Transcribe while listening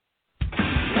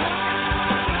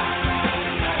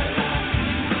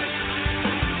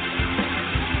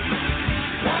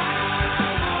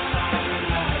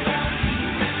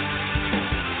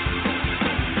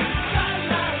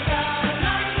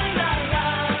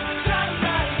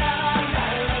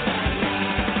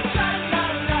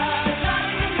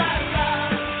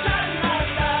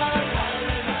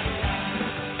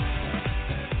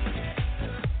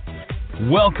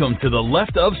Welcome to the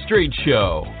Left of Straight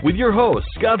Show with your host,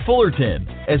 Scott Fullerton,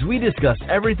 as we discuss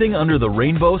everything under the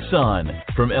rainbow sun,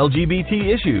 from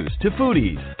LGBT issues to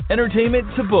foodies, entertainment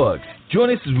to books.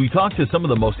 Join us as we talk to some of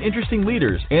the most interesting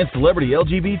leaders and celebrity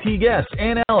LGBT guests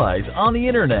and allies on the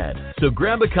internet. So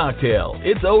grab a cocktail,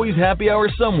 it's always happy hour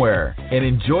somewhere, and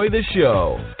enjoy the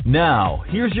show. Now,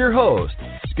 here's your host,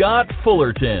 Scott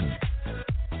Fullerton.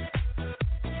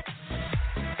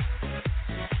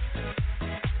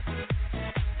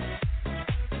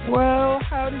 Well,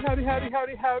 howdy,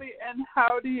 and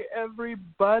howdy,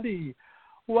 everybody.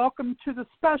 Welcome to the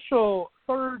special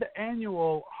third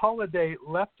annual holiday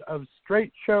Left of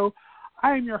Straight show.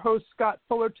 I am your host, Scott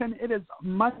Fullerton. It is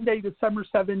Monday, December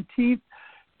 17th,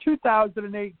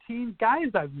 2018. Guys,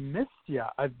 I've missed you.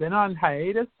 I've been on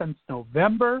hiatus since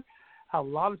November. Had a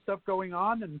lot of stuff going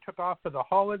on and took off for the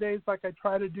holidays like I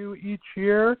try to do each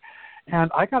year.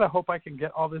 And I got to hope I can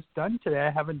get all this done today.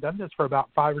 I haven't done this for about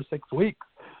 5 or 6 weeks.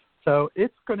 So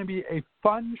it's going to be a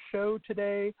fun show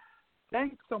today.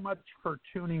 Thanks so much for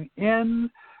tuning in.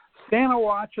 Santa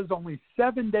Watch is only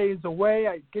 7 days away.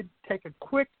 I did take a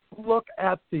quick look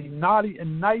at the naughty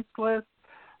and nice list.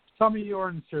 Some of you are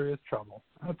in serious trouble.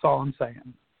 That's all I'm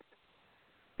saying.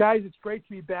 Guys, it's great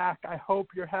to be back. I hope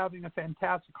you're having a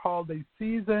fantastic holiday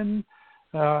season.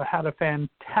 Had a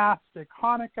fantastic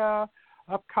Hanukkah,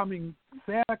 upcoming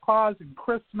Santa Claus and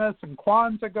Christmas and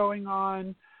Kwanzaa going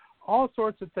on. All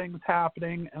sorts of things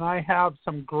happening, and I have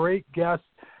some great guests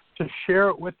to share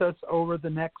it with us over the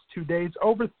next 2 days.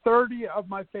 Over 30 of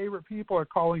my favorite people are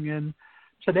calling in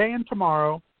today and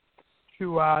tomorrow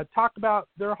to talk about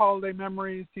their holiday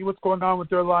memories, see what's going on with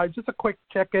their lives, just a quick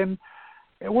check-in.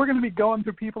 And we're going to be going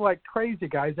through people like crazy,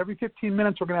 guys. Every 15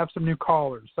 minutes we're going to have some new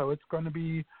callers, so it's going to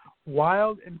be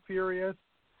wild and furious.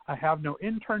 I have no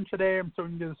intern today. I'm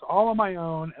doing this all on my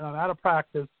own, and I'm out of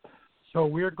practice. So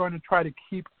we're going to try to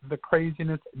keep the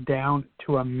craziness down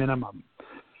to a minimum.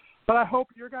 But I hope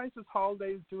your guys'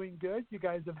 holiday is doing good. You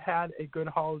guys have had a good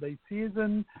holiday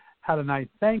season, had a nice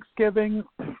Thanksgiving,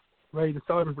 ready to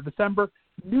celebrate for December.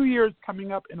 New Year's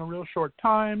coming up in a real short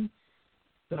time.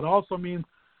 That also means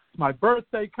my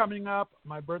birthday coming up.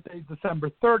 My birthday is December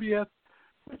 30th,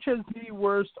 which is the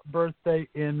worst birthday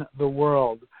in the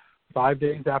world. 5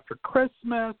 days after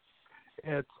Christmas.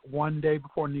 It's 1 day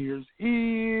before New Year's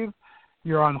Eve.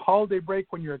 You're on holiday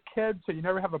break when you're a kid, so you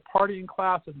never have a party in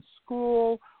class in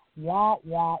school. Wah,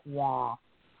 wah, wah.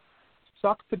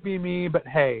 Sucks to be me, but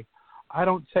hey, I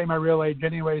don't say my real age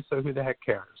anyway, so who the heck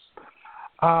cares?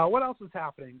 What else is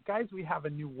happening? Guys, we have a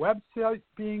new website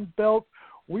being built.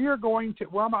 We are going to,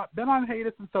 been on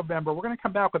hiatus since November. We're going to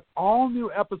come back with all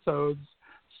new episodes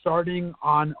starting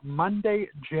on Monday,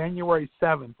 January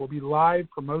 7th. We'll be live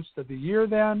for most of the year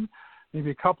then.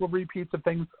 Maybe a couple of repeats of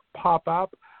things pop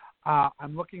up.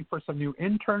 I'm looking for some new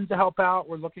interns to help out.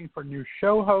 We're looking for new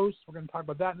show hosts. We're going to talk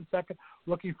about that in a second.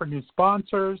 Looking for new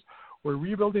sponsors. We're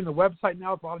rebuilding the website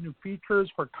now with a lot of new features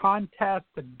for contests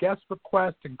and guest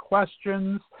requests and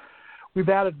questions. We've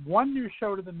added one new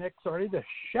show to the mix already. The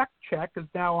Sheck Check is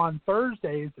now on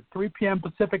Thursdays at 3 p.m.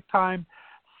 Pacific Time,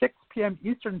 6 p.m.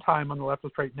 Eastern Time on the Left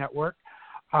of Straight Network.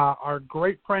 Our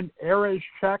great friend Erez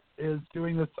Sheck is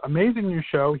doing this amazing new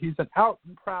show. He's an out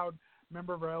and proud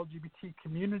member of our LGBT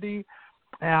community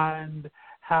and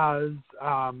has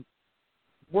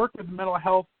worked with mental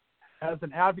health as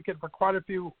an advocate for quite a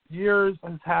few years,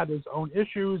 has had his own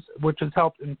issues, which has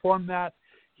helped inform that.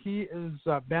 He has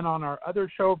been on our other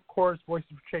show, of course,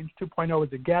 Voices of Change 2.0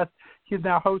 as a guest. He's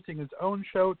now hosting his own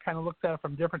show. It kind of looks at it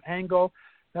from a different angle.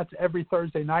 That's every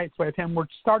Thursday night. So I have him. We're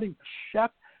starting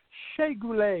Chef Shea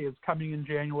Goulet is coming in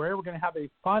January. We're going to have a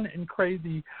fun and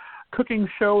crazy cooking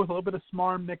show with a little bit of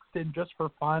smarm mixed in just for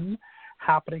fun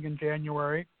happening in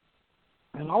January.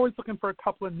 And always looking for a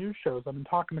couple of new shows. I've been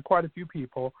talking to quite a few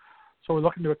people, so we're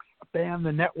looking to expand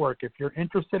the network. If you're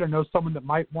interested or know someone that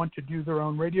might want to do their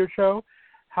own radio show,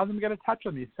 have them get in touch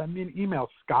with me. Send me an email,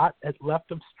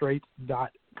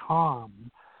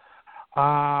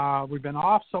 scott@leftofstraight.com. We've been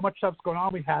off. So much stuff's going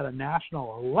on. We had a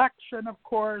national election, of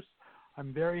course.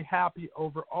 I'm very happy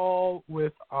overall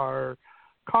with our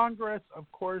Congress, of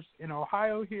course, in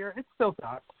Ohio here. It still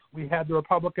sucks. We had the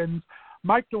Republicans,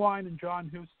 Mike DeWine and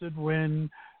John Husted, win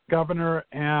governor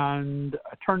and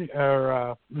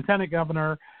lieutenant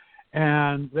governor,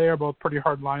 and they are both pretty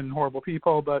hardline and horrible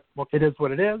people, but it is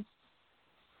what it is.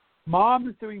 Mom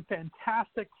is doing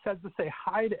fantastic. Says to say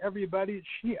hi to everybody.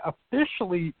 She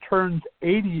officially turns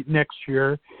 80 next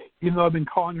year, even though I've been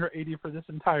calling her 80 for this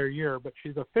entire year, but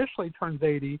she's officially turns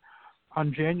 80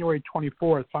 on January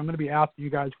 24th. So I'm going to be asking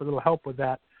you guys for a little help with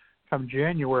that come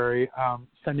January,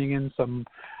 sending in some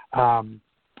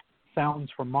Sounds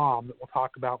for Mom that we'll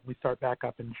talk about when we start back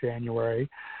up in January.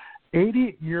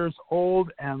 80 years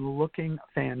old and looking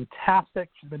fantastic.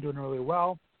 She's been doing really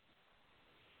well.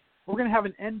 We're going to have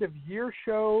an end-of-year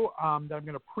show that I'm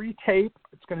going to pre-tape.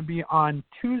 It's going to be on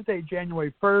Tuesday,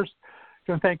 January 1st. I'm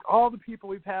going to thank all the people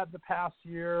we've had the past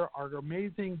year, our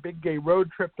amazing big gay road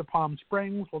trip to Palm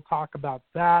Springs. We'll talk about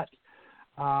that.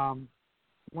 I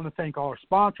want to thank all our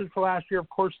sponsors for last year. Of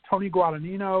course, Tony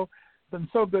Guadagnino has been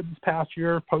so good this past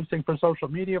year, posting for social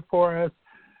media for us.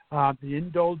 The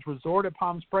Indulge Resort at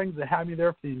Palm Springs, they had me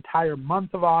there for the entire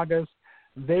month of August.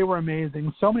 They were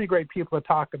amazing. So many great people to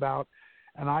talk about,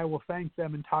 and I will thank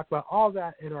them and talk about all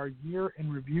that at our Year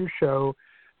in Review show.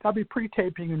 I'll be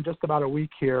pre-taping in just about a week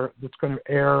here. That's going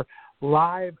to air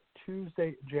live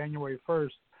Tuesday, January 1st,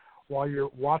 while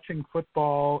you're watching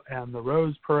football and the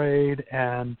Rose Parade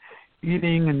and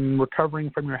eating and recovering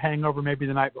from your hangover maybe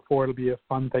the night before. It'll be a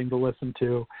fun thing to listen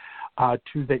to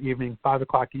Tuesday evening, 5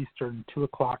 o'clock Eastern, 2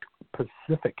 o'clock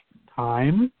Pacific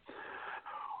time.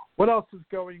 What else is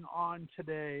going on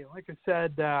today? Like I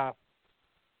said,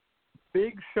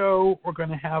 big show. We're going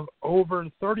to have over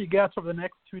 30 guests over the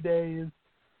next 2 days.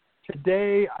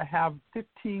 Today, I have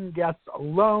 15 guests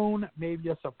alone, maybe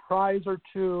a surprise or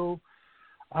two.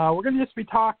 We're going to just be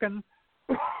talking,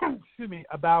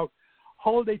 about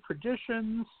holiday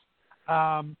traditions,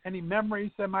 any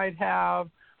memories they might have,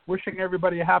 wishing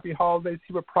everybody a happy holiday,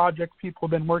 see what projects people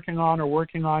have been working on or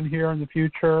working on here in the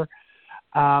future.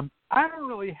 I don't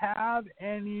really have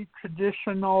any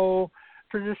traditions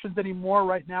anymore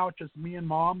right now. It's just me and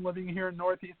Mom living here in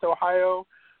Northeast Ohio.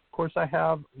 Of course, I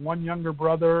have one younger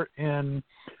brother in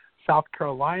South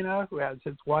Carolina who has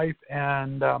his wife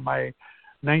and my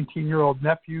 19-year-old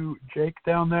nephew, Jake,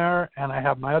 down there. And I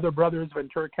have my other brother,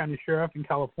 Ventura County Sheriff in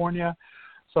California.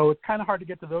 So it's kind of hard to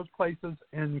get to those places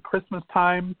in Christmas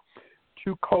time.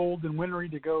 Too cold and wintry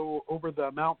to go over the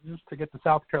mountains to get to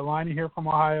South Carolina here from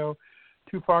Ohio.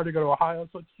 Too far to go to Ohio.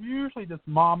 So it's usually just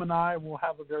Mom and I will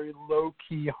have a very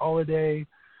low-key holiday.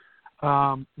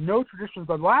 No traditions.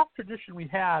 The last tradition we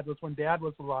had was when Dad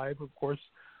was alive. Of course,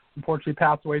 unfortunately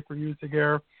passed away 3 years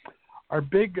ago. Our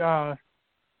big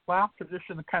last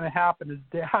tradition that kind of happened is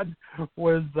Dad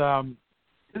was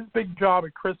his big job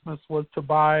at Christmas was to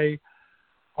buy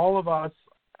all of us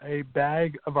a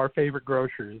bag of our favorite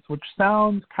groceries, which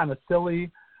sounds kind of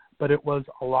silly, but it was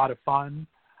a lot of fun.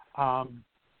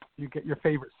 You get your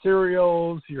favorite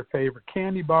cereals, your favorite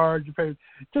candy bars,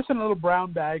 just in a little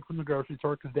brown bag from the grocery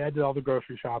store because Dad did all the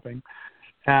grocery shopping.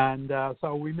 And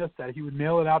so we missed that. He would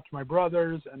mail it out to my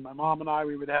brothers, and my mom and I,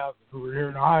 who were here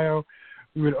in Ohio,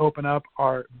 we would open up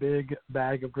our big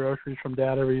bag of groceries from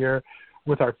Dad every year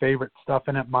with our favorite stuff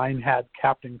in it. Mine had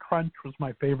Captain Crunch, was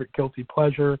my favorite guilty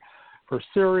pleasure for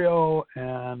cereal,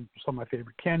 and some of my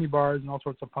favorite candy bars and all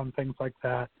sorts of fun things like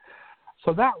that.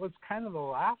 So that was kind of the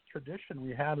last tradition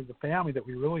we had as a family that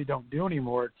we really don't do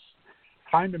anymore. It's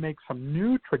time to make some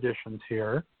new traditions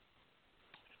here.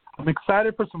 I'm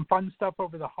excited for some fun stuff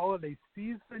over the holiday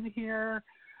season here.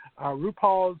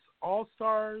 RuPaul's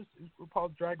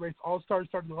Drag Race All-Stars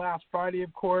started last Friday,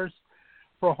 of course,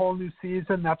 for a whole new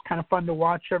season. That's kind of fun to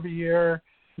watch every year.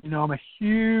 You know, I'm a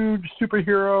huge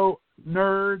superhero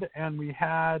nerd, and we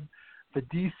had the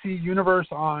DC Universe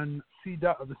on the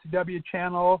CW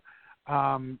channel.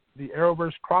 The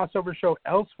Arrowverse crossover show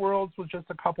Elseworlds was just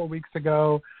a couple weeks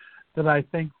ago that I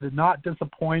think did not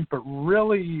disappoint, but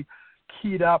really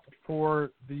keyed up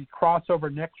for the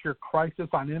crossover next year, Crisis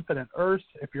on Infinite Earths.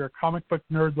 If you're a comic book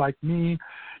nerd like me,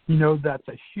 you know that's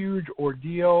a huge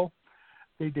ordeal.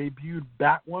 They debuted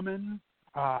Batwoman,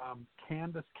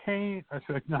 Candace Cain.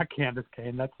 Not Candace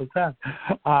Cain, that's what's that.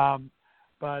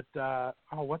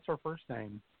 What's her first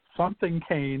name? Something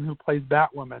Cain, who plays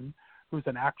Batwoman, who's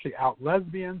an actually out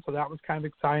lesbian, so that was kind of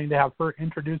exciting to have her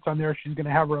introduced on there. She's going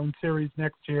to have her own series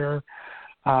next year.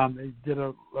 They did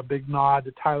a big nod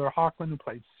to Tyler Hoechlin, who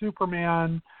played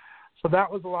Superman. So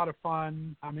that was a lot of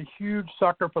fun. I'm a huge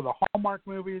sucker for the Hallmark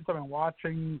movies. I've been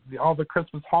watching all the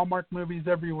Christmas Hallmark movies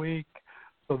every week,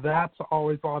 so that's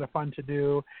always a lot of fun to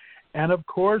do. And, of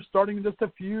course, starting in just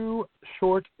a few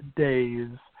short days,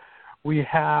 we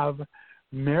have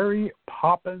Mary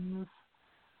Poppins,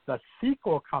 the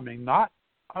sequel coming, not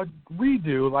a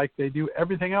redo like they do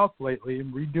everything else lately,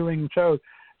 redoing shows.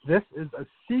 This is a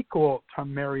sequel to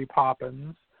Mary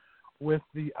Poppins with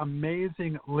the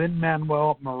amazing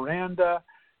Lin-Manuel Miranda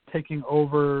taking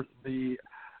over the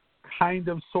kind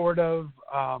of sort of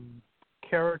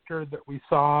character that we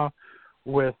saw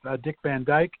with Dick Van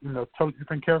Dyke. You know, totally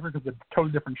different character because it's a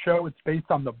totally different show. It's based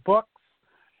on the books.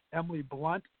 Emily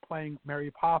Blunt playing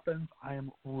Mary Poppins. I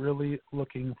am really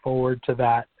looking forward to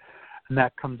that. and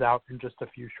that comes out in just a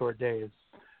few short days.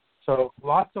 So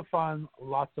lots of fun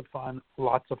for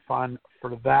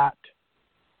that.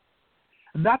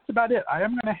 And that's about it. I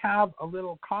am going to have a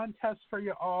little contest for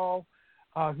you all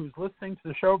who's listening to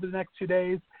the show over the next 2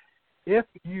 days. If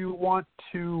you want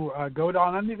to go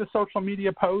down any of the social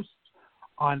media posts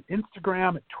on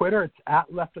Instagram, at Twitter, it's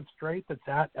at Left of Straight. That's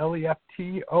at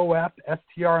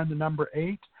LEFTOFSTR and the number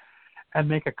 8, and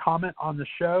make a comment on the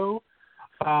show.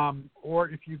 Or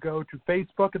if you go to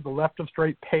Facebook at the Left of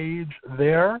Straight page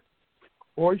there,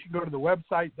 or you can go to the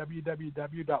website,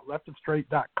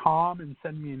 www.leftofstraight.com, and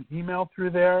send me an email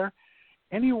through there.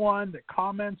 Anyone that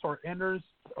comments or enters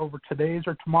over today's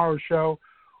or tomorrow's show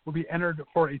will be entered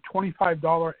for a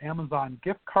 $25 Amazon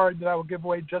gift card that I will give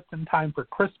away just in time for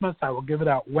Christmas. I will give it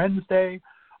out Wednesday.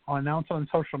 I'll announce it on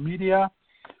social media.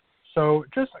 So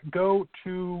just go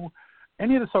to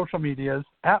any of the social medias,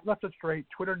 at Left of Straight,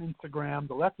 Twitter and Instagram,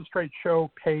 the Left of Straight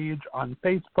Show page on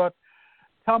Facebook.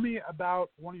 Tell me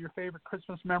about one of your favorite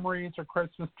Christmas memories or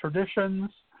Christmas traditions.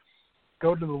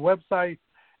 Go to the website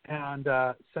and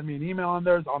send me an email on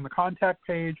there on the contact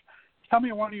page. Tell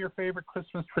me one of your favorite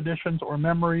Christmas traditions or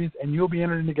memories, and you'll be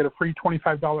entered to get a free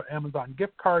 $25 Amazon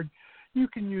gift card you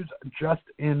can use just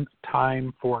in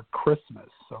time for Christmas.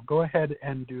 So go ahead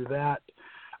and do that.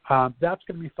 That's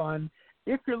going to be fun.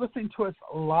 If you're listening to us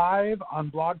live on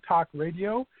Blog Talk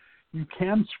Radio, you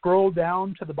can scroll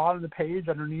down to the bottom of the page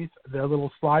underneath the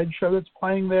little slideshow that's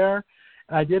playing there.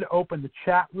 And I did open the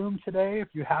chat room today. If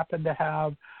you happen to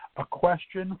have a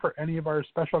question for any of our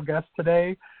special guests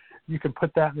today, you can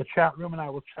put that in the chat room, and I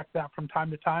will check that from time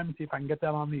to time and see if I can get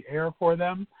that on the air for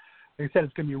them. Like I said,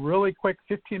 it's going to be really quick,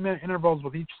 15-minute intervals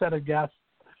with each set of guests.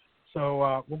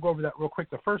 So we'll go over that real quick.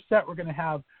 The first set, we're going to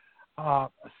have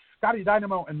Scotty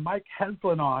Dynamo and Mike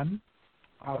Heslin on.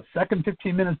 Second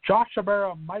 15 minutes, Josh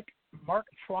Shabara, Mark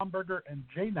Schlomberger, and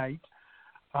Jay Knight.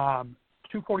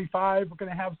 2:45, we're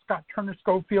going to have Scott Turner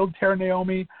Schofield, Tara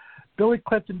Naomi, Billy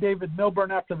Clifton, David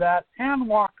Milburn after that, Ann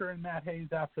Walker and Matt Hayes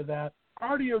after that,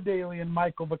 Artie O'Daly and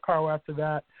Michael Vaccaro after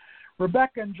that,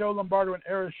 Rebecca and Joe Lombardo and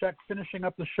Era Sheck finishing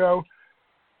up the show.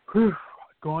 Whew,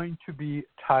 going to be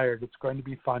tired. It's going to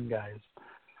be fun, guys.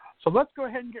 So let's go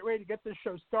ahead and get ready to get this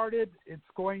show started. It's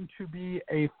going to be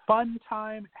a fun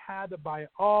time had by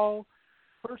all.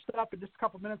 First up, in just a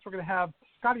couple of minutes, we're going to have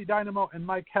Scotty Dynamo and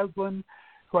Mike Heslin,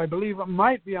 who I believe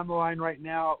might be on the line right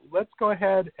now. Let's go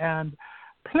ahead and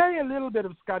play a little bit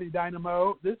of Scotty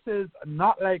Dynamo. This is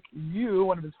Not Like You,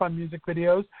 one of his fun music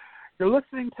videos. You're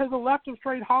listening to the Left of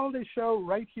Straight Holiday Show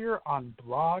right here on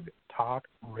Blog Talk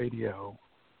Radio.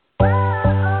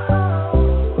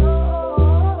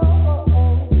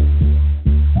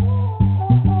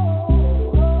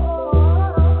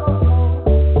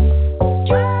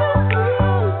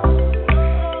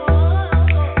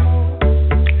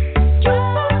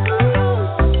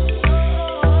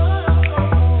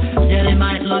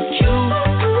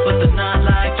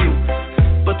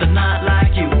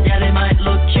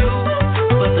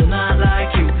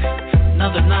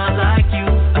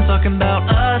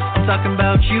 Talking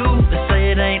about you, they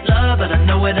say it ain't love, but I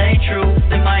know it ain't true.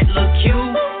 They might look cute,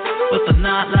 but they're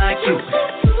not like you.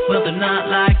 Well, they're not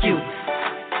like you.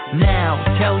 Now,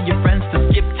 tell your friends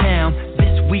to skip town.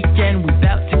 This weekend we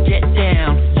about to get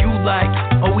down. You like,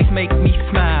 always make me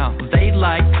smile. They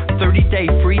like,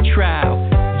 30-day free trial.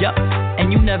 Yup, and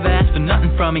you never asked for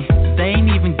nothing from me. They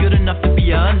ain't even good enough to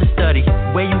be a understudy.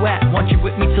 Where you at? Want you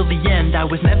with me till the end. I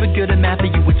was never good at math,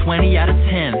 but you were 20 out of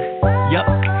 10. Yup,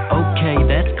 okay,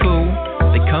 that's cool.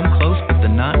 They come close, but they're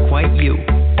not quite you.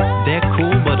 They're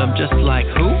cool, but I'm just like,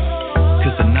 who?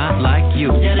 Cause they're not like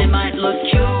you. Yeah, they might look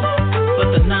cute,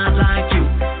 but they're not like you.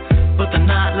 But they're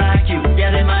not like you.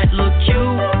 Yeah, they might look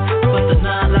cute, but they're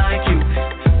not like you.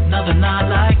 No, they're not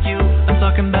like you. I'm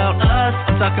talking about us,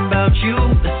 I'm talking about you.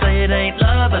 They say it ain't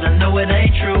love, but I know it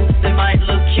ain't true. They might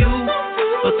look cute,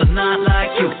 but they're not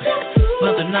like you.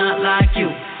 Well, they're not like you.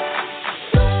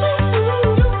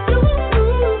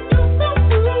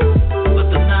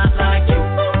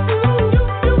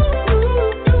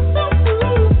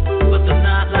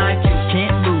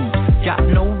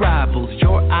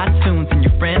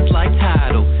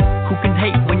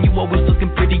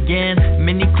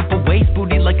 Mini Cooper waist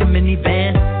booty like a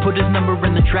minivan. Put his number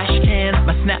in the trash can.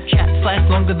 My Snapchats last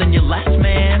longer than your last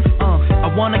man. I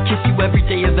wanna kiss you every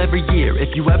day of every year.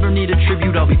 If you ever need a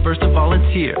tribute, I'll be first to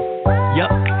volunteer.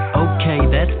 Yup, okay,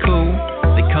 that's cool.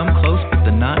 They come close, but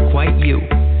they're not quite you.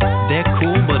 They're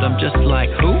cool, but I'm just like,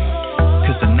 who?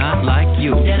 Cause they're not like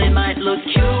you. Yeah, they might look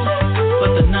cute,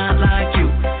 but they're not like you.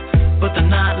 But they're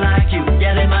not like you.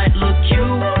 Yeah, they might look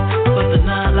cute, but they're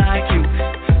not like you.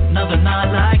 No, they're not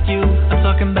like you. I'm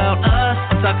talking about us,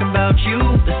 I'm talking about you.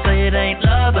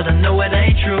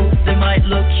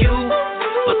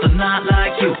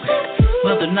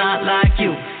 they're not like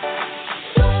you.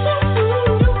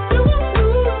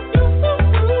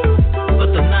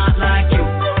 But they're not like you.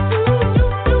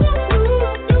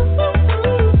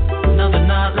 No, they're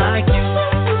not like you.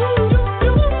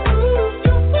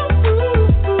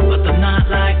 But they're not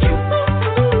like you.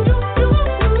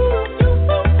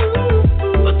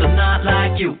 But they're not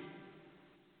like you.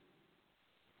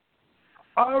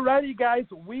 Alrighty, guys,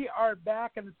 we are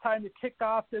back, and it's time to kick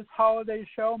off this holiday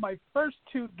show. My first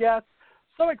two guests,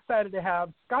 so excited to have.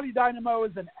 Scotty Dynamo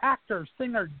is an actor,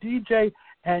 singer, DJ,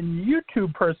 and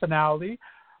YouTube personality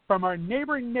from our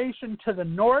neighboring nation to the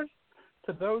north.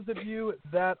 To those of you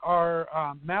that are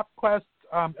MapQuest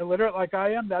illiterate like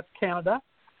I am, that's Canada.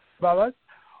 Above us.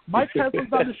 Mike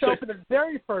Teslin's on the show for the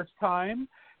very first time.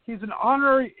 He's an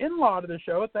honorary in-law to the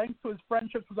show thanks to his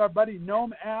friendships with our buddy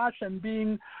Gnome Ash and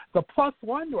being the +1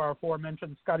 to our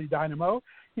aforementioned Scotty Dynamo.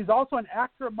 He's also an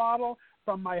actor model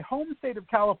from my home state of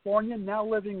California, now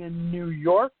living in New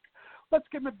York. Let's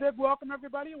give him a big welcome,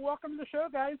 everybody. Welcome to the show,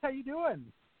 guys. How you doing?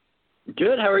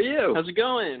 Good. How are you? How's it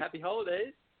going? Happy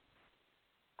holidays.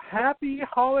 Happy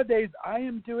holidays. I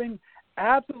am doing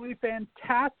absolutely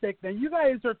fantastic. Now, you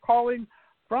guys are calling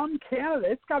from Canada.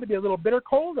 It's got to be a little bitter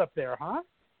cold up there, huh?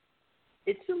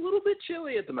 It's a little bit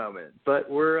chilly at the moment, but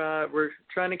we're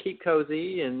trying to keep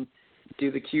cozy and do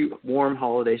the cute, warm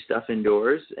holiday stuff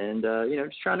indoors, and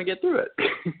just trying to get through it.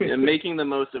 And making the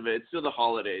most of it. It's still the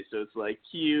holidays, so it's like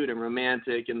cute and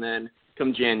romantic, and then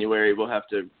come January we'll have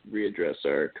to readdress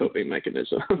our coping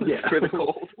mechanism for the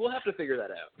cold. We'll have to figure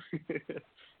that out.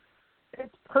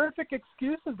 It's perfect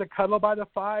excuses to cuddle by the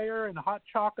fire and hot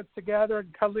chocolates together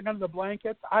and cuddling under the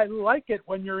blankets. I like it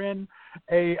when you're in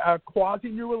a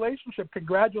quasi-new relationship.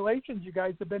 Congratulations, you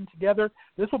guys have been together.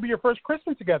 This will be your first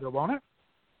Christmas together, won't it?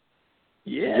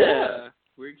 Yeah.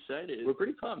 We're excited. We're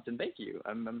pretty pumped, and thank you.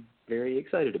 I'm very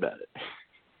excited about it.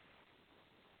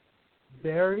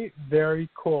 Very, very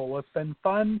cool. Well, it's been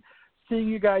fun seeing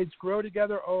you guys grow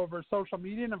together over social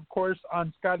media and, of course,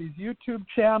 on Scotty's YouTube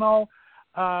channel.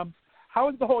 How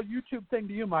is the whole YouTube thing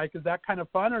to you, Mike? Is that kind of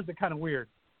fun or is it kind of weird?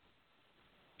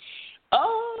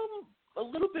 A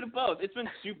little bit of both. It's been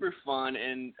super fun,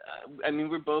 and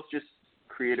we're both just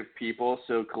creative people,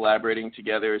 so collaborating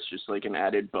together is just like an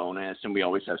added bonus, and we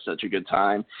always have such a good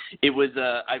time. It was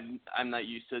I'm not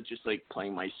used to just like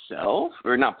playing myself,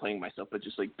 or not playing myself, but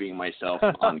just like being myself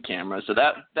on camera. So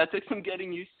that took some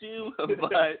getting used to,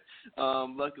 but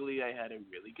luckily I had a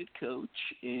really good coach,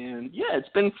 and yeah, it's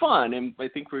been fun, and I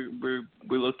think we're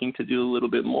looking to do a little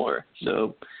bit more.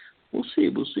 So we'll see.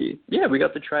 Yeah, we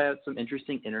got to try out some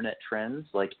interesting internet trends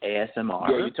like ASMR.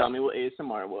 Yeah, you taught me what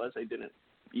ASMR was. I didn't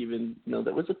even know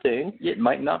that was a thing. It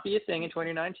might not be a thing in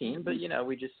 2019, but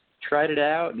we just tried it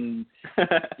out, and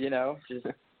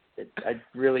I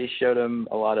really showed him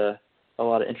a lot of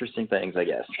interesting things, I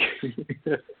guess.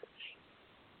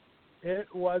 It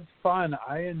was fun.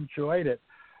 I enjoyed it.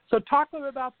 So talk a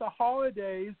little bit about the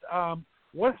holidays.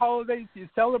 What holidays do you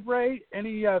celebrate?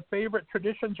 Any favorite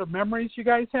traditions or memories you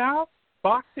guys have?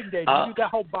 Boxing Day. Do you do that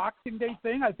whole Boxing Day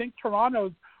thing? I think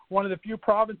Toronto's one of the few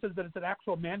provinces that it's an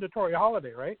actual mandatory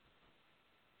holiday, right?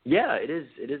 Yeah, it is.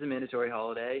 It is a mandatory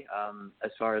holiday.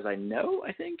 As far as I know,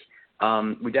 I think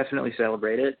we definitely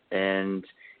celebrate it, and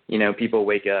people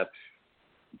wake up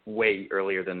way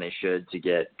earlier than they should to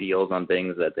get deals on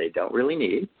things that they don't really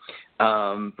need.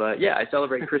 But yeah, I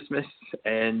celebrate Christmas,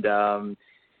 and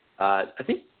I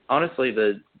think honestly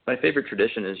my favorite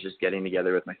tradition is just getting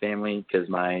together with my family, because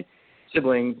my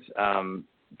siblings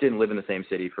didn't live in the same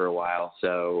city for a while,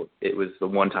 so it was the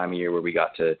one time a year where we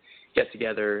got to get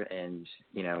together and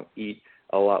eat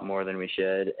a lot more than we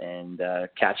should, and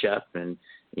catch up and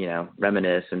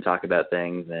reminisce and talk about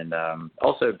things, and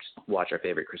also just watch our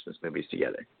favorite Christmas movies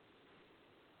together.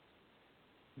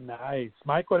 Nice.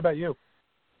 Mike, what about you?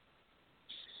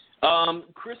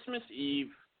 Christmas Eve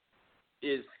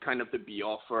is kind of the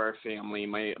be-all for our family.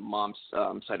 My mom's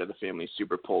side of the family is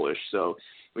super Polish, so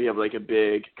we have like a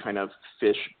big kind of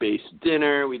fish-based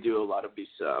dinner. We do a lot of these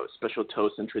special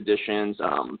toasts and traditions.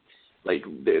 Like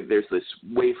there's this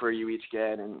wafer you each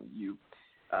get, and you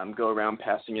go around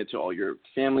passing it to all your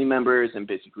family members and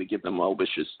basically give them well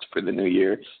wishes for the new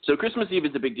year. So Christmas Eve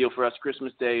is a big deal for us.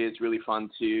 Christmas Day is really fun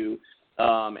too.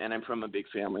 And I'm from a big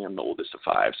family. I'm the oldest of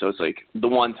 5. So it's like the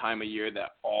one time a year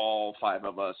that all 5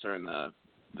 of us are in the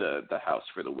house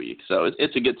for the week. So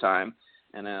it's a good time.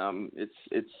 And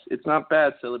it's not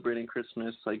bad celebrating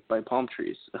Christmas like by palm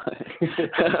trees.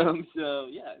 So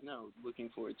yeah, no, looking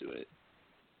forward to it.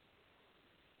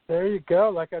 There you go.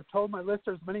 Like I've told my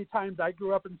listeners many times, I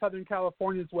grew up in Southern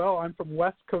California as well. I'm from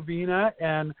West Covina,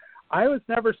 and I was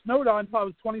never snowed on until I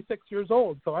was 26 years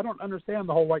old, so I don't understand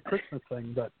the whole white Christmas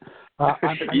thing. But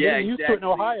I'm getting used to it in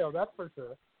Ohio, that's for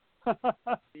sure.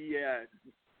 Yeah.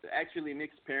 Actually,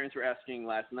 Nick's parents were asking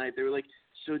last night. They were like,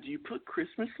 so do you put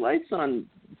Christmas lights on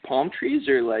palm trees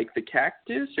or like the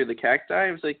cactus or the cacti?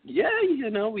 I was like, yeah,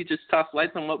 we just toss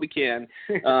lights on what we can.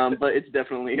 But it's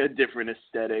definitely a different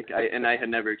aesthetic. I had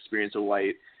never experienced a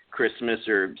white Christmas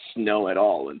or snow at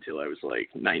all until I was like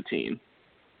 19.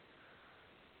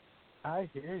 I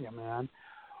hear you, man.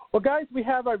 Well, guys, we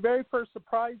have our very first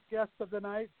surprise guest of the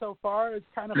night so far. It's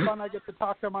kind of fun. I get to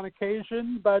talk to him on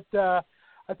occasion, but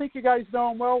I think you guys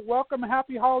know him well. Welcome,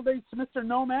 happy holidays to Mr.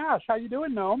 Gnome Ash. How you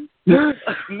doing, Gnome?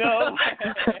 No.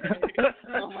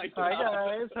 Oh my God. Hi,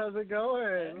 guys. How's it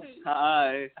going?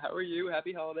 Hi. How are you?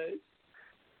 Happy holidays.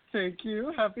 Thank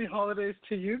you. Happy holidays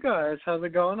to you guys. How's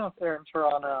it going up there in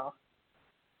Toronto?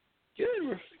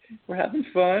 Good. We're having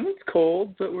fun. It's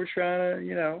cold, but we're trying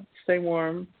to, stay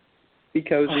warm, be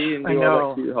cozy, and do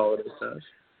all that cute holiday stuff.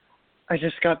 I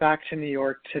just got back to New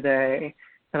York today,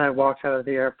 and I walked out of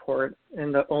the airport,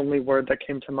 and the only word that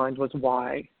came to mind was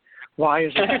why. Why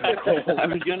is it so cold? I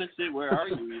was going to say, where are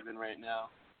you even right now?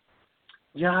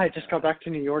 Yeah, I just got back to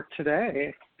New York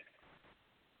today.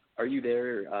 Are you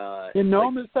there?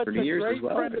 Gnome is such a great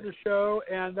well, friend of the show,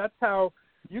 and that's how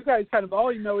you guys kind of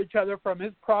all know each other from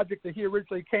his project that he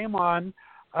originally came on,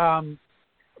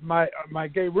 my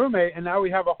gay roommate, and now we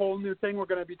have a whole new thing we're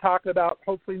going to be talking about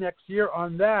hopefully next year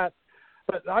on that.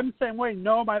 But I'm the same way.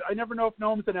 Gnome, I never know if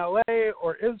Gnome's in L.A.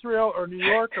 or Israel or New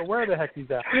York or where the heck he's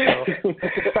at. So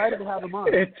it's excited to have him on.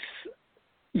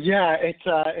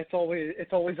 It's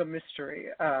always a mystery.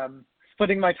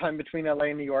 Splitting my time between LA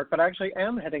and New York, but I actually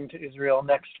am heading to Israel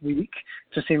next week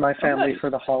to see my family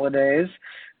for the holidays,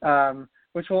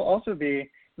 which will also be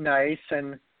nice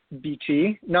and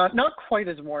beachy. Not quite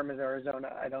as warm as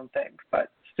Arizona, I don't think,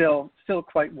 but still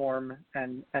quite warm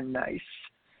and nice.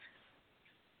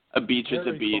 A beach is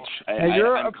a beach.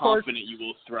 Cool. I'm confident you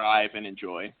will thrive and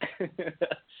enjoy.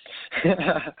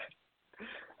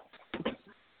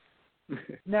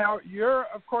 Now, you're,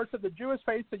 of course, of the Jewish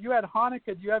faith, so you had Hanukkah.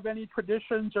 Do you have any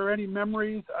traditions or any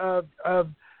memories of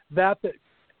that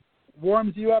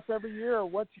warms you up every year, or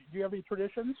do you have any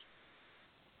traditions?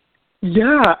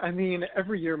 Yeah, I mean,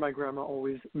 every year my grandma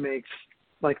always makes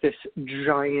like this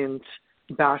giant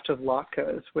batch of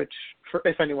latkes, which,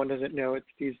 if anyone doesn't know, it's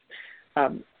these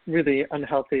really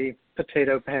unhealthy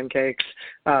potato pancakes.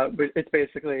 It's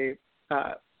basically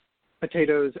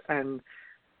potatoes and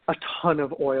a ton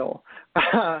of oil.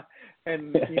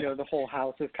 And, the whole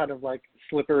house is kind of like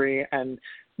slippery and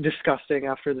disgusting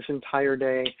after this entire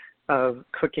day of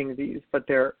cooking these, but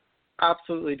they're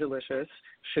absolutely delicious,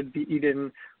 should be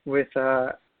eaten with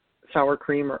sour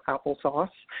cream or applesauce.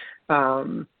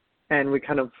 And we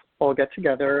kind of all get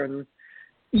together and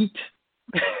eat.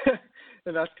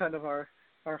 And that's kind of our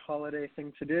holiday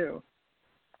thing to do.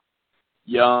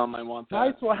 Yum, I want that.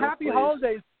 Nice. Well, happy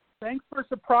holidays. Thanks for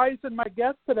surprising my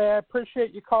guest today. I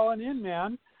appreciate you calling in,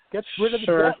 man. Get rid of the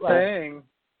jet lag.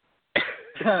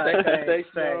 Thanks.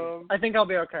 I think I'll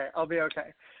be okay.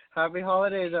 Happy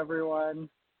holidays, everyone.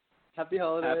 Happy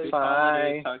holidays. Bye.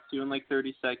 Holidays. Talk to you in like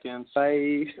 30 seconds.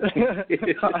 Bye.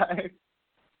 Bye.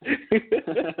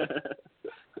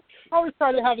 I always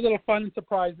try to have a little fun and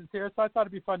surprises here, so I thought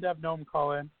it'd be fun to have Gnome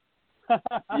call in.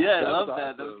 Yeah, I love that.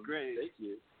 Awesome. That was great. Thank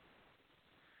you.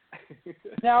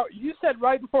 Now, you said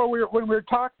right before when we were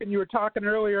talking, you were talking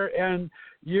earlier, and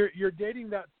you're dating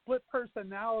that split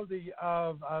personality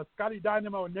of Scotty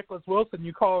Dynamo and Nicholas Wilson.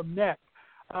 You call him Nick.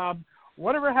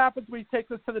 Whatever happens, we take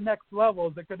this to the next level.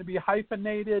 Is it going to be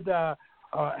hyphenated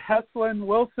Heslin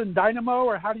Wilson Dynamo,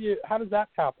 or how does that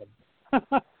happen?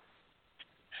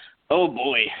 Oh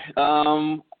boy,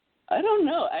 I don't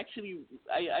know. Actually,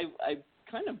 I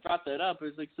kind of brought that up. I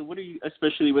was like, so what are you,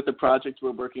 especially with the project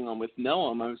we're working on with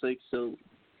Noam, I was like, so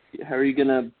how are you going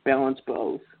to balance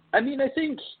both? I mean, I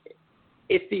think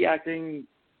if the acting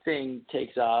thing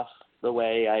takes off the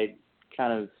way I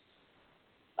kind of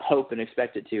hope and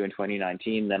expect it to in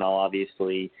 2019, then I'll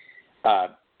obviously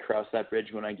cross that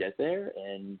bridge when I get there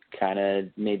and kind of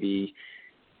maybe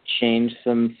change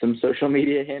some social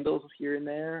media handles here and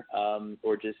there,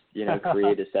 or just,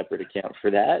 create a separate account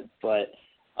for that. But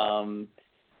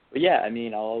yeah, I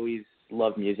mean, I'll always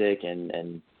love music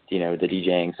and the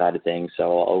DJing side of things.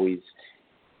 So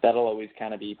that'll always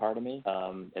kind of be part of me,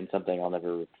 and something I'll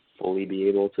never fully be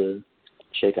able to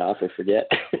shake off or forget.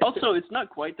 Also, it's not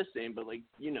quite the same, but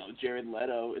Jared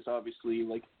Leto is obviously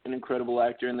like an incredible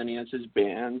actor, and then he has his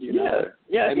band.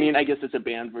 Yeah. I mean, I guess it's a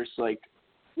band versus like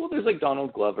Well, there's like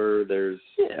Donald Glover. There's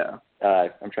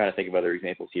I'm trying to think of other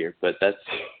examples here, but that's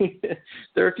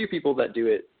there are a few people that do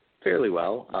it fairly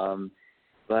well.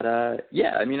 But I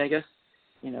mean, I guess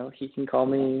he can call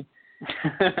me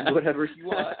whatever he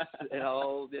wants, and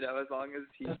I'll as long as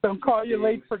he don't call you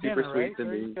late for super dinner, sweet right? to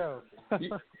There me. you go.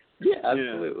 Yeah,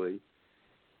 absolutely.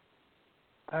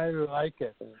 I like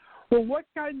it. Well, what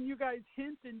can you guys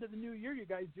hint into the new year? You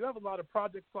guys do have a lot of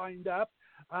projects lined up.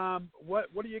 What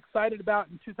are you excited about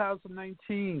in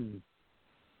 2019?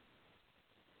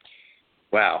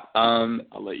 Wow.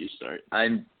 I'll let you start.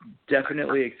 I'm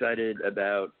definitely excited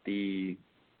about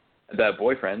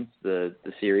Boyfriends, the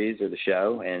series or the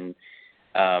show, and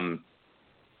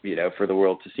for the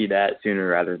world to see that sooner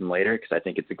rather than later, because I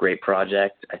think it's a great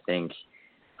project. I think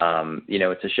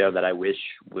it's a show that I wish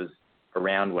was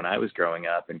around when I was growing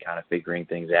up and kind of figuring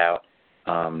things out.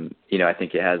 I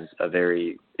think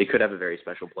it could have a very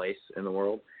special place in the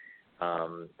world.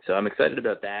 So I'm excited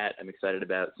about that. I'm excited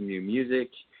about some new music.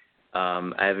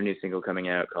 I have a new single coming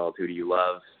out called Who Do You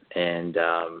Love? And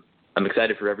I'm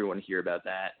excited for everyone to hear about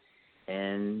that.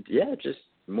 And just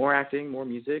more acting, more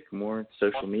music, more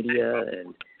social media,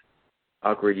 and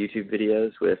awkward YouTube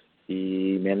videos with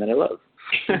the man that I love.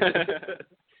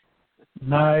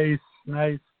 Nice.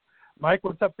 Mike,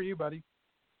 what's up for you, buddy?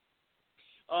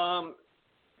 I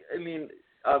mean,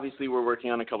 obviously we're working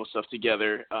on a couple stuff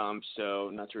together, so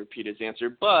not to repeat his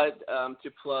answer, but to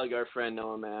plug our friend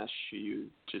Noah Mash, who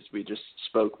we just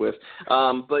spoke with.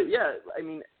 But yeah, I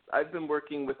mean, I've been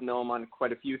working with Noam on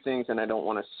quite a few things, and I don't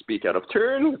want to speak out of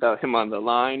turn without him on the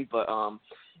line, but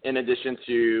in addition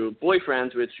to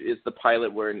Boyfriends, which is the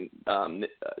pilot where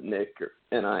Nick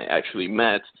and I actually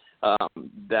met,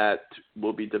 that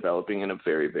will be developing in a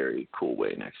very, very cool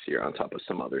way next year on top of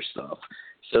some other stuff.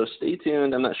 So stay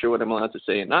tuned. I'm not sure what I'm allowed to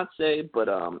say and not say, but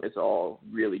it's all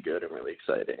really good and really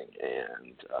exciting.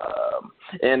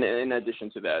 And in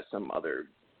addition to that, some other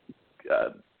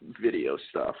video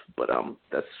stuff. But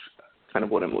that's kind of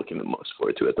what I'm looking the most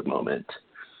forward to at the moment.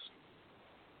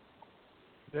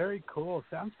 Very cool.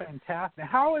 Sounds fantastic.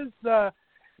 How is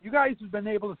you guys have been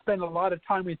able to spend a lot of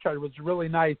time with each other, which is really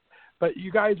nice. But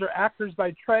you guys are actors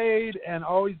by trade and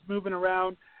always moving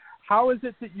around. How is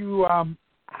it that you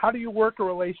how do you work a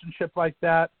relationship like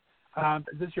that?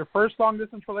 Is this your first long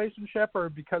distance relationship, or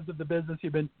because of the business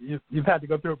you've had to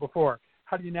go through it before?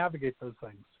 How do you navigate those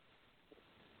things?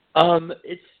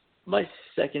 It's my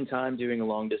second time doing a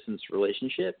long distance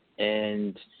relationship,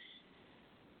 and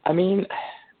I mean,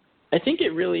 I think you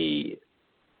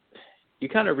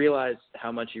kind of realize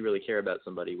how much you really care about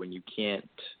somebody when you can't,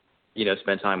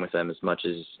 spend time with them as much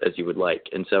as you would like.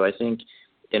 And so I think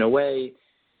in a way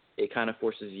it kind of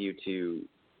forces you to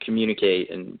communicate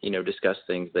and, discuss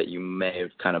things that you may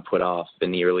have kind of put off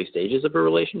in the early stages of a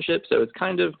relationship. So it's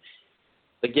kind of,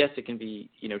 I guess it can be,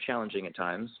 challenging at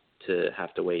times to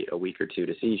have to wait a week or two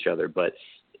to see each other, but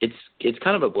it's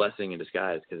kind of a blessing in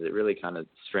disguise because it really kind of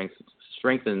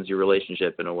strengthens your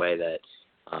relationship in a way that,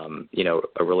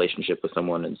 a relationship with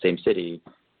someone in the same city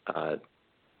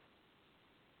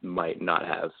might not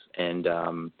have. And,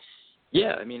 I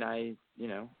mean, I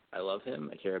love him.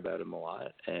 I care about him a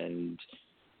lot. And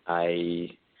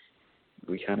we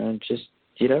kind of just,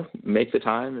 make the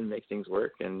time and make things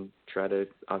work and try to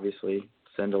obviously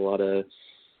send a lot of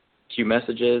cute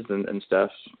messages and stuff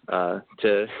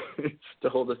to to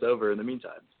hold us over in the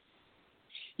meantime.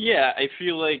 Yeah, I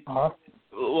feel like,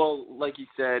 well, like you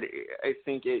said, I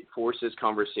think it forces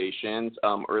conversations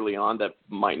early on that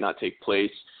might not take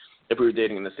place if we were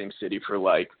dating in the same city for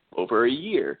like over a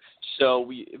year. So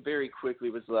we very quickly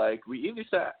was like, we either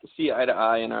see eye to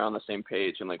eye and are on the same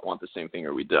page and like want the same thing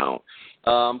or we don't.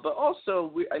 But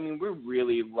also, we're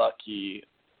really lucky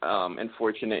and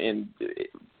fortunate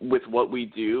with what we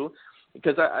do,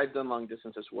 because I've done long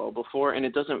distance as well before, and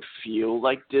it doesn't feel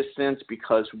like distance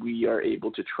because we are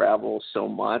able to travel so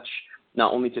much,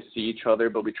 not only to see each other,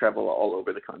 but we travel all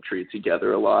over the country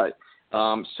together a lot.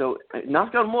 So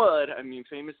knock on wood,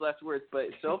 famous last words, but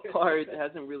so far it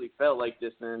hasn't really felt like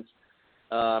distance,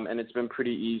 and it's been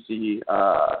pretty easy. It's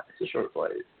a short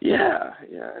flight. Yeah,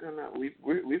 I don't know.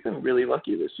 We've been really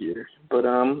lucky this year, but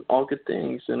all good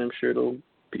things, and I'm sure it'll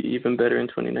be even better in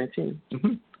 2019.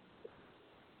 Mm-hmm.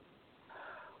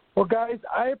 Well, guys,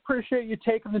 I appreciate you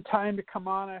taking the time to come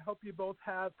on. I hope you both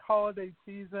have holiday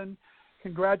season.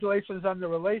 Congratulations on the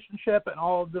relationship and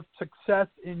all of the success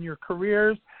in your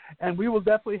careers. And we will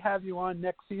definitely have you on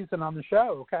next season on the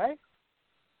show, okay?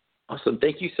 Awesome.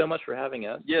 Thank you so much for having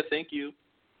us. Yeah, thank you.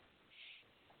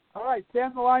 All right, stay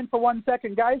on the line for 1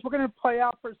 second. Guys, we're going to play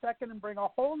out for a second and bring a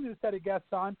whole new set of guests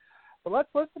on. But let's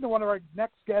listen to one of our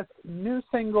next guests' new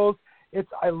singles. It's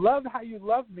I Love How You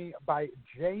Love Me by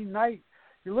Jay Knight.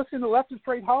 You're listening to the Left of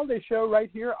Straight Holiday Show right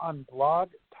here on Blog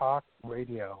Talk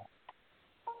Radio.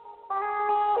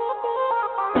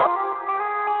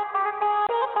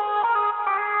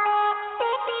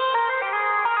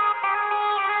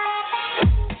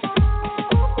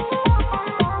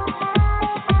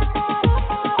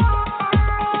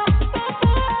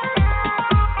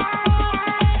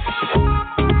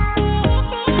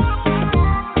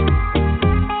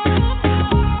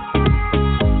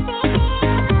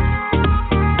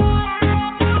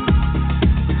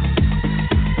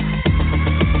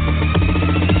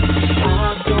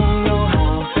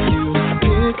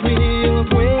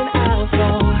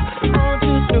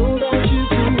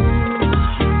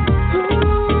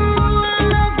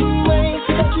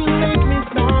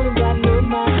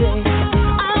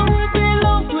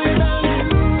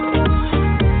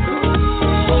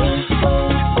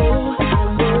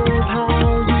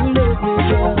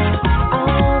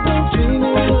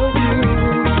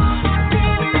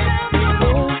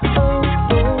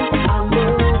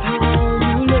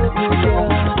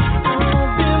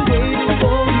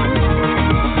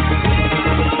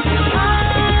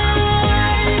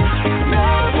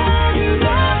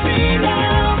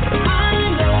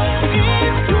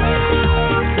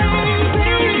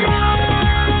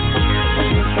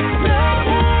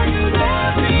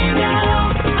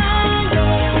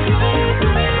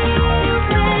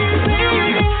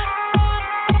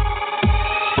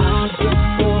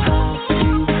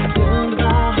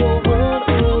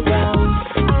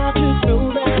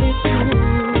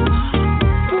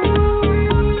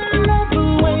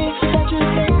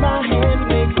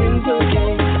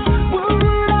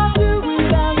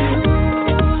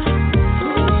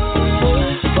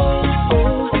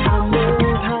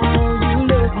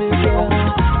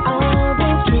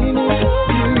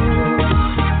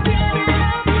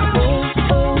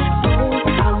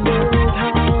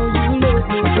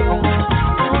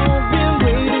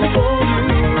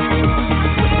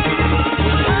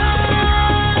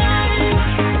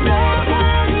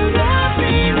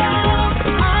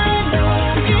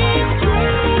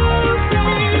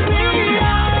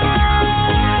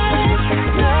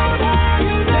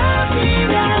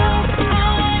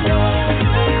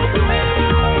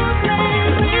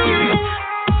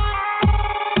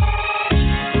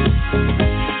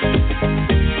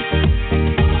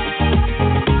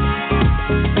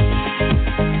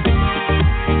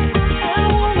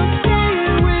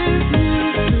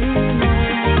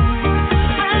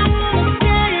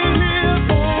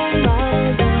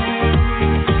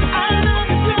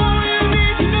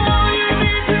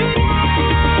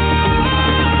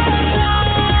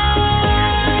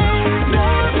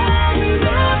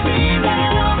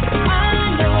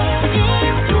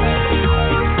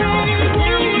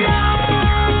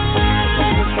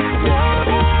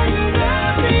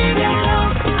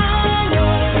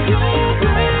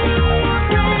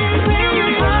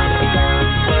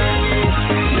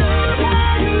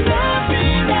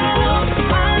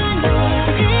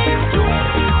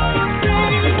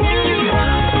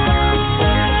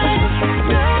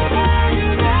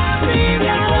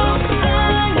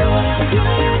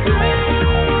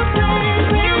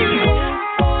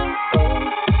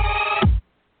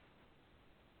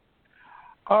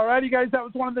 Alrighty, guys, that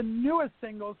was one of the newest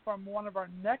singles from one of our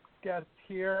next guests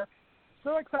here.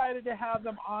 So excited to have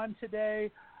them on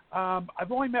today.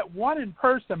 I've only met one in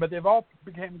person, but they've all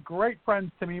become great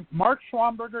friends to me. Mark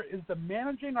Schwamberger is the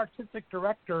managing artistic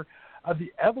director of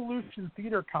the Evolution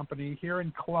Theater Company here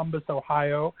in Columbus,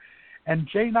 Ohio. And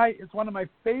Jay Knight is one of my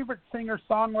favorite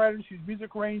singer-songwriters whose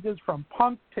music ranges from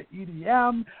punk to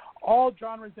EDM, all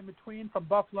genres in between, from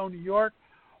Buffalo, New York.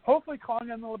 Hopefully calling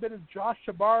in a little bit is Josh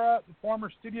Shabara, the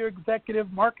former studio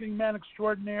executive, marketing man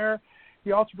extraordinaire.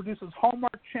 He also produces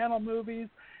Hallmark Channel movies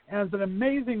and is an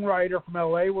amazing writer from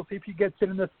L.A. We'll see if he gets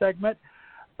in this segment.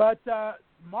 But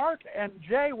Mark and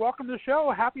Jay, welcome to the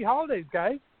show. Happy holidays,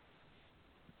 guys.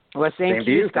 Well, same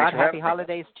to you, Scott. Happy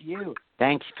holidays to you.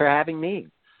 Thanks for having me.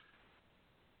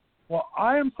 Well,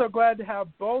 I am so glad to have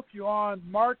both you on.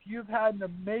 Mark, you've had an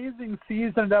amazing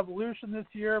season at Evolution this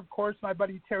year. Of course, my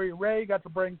buddy Terry Ray got to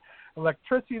bring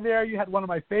electricity there. You had one of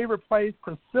my favorite plays,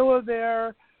 Priscilla,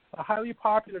 there, a highly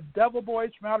popular Devil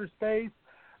Boys from Outer Space.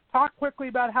 Talk quickly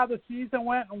about how the season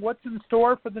went and what's in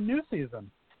store for the new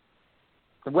season.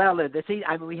 Well, the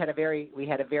season, we had a very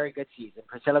good season.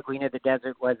 Priscilla, Queen of the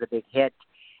Desert was a big hit,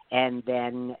 and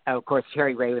then of course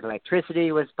Terry Ray with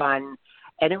Electricity was fun.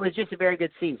 And it was just a very good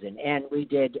season. And we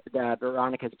did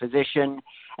Veronica's Position.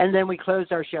 And then we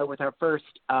closed our show with our first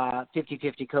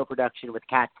 50-50 co-production with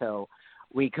Catco,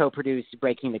 we co-produced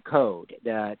Breaking the Code,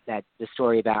 the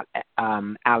story about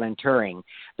Alan Turing.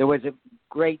 There was a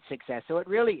great success. So it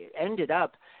really ended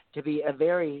up to be a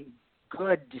very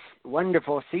good,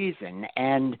 wonderful season.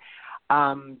 And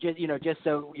just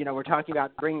so, we're talking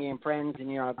about bringing in friends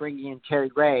and, bringing in Terry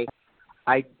Ray,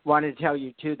 I wanted to tell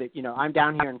you, too, that, I'm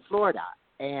down here in Florida,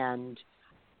 and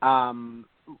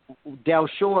Del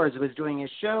Shores was doing a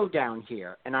show down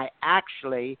here, and I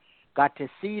actually got to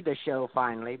see the show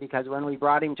finally, because when we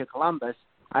brought him to Columbus,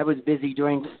 I was busy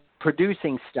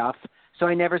producing stuff, so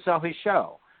I never saw his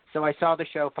show. So I saw the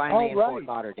show finally in Fort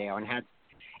Lauderdale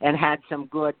and had some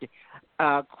good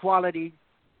quality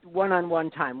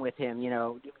one-on-one time with him,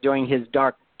 during his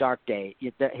dark day,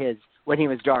 when he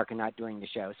was dark and not doing the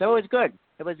show. So it was good.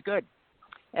 It was good.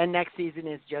 And next season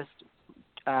is just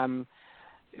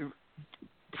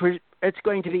it's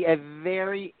going to be a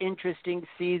very interesting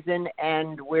season,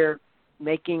 and we're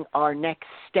making our next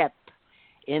step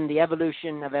in the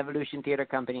evolution of Evolution Theater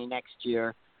Company next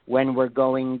year, when we're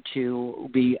going to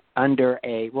be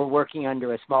we're working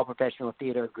under a small professional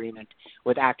theater agreement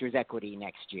with Actors Equity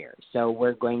next year. So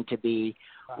we're going to be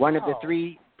one of the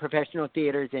 3 professional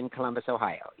theaters in Columbus,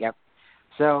 Ohio. Yep.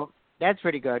 So that's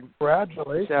pretty good.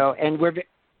 Congratulations. So, and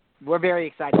we're very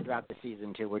excited about the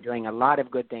season, too. We're doing a lot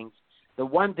of good things. The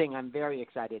one thing I'm very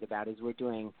excited about is we're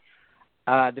doing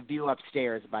The View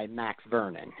Upstairs by Max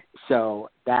Vernon. So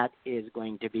that is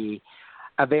going to be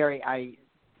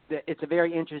it's a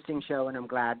very interesting show, and I'm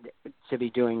glad to be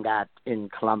doing that in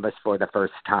Columbus for the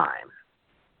first time.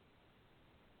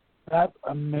 That's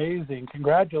amazing.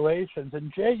 Congratulations.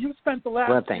 And Jay, you spent the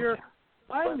last year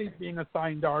finally being a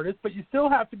signed artist, but you still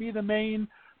have to be the main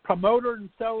promoter and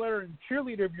seller and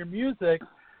cheerleader of your music.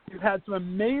 You've had some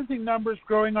amazing numbers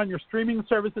growing on your streaming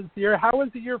services this year. How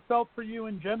has the year felt for you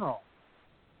in general?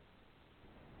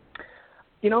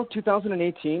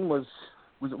 2018 was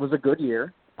a good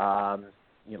year.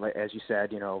 As you said,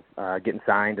 getting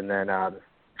signed, and then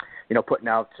putting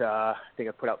out. I think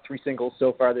I put out 3 singles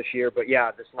so far this year. But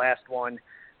yeah, this last one,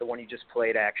 the one you just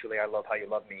played, actually, I Love How You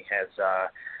Love Me,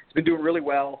 it's been doing really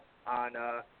well on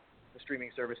the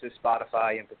streaming services,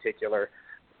 Spotify in particular.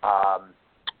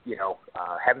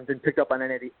 Haven't been picked up on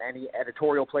any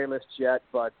editorial playlists yet,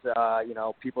 but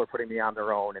people are putting me on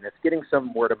their own, and it's getting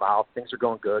some word of mouth. Things are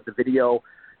going good. The video,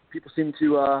 people seem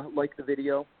to like the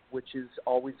video, which is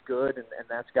always good, and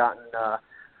that's gotten a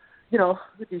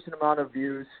decent amount of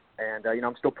views, and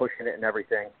I'm still pushing it and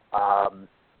everything.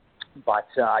 But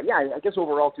I guess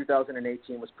overall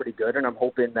 2018 was pretty good, and I'm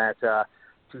hoping that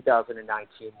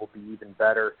 2019 will be even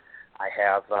better. I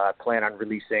have plan on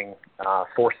releasing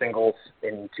 4 singles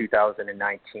in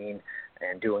 2019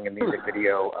 and doing a music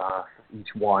video for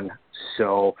each one.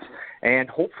 So, and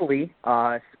hopefully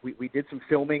we did some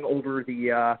filming over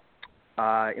the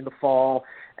in the fall,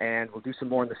 and we'll do some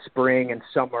more in the spring and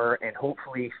summer, and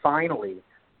hopefully finally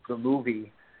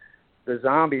the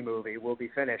zombie movie will be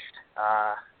finished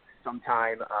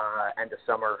sometime end of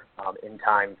summer, in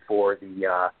time for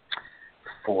the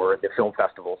film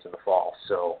festivals in the fall.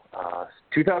 So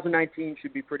 2019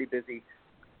 should be pretty busy,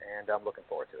 and I'm looking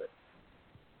forward to it.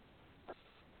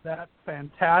 That's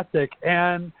fantastic.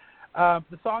 And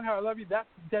the song How I Love You, that's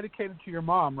dedicated to your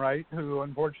mom, right, who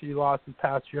unfortunately lost this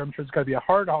past year. I'm sure it's got to be a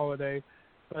hard holiday,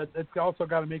 but it's also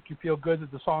got to make you feel good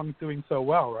that the song's doing so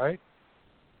well, right?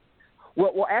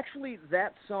 Well, actually,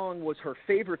 that song was her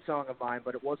favorite song of mine,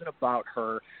 but it wasn't about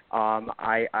her.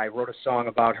 I wrote a song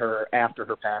about her after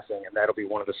her passing, and that'll be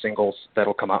one of the singles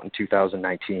that'll come out in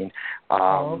 2019.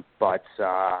 But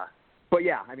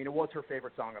yeah, I mean, it was her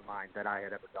favorite song of mine that I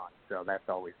had ever done, so that's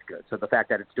always good. So the fact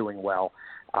that it's doing well,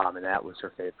 and that was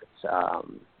her favorite,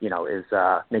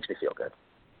 makes me feel good.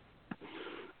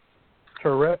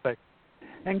 Terrific.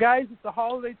 And guys, it's the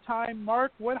holiday time.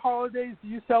 Mark, what holidays do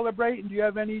you celebrate, and do you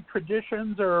have any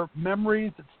traditions or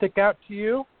memories that stick out to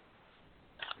you?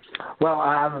 Well,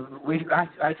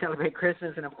 I celebrate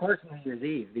Christmas and, of course, New Year's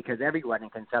Eve, because everyone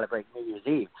can celebrate New Year's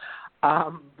Eve.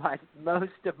 But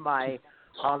most of my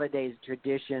holidays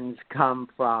traditions come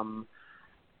from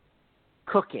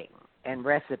cooking and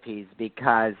recipes,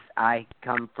 because I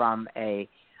come from an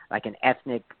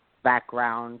ethnic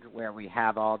background where we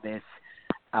have all this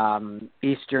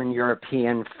Eastern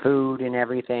European food and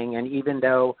everything, and even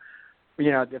though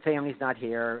the family's not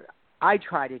here, I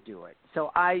try to do it.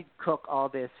 So I cook all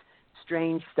this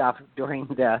strange stuff during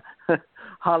the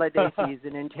holiday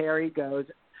season, and Terry goes,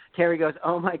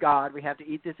 "Oh my God, we have to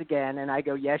eat this again," and I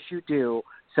go, "Yes, you do.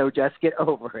 So just get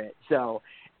over it." So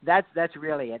that's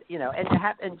really it,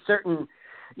 and certain,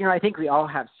 I think we all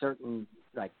have certain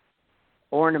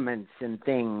ornaments and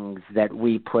things that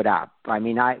we put up. I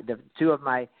mean, the two of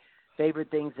my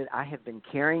favorite things that I have been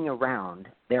carrying around.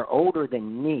 They're older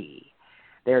than me.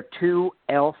 They're 2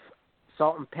 Elf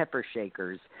salt and pepper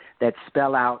shakers that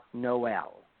spell out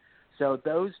Noel. So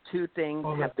those 2 things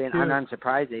have been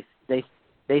unsurprised. They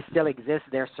still exist.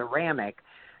 They're ceramic.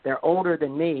 They're older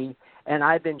than me, and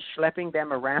I've been schlepping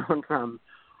them around from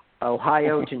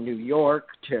Ohio to New York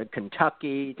to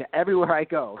Kentucky to everywhere I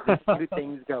go. These 2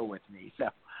 things go with me. So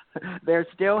they're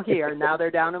still here. Now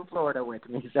they're down in Florida with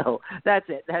me. So that's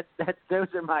it. Those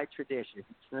are my traditions.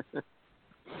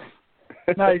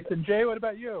 Nice. And Jay, what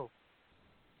about you?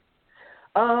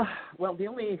 Well, the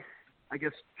only, I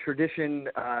guess, tradition,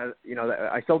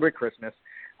 I celebrate Christmas.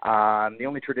 The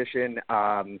only tradition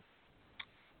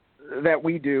that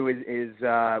we do is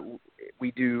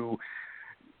we do,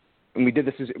 and we did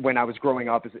this when I was growing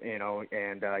up,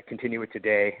 and continue it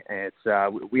today. And it's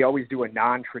we always do a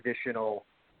non-traditional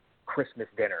Christmas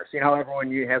dinner. So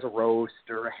everyone has a roast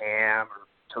or a ham or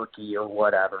turkey or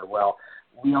whatever. Well,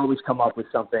 we always come up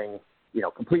with something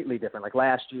completely different. Like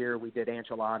last year we did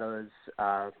enchiladas,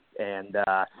 and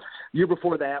year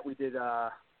before that we did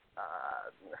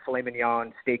filet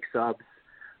mignon, steak subs.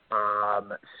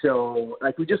 So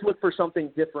like we just look for something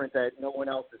different that no one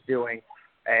else is doing,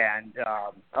 and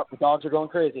the dogs are going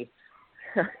crazy.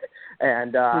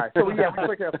 And so we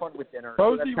like to have fun with dinner.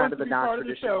 Rosie so that's wants to be part of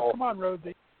the show. Come on,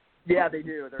 Rosie. Yeah, they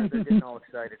do. They're getting all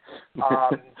excited. Yeah,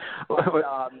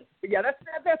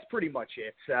 that's pretty much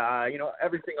it.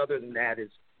 Everything other than that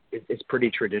is pretty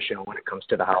traditional when it comes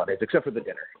to the holidays, except for the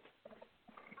dinner.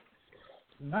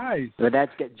 Nice. Well,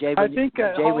 that's good, Jay.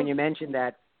 When you mentioned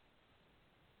that,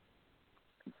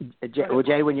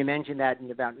 Jay, when you mentioned that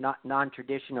about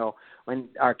non-traditional, when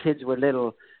our kids were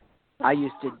little,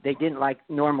 they didn't like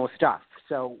normal stuff,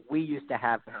 so we used to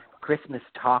have Christmas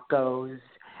tacos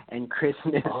and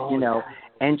Christmas,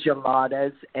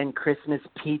 enchiladas and Christmas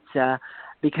pizza,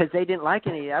 because they didn't like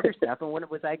any of the other stuff. And what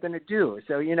was I going to do?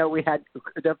 So, we had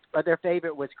their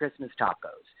favorite was Christmas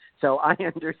tacos. So I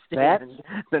understand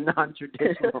the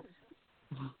non-traditional.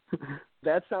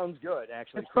 That sounds good,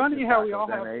 actually. It's funny how we all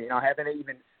have. I haven't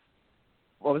even.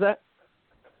 What was that?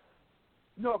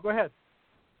 No, go ahead.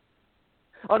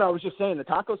 Oh no, I was just saying the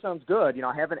taco sounds good.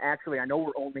 I haven't actually. I know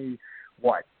we're only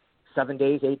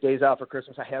 8 days out for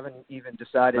Christmas. I haven't even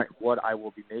decided what I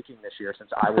will be making this year,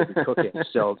 since I will be cooking.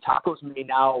 So tacos may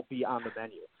now be on the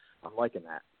menu. I'm liking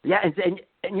that. Yeah,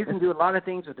 and you can do a lot of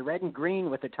things with the red and green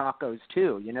with the tacos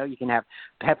too. You can have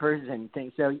peppers and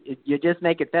things. So you just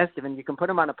make it festive, and you can put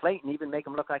them on a plate and even make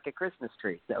them look like a Christmas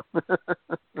tree. So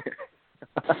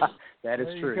that is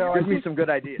true. You give me some good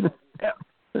ideas. Yeah.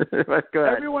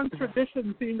 Everyone's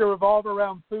traditions seem to revolve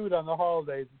around food on the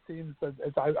holidays. It seems that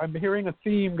I'm hearing a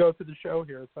theme go through the show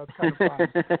here, so that's kind of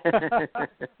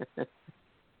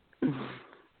fun.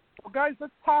 Well, guys,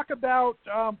 let's talk about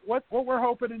what we're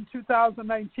hoping in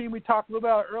 2019. We talked a little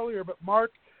about it earlier, but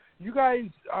Mark, you guys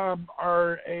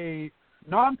are a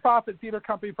nonprofit theater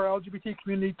company for LGBT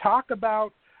community. Talk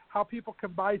about how people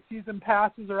can buy season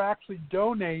passes or actually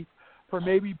donate for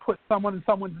maybe put someone in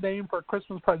someone's name for a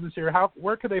Christmas present this year.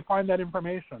 Where could they find that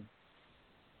information?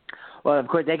 Well, of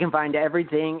course, they can find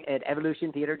everything at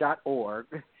evolutiontheater.org,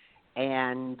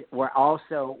 and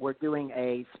we're doing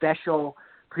a special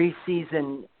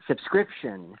preseason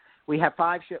subscription. We have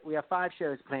 5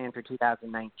 shows planned for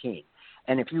 2019,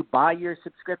 and if you buy your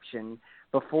subscription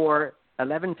before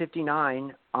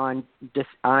 11:59 on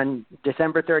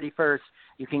December 31st,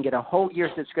 you can get a whole year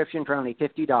subscription for only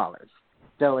 $50.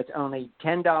 So it's only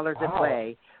 $10 a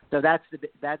play. So that's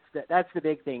the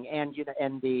big thing. And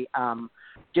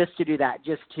just to do that,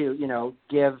 just to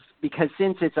give, because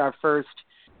since it's our first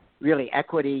really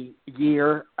equity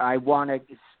year, I want to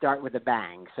start with a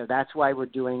bang. So that's why we're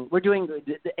doing,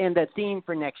 and the theme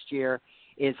for next year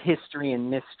is history and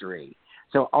mystery.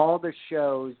 So all the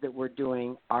shows that we're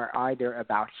doing are either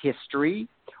about history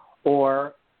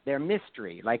or they're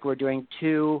mystery. Like we're doing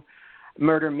 2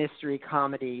 murder mystery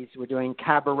comedies. We're doing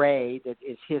Cabaret, that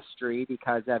is history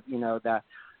because of, the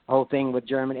whole thing with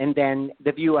German. And then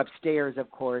The View Upstairs, of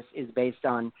course, is based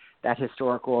on that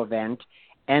historical event.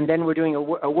 And then we're doing a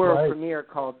world premiere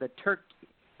called The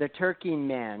Turkey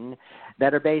Men,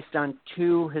 that are based on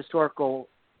 2 historical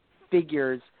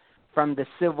figures from the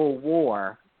Civil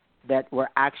War that were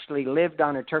actually lived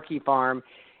on a turkey farm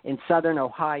in southern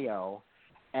Ohio.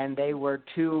 And they were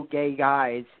 2 gay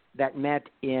guys that met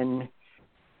in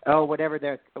whatever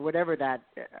that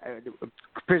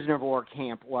prisoner of war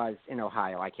camp was in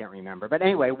Ohio. I can't remember. But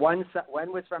anyway, one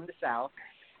was from the South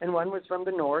and one was from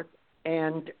the North.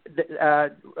 And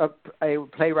a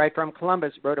playwright from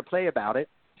Columbus wrote a play about it.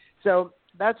 So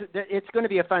it's going to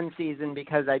be a fun season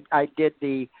because I did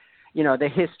the the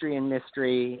history and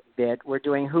mystery bit. We're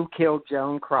doing Who Killed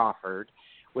Joan Crawford,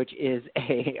 which is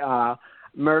a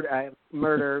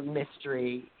murder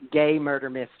mystery, gay murder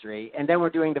mystery. And then we're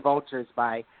doing The Vultures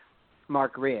by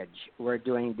Mark Ridge. We're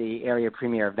doing the area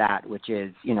premiere of that, which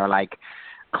is, like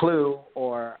Clue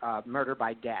or Murder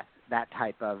by Death, that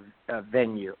type of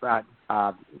venue,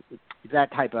 that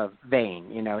type of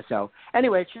vein, So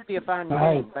anyway, it should be a fun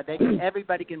game. But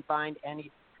everybody can find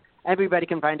anything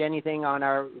on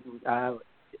our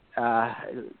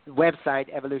website,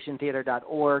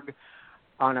 evolutiontheater.org,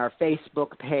 on our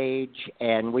Facebook page,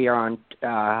 and we are on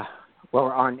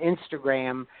we're on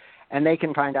Instagram, and they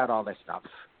can find out all this stuff.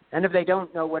 And if they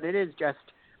don't know what it is, just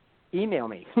email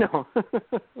me. No.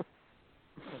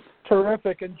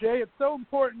 Terrific. And Jay, it's so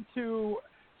important to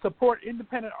support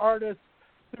independent artists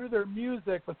through their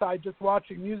music besides just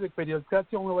watching music videos. That's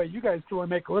the only way you guys can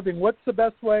make a living. What's the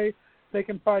best way they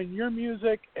can find your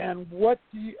music, and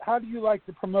how do you like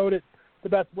to promote it the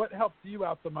best? What helps you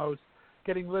out the most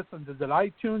getting listens? Is it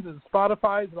iTunes? Is it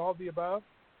Spotify? Is it all of the above?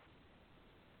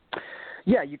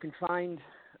 Yeah, you can find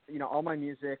all my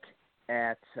music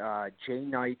at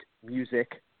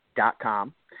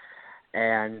jknightmusic.com.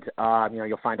 And,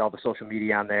 you'll find all the social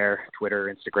media on there,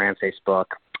 Twitter, Instagram, Facebook,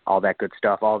 all that good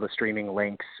stuff, all the streaming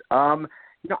links. I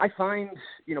find,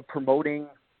 promoting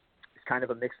is kind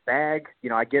of a mixed bag.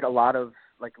 I get a lot of,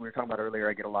 like we were talking about earlier,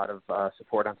 I get a lot of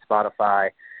support on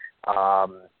Spotify,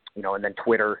 and then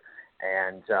Twitter.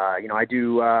 And, I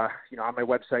do, on my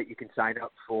website, you can sign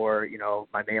up for,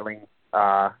 my mailing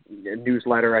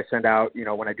newsletter I send out,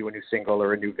 when I do a new single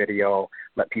or a new video,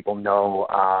 let people know.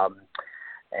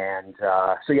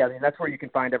 That's where you can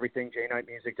find everything,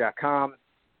 jknightmusic.com.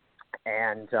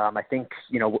 And I think,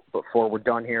 before we're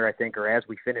done here, or as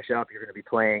we finish up, you're going to be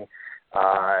playing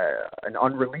an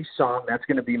unreleased song. That's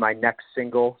going to be my next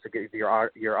single, to give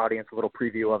your audience a little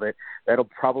preview of it. That'll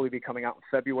probably be coming out in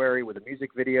February with a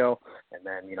music video, and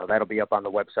then, that'll be up on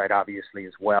the website, obviously,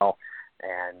 as well.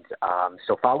 And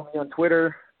so follow me on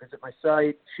Twitter, visit my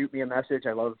site, shoot me a message.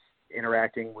 I love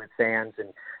interacting with fans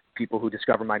and people who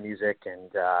discover my music, and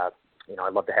I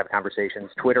love to have conversations.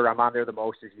 Twitter, I'm on there the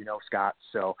most, as you know, Scott.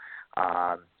 So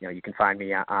you can find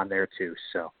me on there too.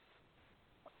 So,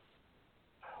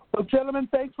 well, gentlemen,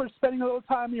 thanks for spending a little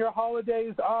time of your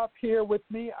holidays off here with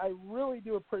me. I really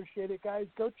do appreciate it, guys.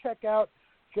 Go check out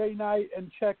Jay Knight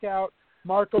and check out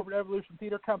Mark over at Evolution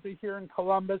Theater Company here in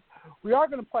Columbus. We are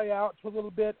going to play out to a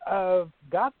little bit of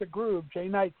Got the Groove, Jay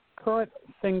Knight's current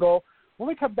single. When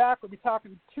we come back, we'll be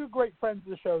talking to two great friends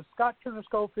of the show, Scott Turner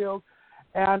Schofield,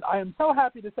 and I am so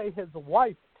happy to say his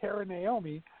wife, Tara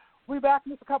Naomi. We'll be back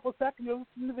in just a couple of seconds. You'll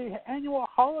listen to the annual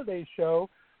holiday show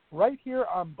right here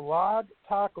on Blog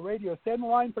Talk Radio. Stay on the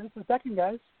line for just a second,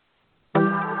 guys.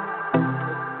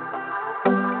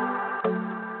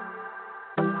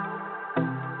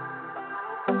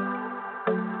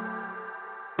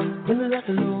 When the lights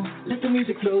are low, let the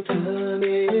music flow, turn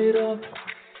it up.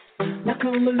 Now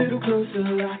come a little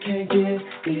closer, I can't get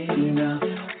enough.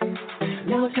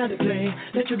 Now it's time to play,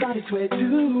 let your body sway to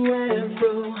and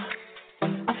fro.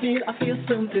 I feel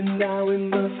something now, it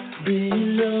must be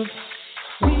love.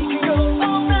 We can go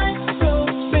all night, so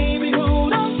baby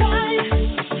hold on tight.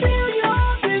 Feel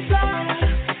your desire,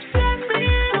 set me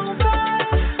on fire.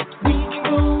 We can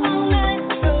go all night,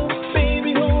 so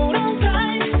baby hold on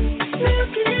tight.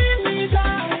 Look in these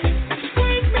eyes,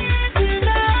 take me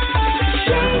tonight.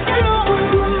 Shake your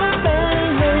groove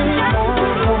and make my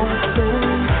heart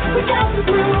sing. We got the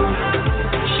groove,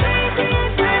 shake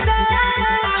it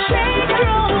tonight. Shake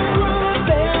your groove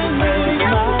and make my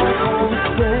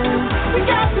heart sing. We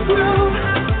got the groove,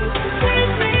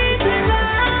 take me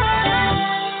tonight.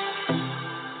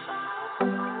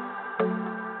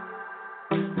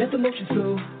 Let the motion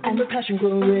flow and the passion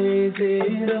grow, raise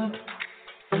it up.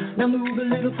 Now move a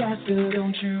little faster,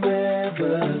 don't you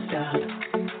ever stop.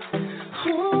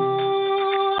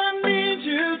 Oh, I need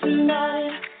you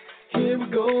tonight. Here we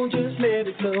go, just let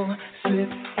it flow, slip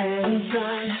and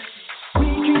slide. We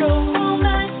can go all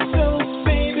night, so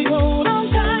baby hold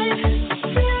on tight.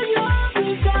 Feel your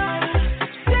desire,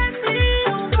 set me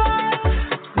on fire.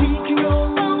 We can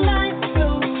go all night,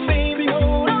 so baby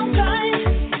hold on tight.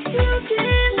 Look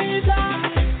in these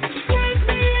eyes, take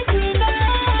me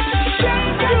tonight.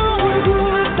 Shake your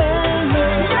groove and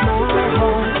make my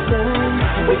heart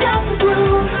sing. We got the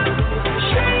groove.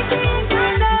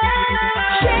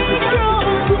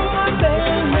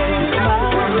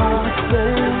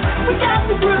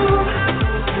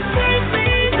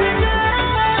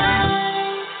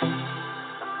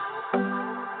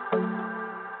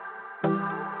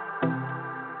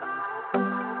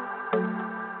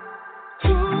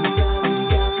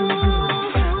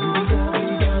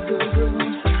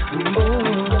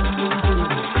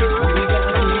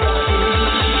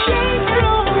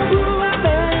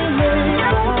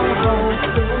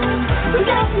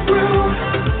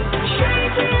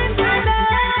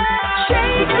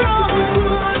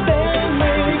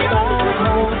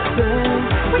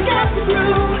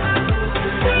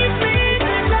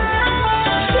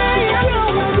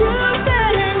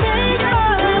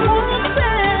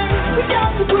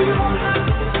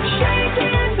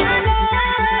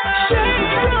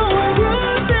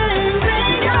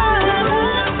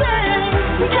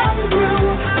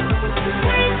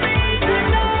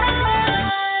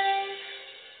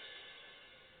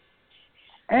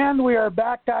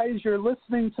 back, guys. You're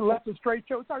listening to Left of Straight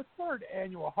Show. It's our third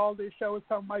annual holiday show. It's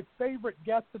some of my favorite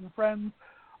guests and friends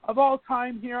of all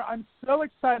time here. I'm so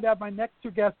excited to have my next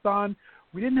two guests on.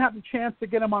 We didn't have the chance to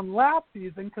get them on last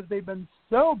season because they've been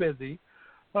so busy.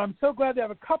 But I'm so glad to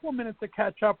have a couple minutes to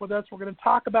catch up with us. We're going to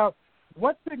talk about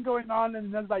what's been going on.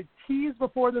 And as I teased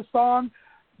before the song,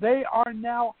 they are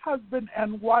now husband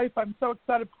and wife. I'm so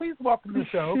excited. Please welcome to the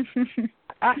show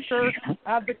actor,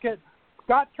 advocate,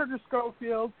 Scott Turner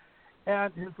Schofield,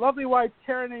 and his lovely wife,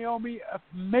 Tara Naomi,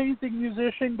 amazing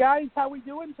musician. Guys, how we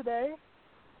doing today?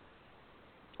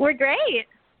 We're great.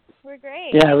 We're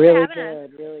great. Yeah, really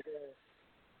good. Really good.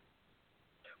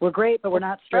 We're great, but we're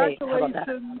not straight.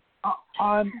 Congratulations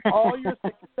on all your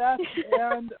success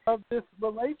and of this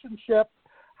relationship.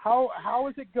 How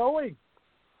is it going?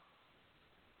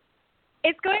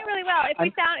 It's going really well.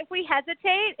 If we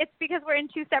hesitate, it's because we're in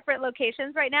two separate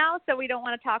locations right now, so we don't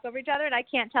want to talk over each other, and I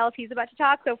can't tell if he's about to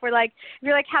talk. So if you're like,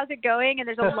 how's it going? And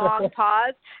there's a long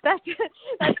pause. That's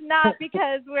not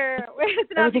because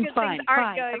it's not because things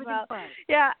aren't going well. Fine.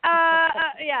 Yeah.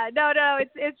 No.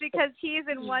 It's because he's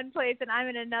in one place and I'm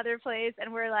in another place,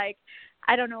 and we're like,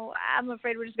 I don't know. I'm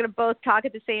afraid we're just going to both talk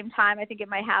at the same time. I think it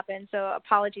might happen, so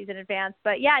apologies in advance.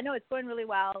 But, yeah, no, it's going really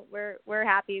well. We're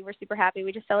happy. We're super happy.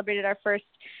 We just celebrated our first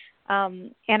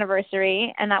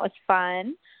anniversary, and that was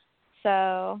fun.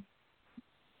 So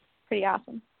pretty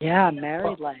awesome. Yeah,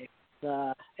 married life.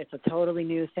 It's a totally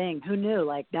new thing. Who knew?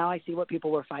 Like, now I see what people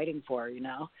were fighting for, you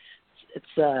know.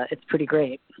 It's pretty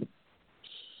great.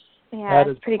 Yeah,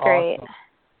 it's pretty great.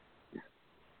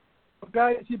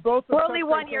 Guys, you both we're only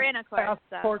 1 year in, of course.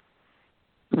 So.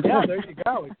 Yeah, there you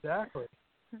go. Exactly.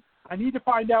 I need to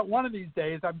find out one of these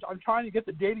days. I'm trying to get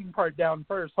the dating part down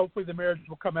first. Hopefully the marriage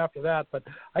will come after that, but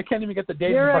I can't even get the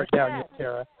dating part down yet,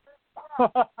 Tara.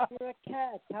 You're a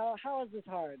catch. How is this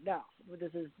hard? No,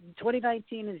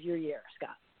 2019 is your year,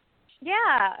 Scott.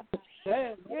 Yeah.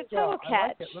 You're a total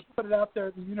catch. Like Let's put it out there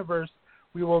in the universe.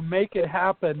 We will make it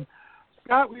happen.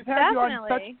 Scott, we've had you on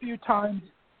such a few times.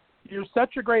 You're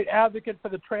such a great advocate for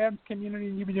the trans community,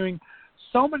 and you've been doing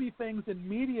so many things in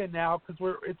media now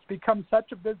because it's become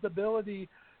such a visibility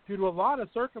due to a lot of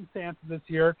circumstances this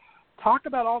year. Talk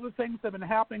about all the things that have been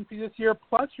happening for you this year,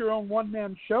 plus your own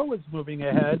one-man show is moving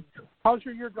ahead. How's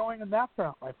your year going on that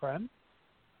front, my friend?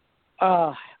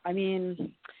 I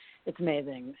mean, it's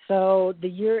amazing. So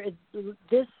this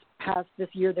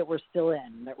year that we're still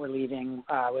in, that we're leaving,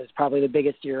 was probably the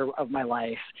biggest year of my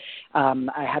life.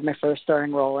 I had my first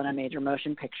starring role in a major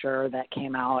motion picture that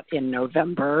came out in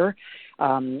November.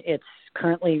 It's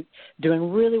currently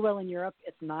doing really well in Europe.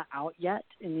 It's not out yet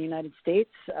in the United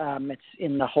States. It's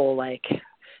in the whole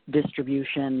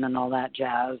distribution and all that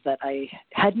jazz that I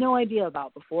had no idea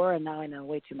about before, and now I know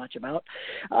way too much about.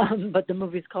 But the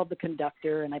movie's called The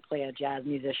Conductor, and I play a jazz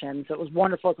musician, so it was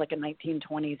wonderful. It's like a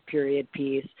 1920s period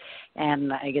piece,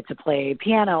 and I get to play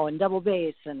piano and double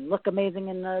bass and look amazing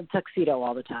in a tuxedo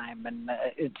all the time. And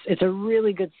it's a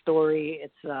really good story.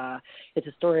 It's a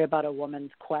story about a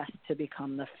woman's quest to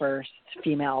become the first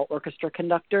female orchestra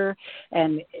conductor,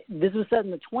 and this was set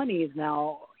in the 20s.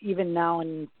 Now, even now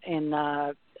in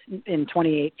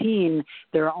 2018,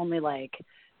 there are only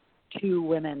 2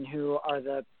 women who are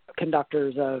the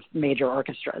conductors of major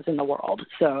orchestras in the world.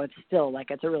 So it's still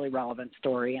it's a really relevant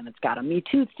story, and it's got a Me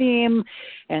Too theme,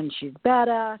 and she's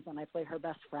badass, and I play her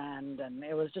best friend, and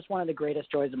it was just one of the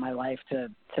greatest joys of my life to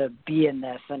be in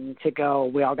this and to go.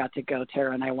 We all got to go.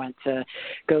 Tara and I went to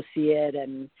go see it,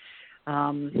 and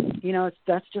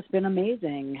that's just been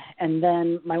amazing. And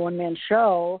then my one-man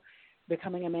show,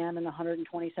 Becoming a Man in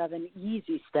 127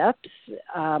 Easy Steps,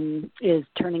 is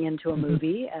turning into a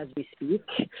movie as we speak,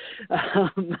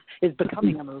 is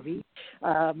becoming a movie.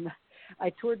 I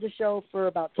toured the show for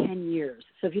about 10 years.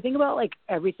 So if you think about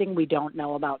everything we don't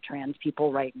know about trans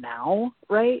people right now,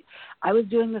 right? I was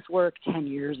doing this work 10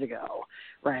 years ago,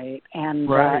 right? And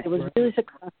it was really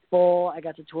successful. I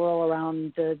got to tour all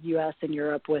around the U.S. and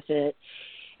Europe with it,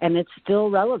 and it's still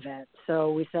relevant.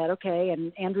 So we said, okay,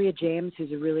 and Andrea James,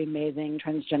 who's a really amazing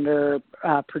transgender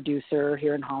producer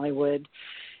here in Hollywood,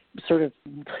 sort of,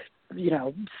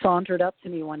 sauntered up to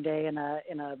me one day at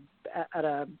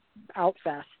a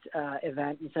Outfest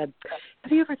event and said,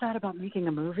 "Have you ever thought about making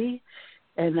a movie?"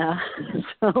 And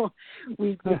so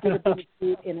we did a big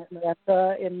shoot in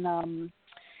Atlanta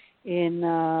in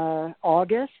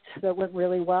August that went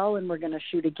really well, and we're going to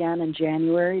shoot again in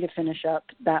January to finish up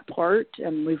that part.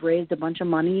 And we've raised a bunch of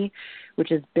money, which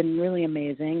has been really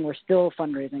amazing. We're still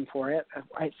fundraising for it.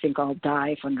 I think I'll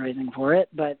die fundraising for it,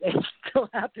 but it's still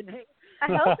happening. I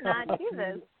hope not.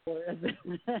 Jesus.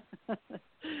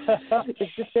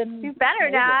 It's just been you better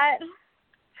not.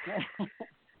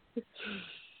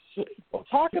 Well,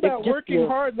 talk about working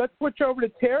hard. Let's switch over to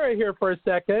Tara here for a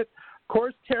second. Of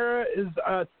course, Tara is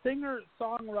a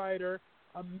singer-songwriter,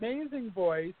 amazing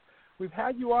voice. We've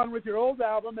had you on with your old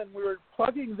album, and we were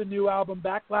plugging the new album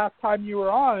back last time you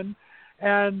were on,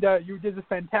 and you did a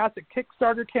fantastic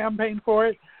Kickstarter campaign for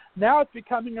it. Now it's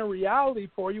becoming a reality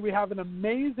for you. We have an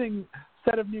amazing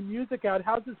set of new music out.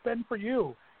 How's this been for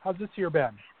you? How's this year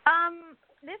been?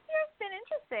 This year's been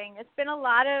interesting. It's been a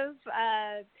lot of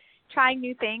trying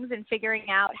new things and figuring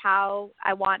out how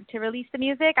I want to release the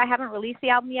music. I haven't released the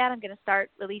album yet. I'm going to start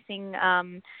releasing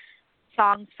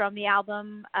songs from the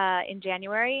album in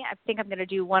January. I think I'm going to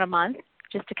do one a month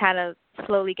just to kind of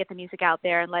slowly get the music out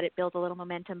there and let it build a little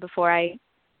momentum before I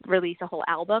release a whole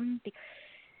album.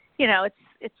 You know,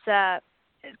 it's a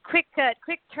quick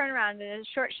turnaround and a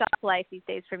short shelf life these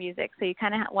days for music. So you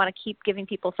kind of want to keep giving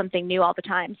people something new all the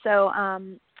time. So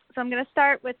so I'm going to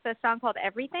start with a song called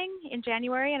Everything in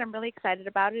January, and I'm really excited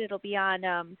about it. It'll be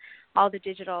on all the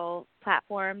digital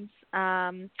platforms.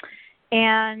 And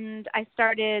I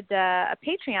started a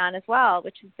Patreon as well,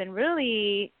 which has been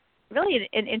really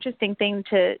an interesting thing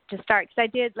to start. Because I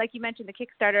did, like you mentioned, the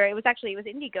Kickstarter. It was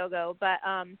Indiegogo, but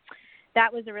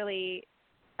that was a really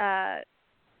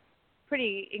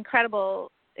pretty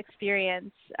incredible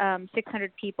experience.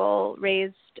 600 people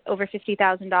raised over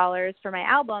 $50,000 for my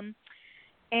album.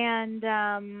 And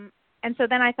so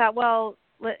then I thought, well,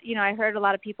 you know, I heard a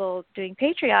lot of people doing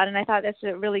Patreon, and I thought that's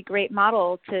a really great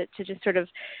model to just sort of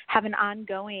have an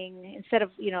ongoing, instead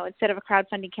of a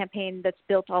crowdfunding campaign that's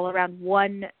built all around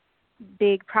one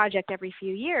big project every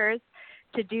few years,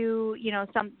 to do, you know,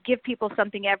 give people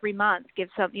something every month, give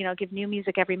new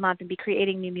music every month, and be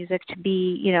creating new music to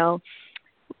be, you know,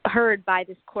 heard by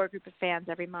this core group of fans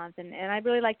every month. And I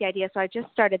really like the idea, so I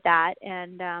just started that,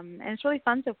 and it's really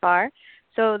fun so far.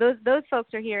 So those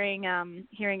folks are hearing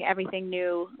everything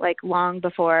new, like, long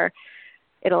before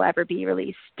it'll ever be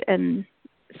released, and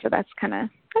so that's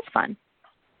fun.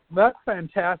 That's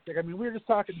fantastic. I mean, we were just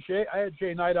talking, I had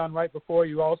Jay Knight on right before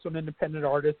you, also an independent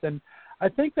artist, and I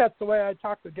think that's the way I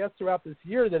talk to guests throughout this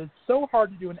year, that it's so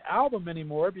hard to do an album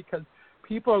anymore because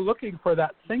people are looking for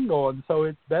that single, and so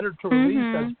it's better to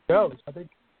release as it goes. I think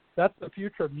that's the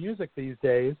future of music these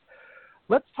days.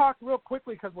 Let's talk real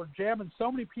quickly, because we're jamming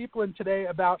so many people in today,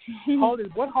 about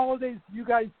holidays. What holidays do you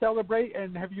guys celebrate,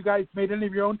 and have you guys made any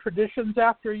of your own traditions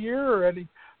after a year, or any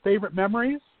favorite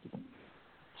memories?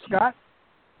 Scott?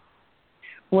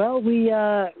 Well, we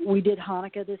did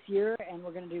Hanukkah this year, and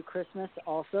we're going to do Christmas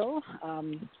also.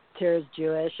 Tara's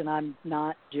Jewish, and I'm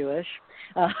not Jewish.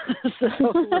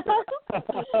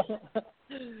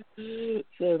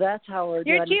 So that's how we're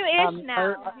doing. You're Jewish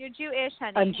now. You're Jewish,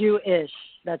 honey. I'm Jewish.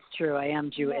 That's true. I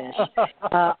am Jewish.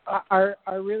 Our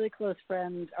really close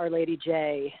friend, Our Lady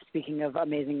J, speaking of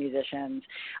amazing musicians,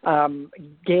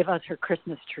 gave us her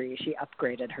Christmas tree. She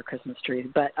upgraded her Christmas tree.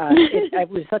 But it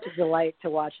was such a delight to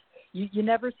watch. You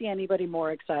never see anybody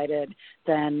more excited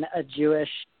than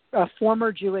a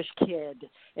former Jewish kid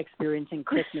experiencing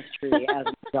Christmas tree as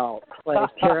an adult. Like,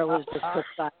 Tara was just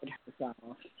beside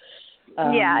herself.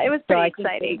 Yeah, it was pretty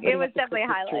exciting. It was definitely a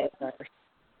highlight.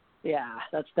 Yeah,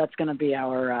 that's going to be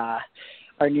our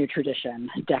new tradition,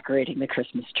 decorating the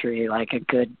Christmas tree like a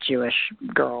good Jewish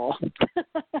girl.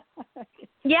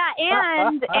 Yeah,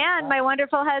 and my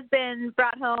wonderful husband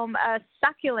brought home a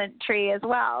succulent tree as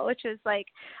well, which is like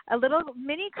a little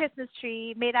mini Christmas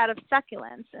tree made out of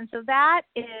succulents. And so that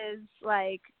is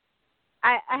like,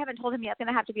 I haven't told him yet. It's going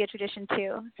to have to be a tradition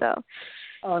too. So,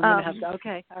 I'm going to have to.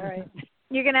 Okay, all right.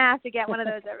 You're going to have to get one of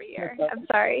those every year. I'm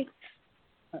sorry.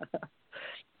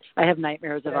 I have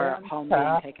nightmares of our home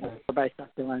being taken over by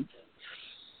succulents.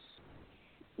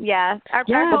 Yeah, our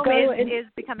home is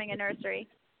becoming a nursery.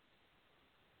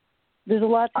 There's a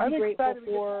lot to I'm be grateful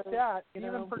for.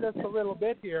 Even for just a little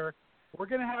bit here. We're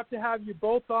going to have you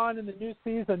both on in the new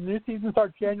season. The new season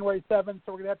starts January 7th,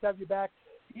 so we're going to have you back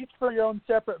each for your own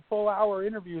separate full-hour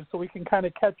interviews so we can kind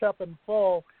of catch up in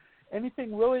full.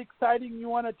 Anything really exciting you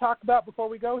want to talk about before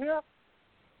we go here?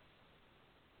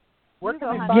 Where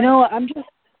can we find you? I'm just.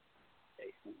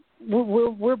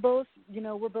 We're both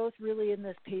really in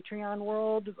this Patreon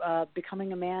world.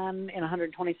 Becoming a Man in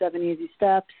 127 Easy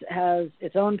Steps has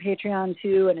its own Patreon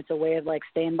too, and it's a way of like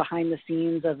staying behind the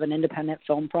scenes of an independent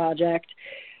film project.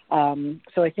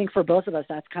 So I think for both of us,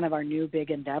 that's kind of our new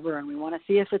big endeavor, and we want to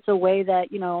see if it's a way that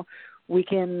we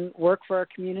can work for our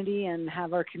community and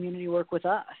have our community work with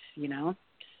us.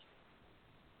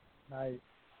 Nice.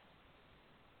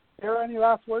 Sarah, any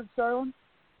last words, darling?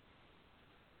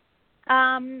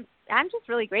 I'm just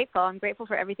really grateful. I'm grateful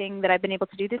for everything that I've been able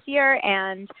to do this year,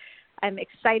 and I'm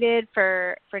excited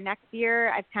for next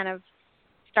year. I've kind of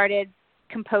started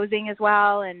composing as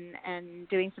well and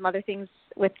doing some other things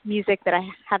with music that I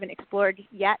haven't explored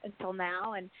yet until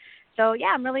now. And so, yeah,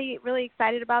 I'm really, really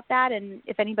excited about that. And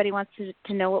if anybody wants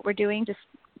to know what we're doing, just,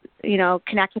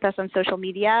 connect with us on social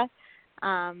media.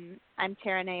 I'm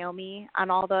Tara Naomi on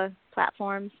all the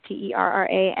platforms,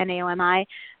 TerraNaomi.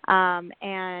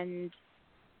 And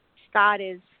Scott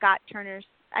is Scott Turner.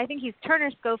 I think he's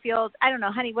Turner Schofield. I don't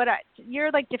know, honey.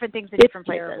 You're like different things in different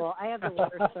places. Terrible. I have the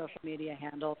worst social media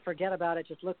handle. Forget about it.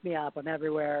 Just look me up. I'm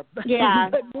everywhere. Yeah.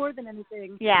 But more than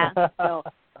anything. Yeah. So,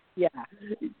 yeah.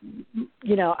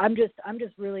 I'm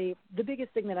just really, the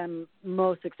biggest thing that I'm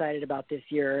most excited about this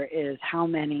year is how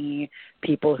many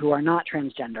people who are not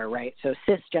transgender, right? So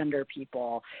cisgender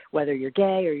people, whether you're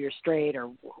gay or you're straight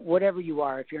or whatever you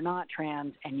are, if you're not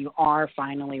trans and you are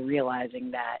finally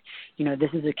realizing that, this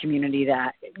is a community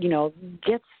that,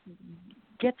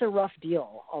 gets a rough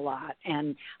deal a lot.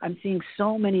 And I'm seeing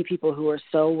so many people who are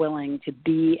so willing to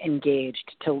be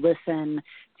engaged, to listen,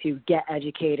 to get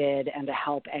educated, and to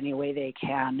help any way they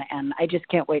can. And I just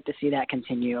can't wait to see that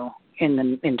continue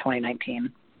in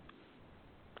 2019.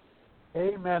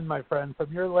 Amen, my friend,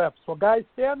 from your lips. Well, guys,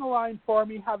 stay on the line for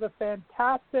me. Have a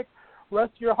fantastic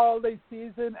rest of your holiday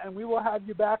season, and we will have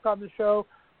you back on the show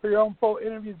for your own full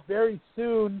interviews very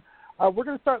soon. We're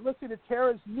going to start listening to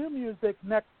Tara's new music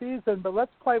next season, but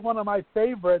let's play one of my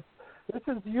favorites. This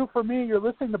is You For Me. You're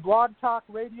listening to Blog Talk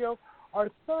Radio, our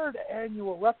third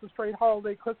annual Left of Straight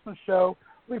Holiday Christmas show.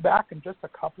 We'll be back in just a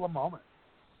couple of moments.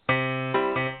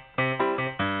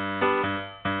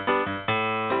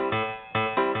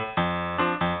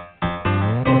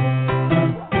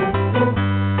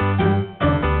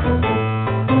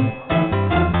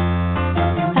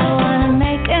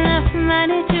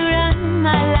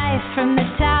 From the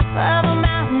top of a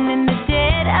mountain in the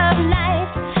dead of night,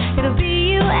 it'll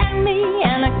be you and me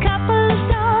and a couple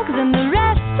of dogs, and the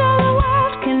rest of the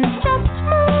world can just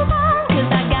move on.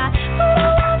 'Cause I got what I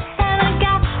want and I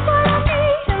got what I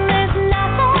need, and there's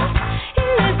nothing in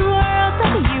this world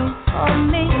but you or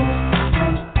me.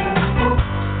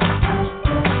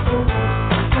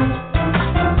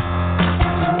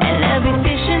 And there'll be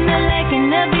fish in the lake and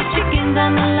there'll be chickens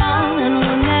on the lawn, and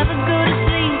we'll never go to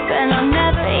sleep, and I'll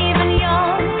never even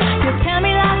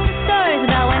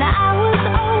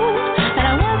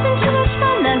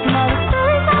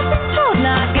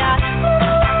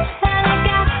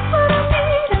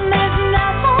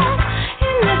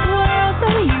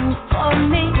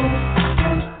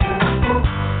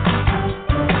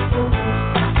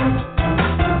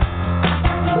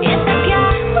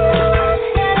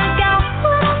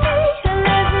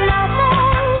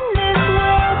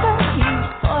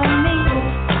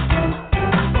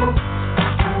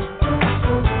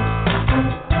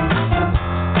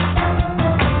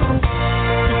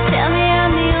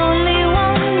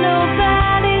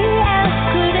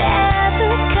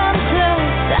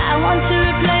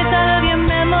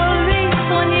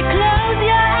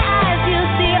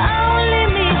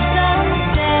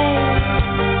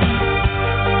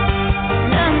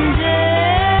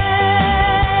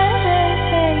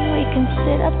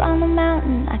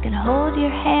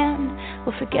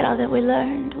forget all that we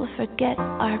learned, we'll forget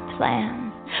our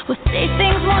plans. We'll say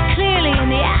things more clearly in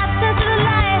the absence of the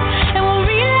light, and we'll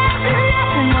realize there's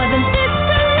nothing more than this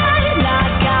tonight. And I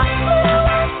got what I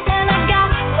want, and I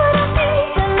got what I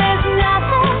need, and there's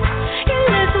nothing in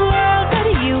this world but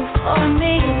you or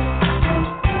me.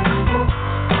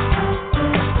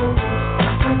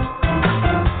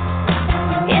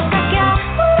 Yes, I got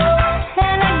what I want,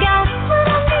 and I got what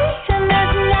I need, and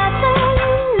there's nothing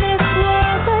in this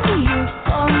world but you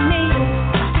or me.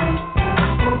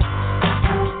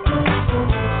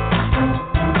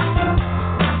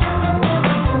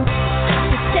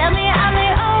 Tell me I'm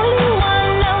the only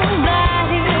one,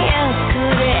 nobody else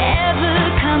could ever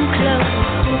come close.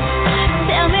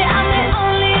 Tell me I'm the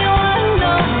only one,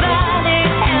 nobody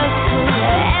else could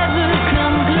ever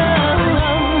come close.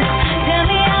 Tell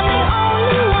me I'm the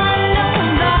only one,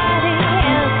 nobody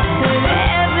else could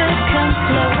ever come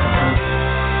close.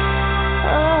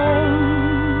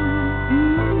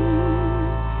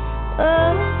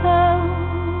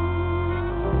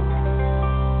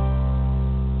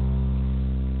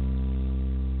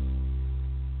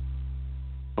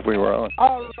 We were on.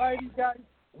 All righty, guys.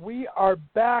 We are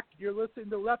back. You're listening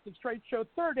to Left of Straight Show,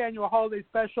 third annual holiday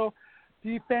special.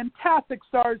 The fantastic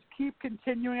stars keep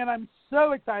continuing, and I'm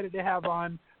so excited to have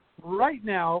on right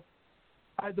now.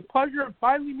 I had the pleasure of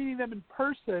finally meeting them in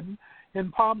person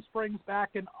in Palm Springs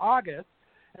back in August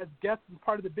as guests as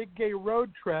part of the Big Gay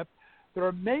Road Trip. Their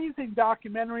amazing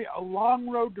documentary, A Long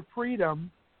Road to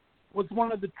Freedom, was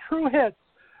one of the true hits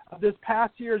this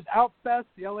past year's Outfest,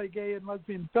 the LA Gay and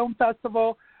Lesbian Film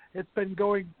Festival. It's been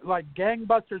going like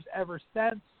gangbusters ever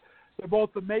since. They're both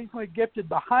amazingly gifted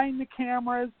behind the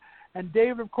cameras. And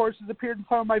David, of course, has appeared in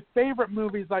some of my favorite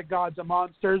movies like Gods and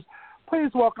Monsters. Please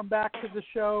welcome back to the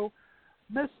show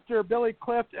Mr. Billy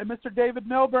Clift and Mr. David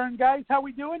Milburn. Guys, how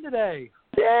we doing today?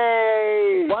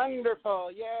 Yay!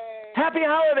 Wonderful! Yay! Happy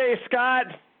holidays, Scott!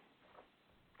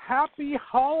 Happy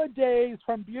holidays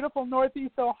from beautiful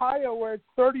Northeast Ohio, where it's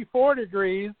 34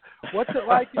 degrees. What's it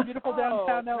like in beautiful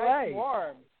downtown LA? Nice and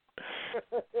warm.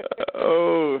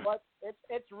 But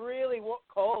it's really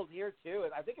cold here too.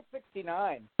 I think it's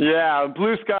 69. Yeah,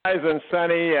 blue skies and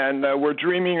sunny, and we're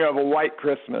dreaming of a white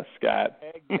Christmas, Scott.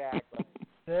 Exactly.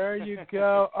 There you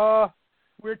go.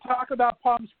 We were talking about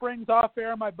Palm Springs off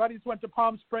air. My buddies went to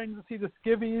Palm Springs to see the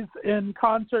Skivvies in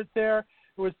concert there.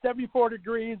 It was 74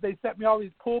 degrees. They sent me all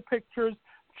these pool pictures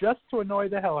just to annoy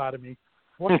the hell out of me.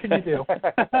 What can you do?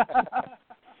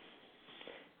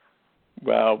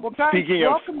 Well, guys, speaking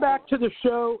welcome back to the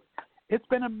show. It's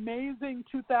been amazing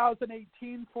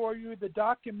 2018 for you. The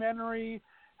documentary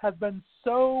has been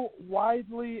so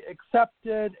widely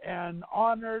accepted and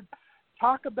honored.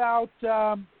 Talk about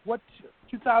what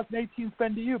 2018's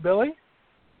been to you, Billy.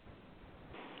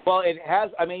 Well, it has.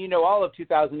 I mean, you know, all of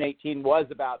 2018 was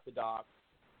about the doc.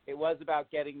 It was about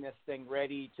getting this thing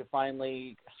ready to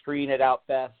finally screen at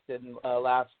Outfest in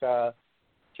last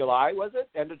July, was it?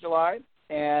 End of July?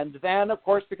 And then, of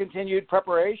course, the continued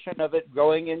preparation of it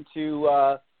going into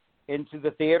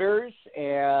the theaters,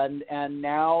 and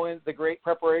now the great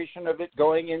preparation of it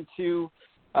going into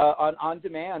on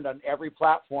demand on every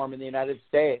platform in the United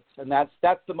States. And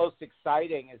that's the most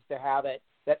exciting, is to have it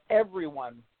that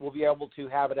everyone will be able to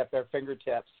have it at their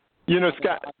fingertips. You know,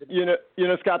 Scott.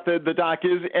 Scott. The doc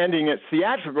is ending its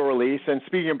theatrical release, and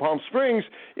speaking of Palm Springs,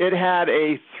 it had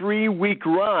a 3-week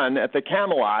run at the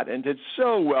Camelot and did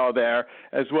so well there,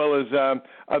 as well as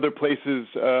other places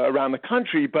around the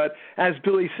country. But as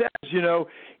Billy says, you know,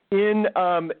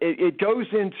 it goes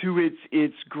into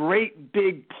its great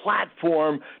big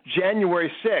platform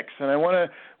January 6th, and I want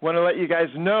to let you guys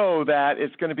know that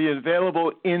it's going to be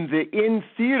available in the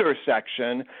in-theater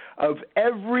section of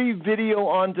every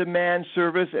video-on-demand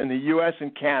service in the U.S.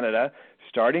 and Canada,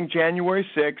 starting January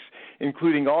 6th,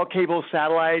 including all cable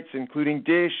satellites, including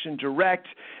Dish and Direct,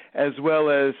 as well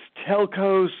as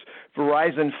Telcos,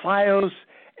 Verizon Fios,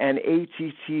 and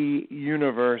AT&T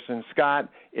Universe. And Scott,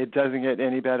 it doesn't get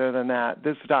any better than that.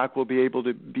 This doc will be able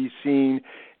to be seen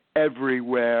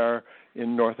everywhere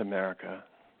in North America.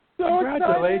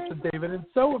 Congratulations, David. It's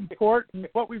so important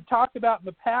what we've talked about in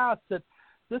the past, that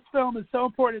this film is so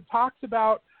important. It talks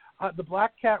about the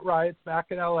Black Cat riots back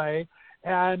in L.A.,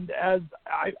 and as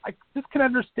I just can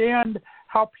understand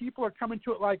how people are coming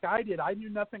to it like I did. I knew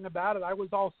nothing about it. I was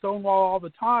all Stonewall all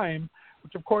the time,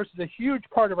 which, of course, is a huge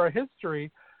part of our history.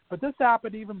 But this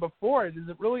happened even before it. Is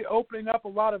it really opening up a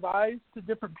lot of eyes to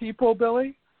different people,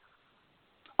 Billy?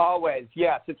 Always,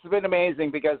 yes. It's been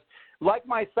amazing because, like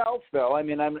myself, though, I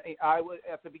mean, I was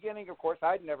at the beginning, of course,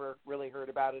 I'd never really heard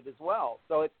about it as well.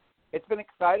 So it's been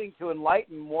exciting to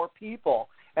enlighten more people,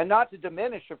 and not to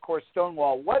diminish, of course,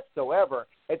 Stonewall whatsoever.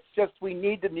 It's just we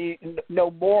need to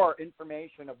know more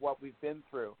information of what we've been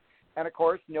through. And, of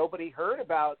course, nobody heard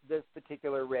about this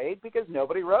particular raid because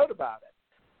nobody wrote about it.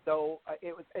 So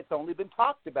it's only been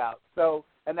talked about. So,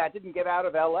 and that didn't get out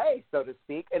of L.A., so to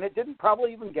speak, and it didn't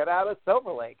probably even get out of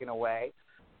Silver Lake in a way.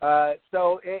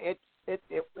 So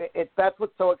that's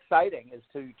what's so exciting, is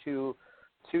to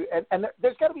and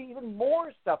there's got to be even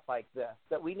more stuff like this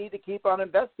that we need to keep on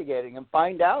investigating and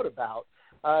find out about.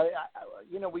 I'm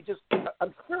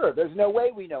sure there's no way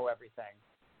we know everything.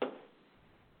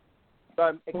 So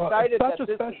I'm excited it's such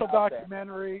that a special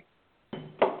documentary.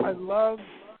 I love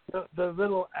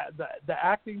the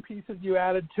acting pieces you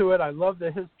added to it. I love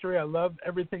the history. I love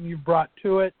everything you brought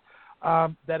to it.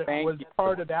 That it was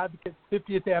part of Advocate's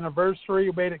 50th anniversary.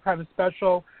 You made it kind of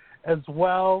special as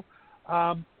well.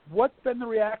 What's been the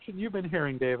reaction you've been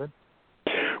hearing, David?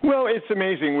 Well, it's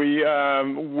amazing. We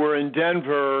were in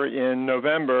Denver in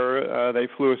November. They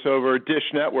flew us over Dish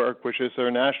Network, which is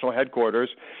their national headquarters,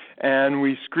 and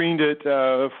we screened it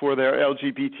for their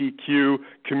LGBTQ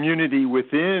community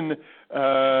within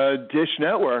Dish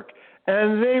Network,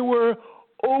 and they were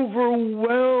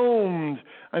overwhelmed.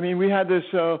 I mean, we had this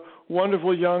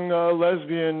wonderful young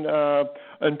lesbian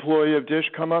employee of Dish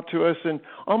come up to us and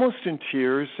almost in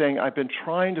tears saying, I've been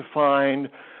trying to find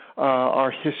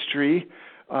our history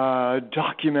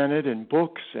documented in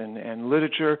books and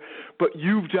literature, but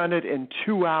you've done it in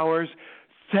 2 hours.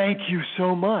 Thank you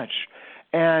so much.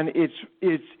 And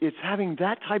it's having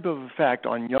that type of effect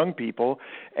on young people,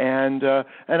 and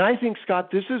I think,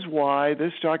 Scott, this is why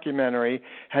this documentary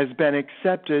has been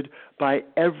accepted by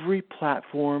every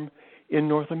platform in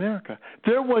North America.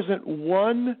 There wasn't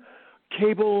one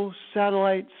cable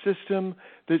satellite system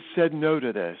that said no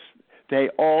to this. They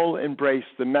all embrace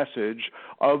the message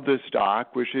of this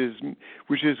doc, which is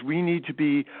we need to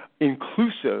be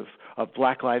inclusive of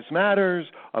Black Lives Matters,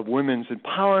 of women's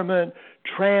empowerment,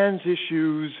 trans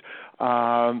issues.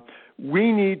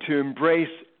 We need to embrace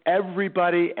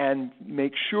everybody and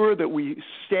make sure that we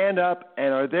stand up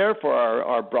and are there for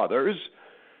our brothers,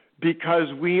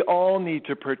 because we all need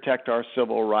to protect our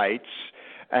civil rights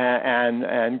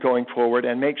and going forward,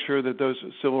 and make sure that those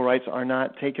civil rights are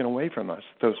not taken away from us,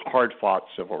 those hard-fought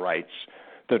civil rights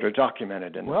that are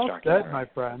documented in this documentary. Well said, my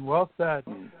friend. Well said.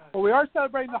 Well, we are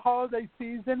celebrating the holiday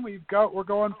season. We're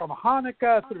going from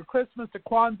Hanukkah through Christmas to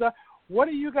Kwanzaa. What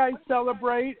do you guys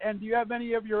celebrate, and do you have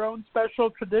any of your own special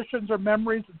traditions or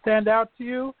memories that stand out to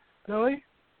you, Billy?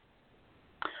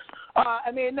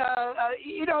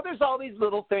 There's all these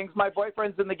little things. My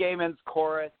boyfriend's in the gay men's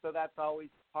chorus, so that's always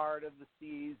part of the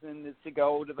season, is to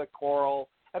go to the choral.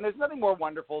 And there's nothing more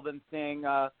wonderful than seeing,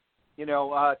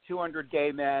 200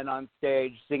 gay men on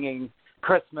stage singing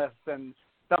Christmas, and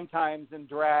sometimes in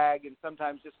drag, and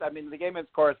sometimes the gay men's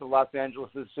chorus of Los Angeles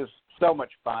is just so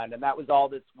much fun, and that was all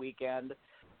this weekend.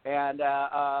 And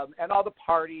all the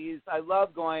parties. I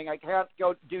love going. I can't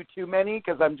go do too many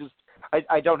because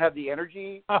I don't have the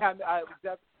energy.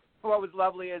 What was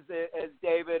lovely is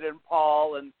David and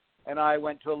Paul and I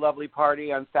went to a lovely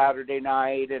party on Saturday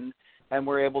night, and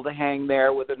we're able to hang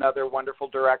there with another wonderful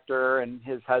director and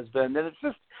his husband. And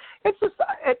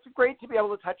it's great to be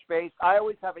able to touch base. I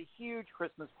always have a huge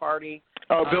Christmas party.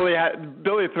 Oh,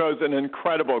 Billy throws an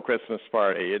incredible Christmas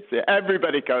party.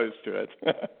 Everybody goes to it.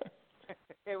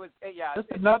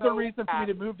 Just another reason for me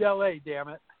to move to LA, damn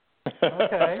it. Okay.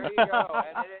 There you go.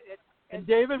 And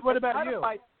David, what about you?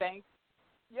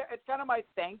 It's kind of my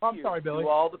thank I'm you sorry, Billy. to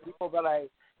all the people that I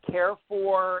care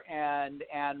for and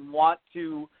want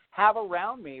to have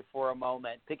around me for a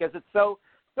moment, because it's so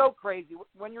crazy.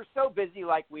 When you're so busy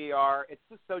like we are, it's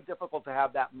just so difficult to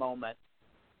have that moment.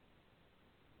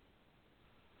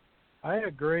 I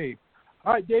agree.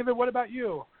 All right, David, what about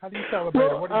you? How do you celebrate?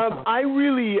 Well, I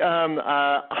really,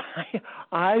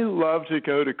 I love to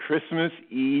go to Christmas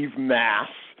Eve Mass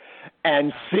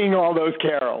and sing all those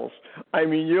carols. I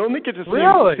mean, you only get to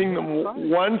sing them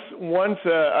once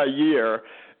a year.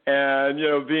 And,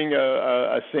 being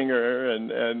a singer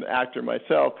and actor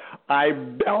myself, I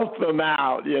belt them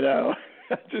out,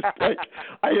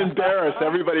 I embarrass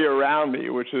everybody around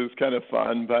me, which is kind of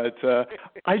fun. But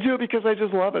I do it because I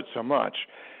just love it so much.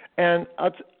 And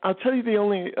I'll tell you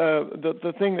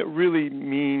the thing that really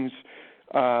means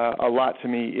a lot to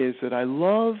me is that I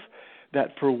love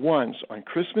that for once on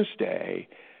Christmas Day,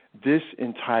 this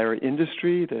entire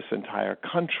industry, this entire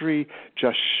country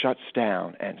just shuts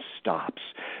down and stops.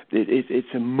 It's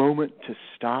a moment to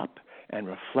stop and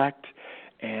reflect,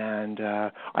 and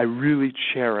I really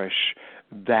cherish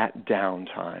that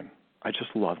downtime. I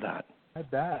just love that. I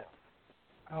bet.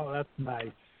 Oh, that's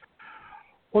nice.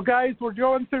 Well, guys, we're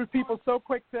going through people so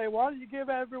quick today. Why don't you give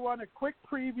everyone a quick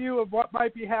preview of what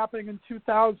might be happening in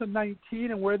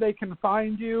 2019 and where they can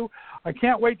find you? I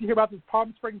can't wait to hear about this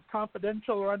Palm Springs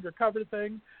Confidential or Undercover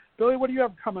thing. Billy, what do you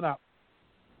have coming up?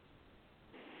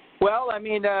 Well,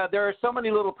 there are so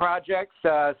many little projects.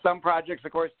 Some projects,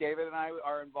 of course, David and I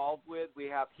are involved with. We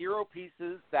have hero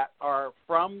pieces that are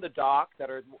from the doc, that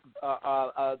are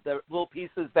the little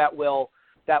pieces that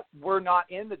were not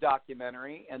in the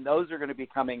documentary, and those are going to be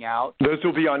coming out. Those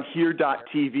will be on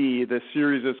Here.tv. The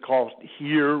series is called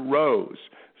Heroes,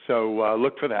 so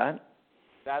look for that.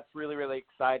 That's really, really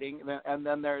exciting. And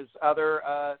then there's other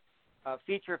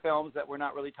feature films that we're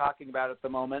not really talking about at the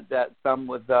moment, that some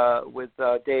with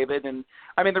David. And,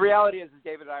 the reality is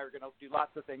David and I are going to do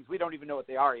lots of things. We don't even know what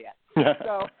they are yet.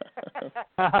 So.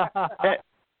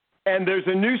 And there's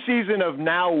a new season of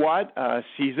Now What,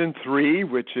 Season 3,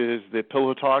 which is the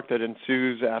pillow talk that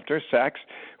ensues after sex,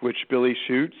 which Billy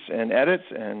shoots and edits,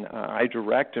 and I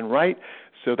direct and write.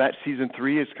 So that Season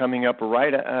 3 is coming up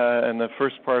right in the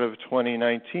first part of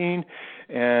 2019.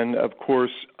 And, of course,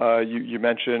 you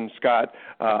mentioned, Scott,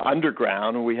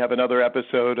 Underground. We have another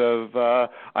episode of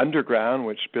Underground,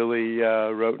 which Billy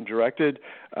wrote and directed,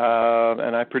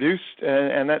 and I produced,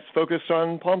 and that's focused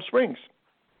on Palm Springs.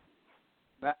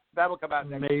 That will come out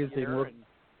next Amazing. year. And,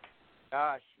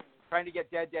 gosh, trying to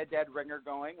get Dead Ringer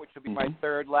going, which will be my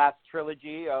third last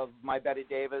trilogy of my Bette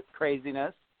Davis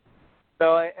craziness.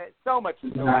 So so much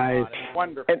is going on. It's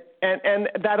wonderful. And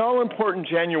that all-important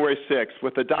January 6th,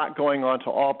 with the doc going on to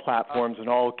all platforms and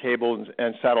all cables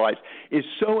and satellites, is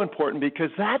so important because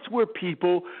that's where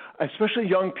people, especially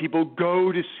young people,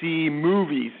 go to see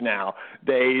movies now.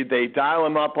 They dial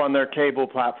them up on their cable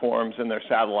platforms and their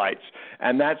satellites,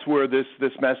 and that's where this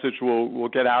message will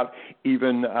get out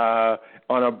even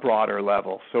on a broader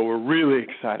level. So we're really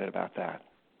excited about that.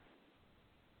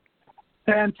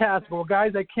 Fantastic. Well,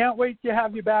 guys, I can't wait to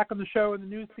have you back on the show in the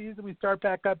new season. We start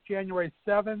back up January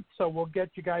 7th, so we'll get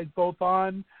you guys both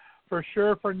on for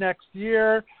sure for next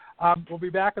year. We'll be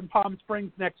back in Palm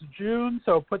Springs next June,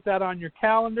 so put that on your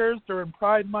calendars during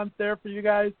Pride Month there for you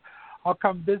guys. I'll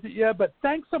come visit you. But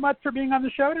thanks so much for being on the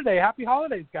show today. Happy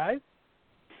holidays, guys.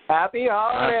 Happy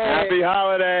holidays. Happy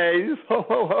holidays. Ho,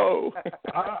 ho,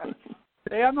 ho.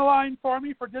 Stay on the line for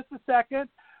me for just a second.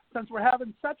 Since we're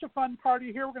having such a fun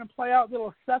party here, we're going to play out a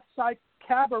little Seth Sykes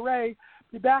Cabaret.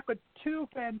 Be back with two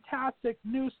fantastic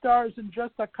new stars in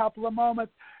just a couple of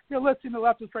moments. You're listening to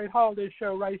Left of Straight Holiday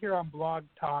Show right here on Blog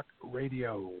Talk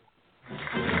Radio.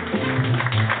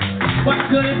 What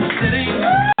good is sitting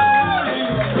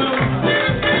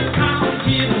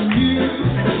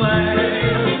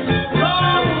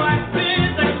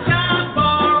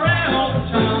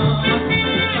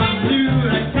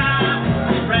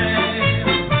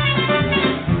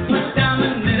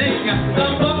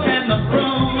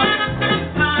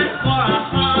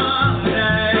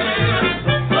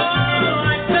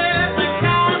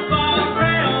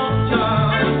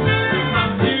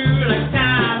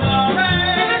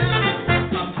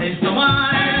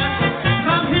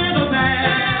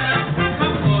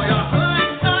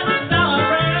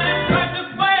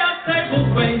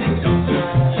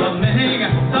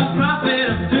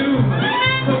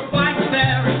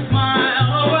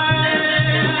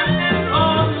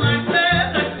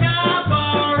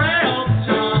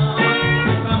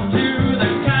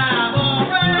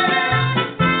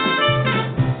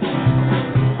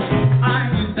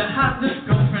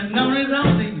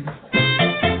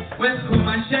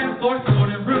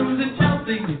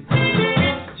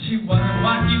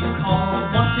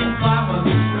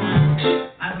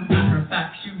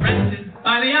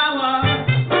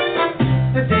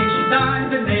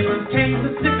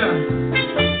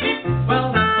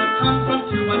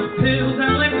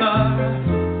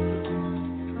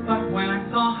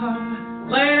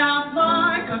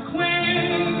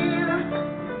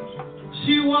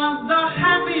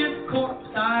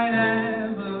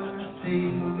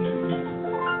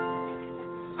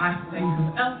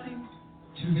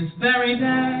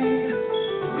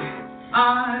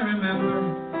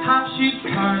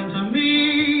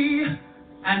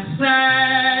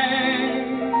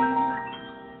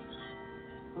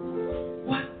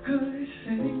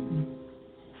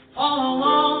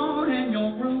all in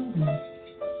your room?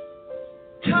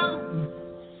 I'll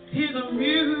give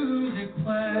you a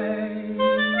play.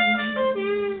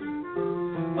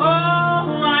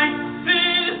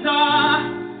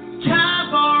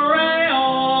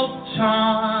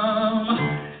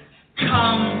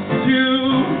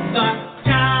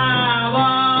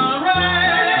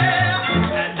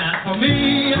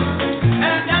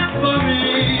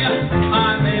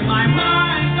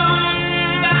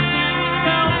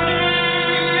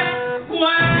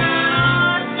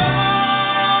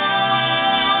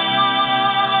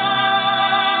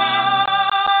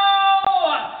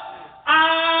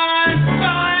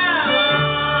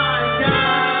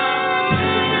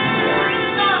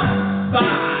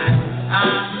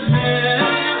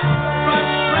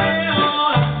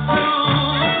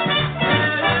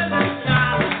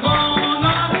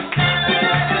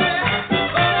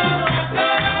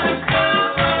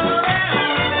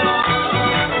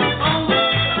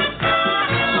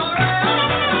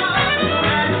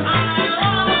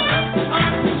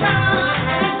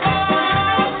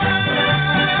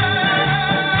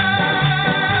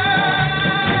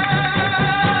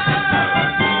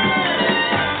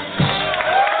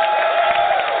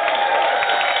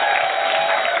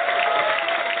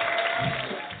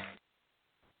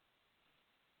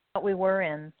 We were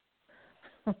in.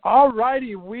 All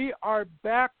righty, we are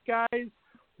back, guys.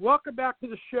 Welcome back to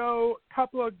the show. A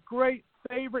couple of great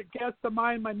favorite guests of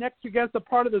mine. My next two guests are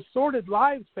part of the Sorted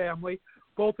Lives family,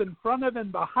 both in front of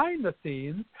and behind the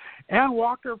scenes. Ann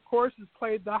Walker, of course, has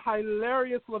played the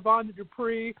hilarious LaVonda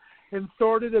Dupree in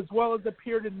Sorted, as well as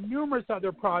appeared in numerous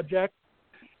other projects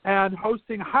and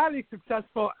hosting highly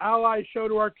successful ally show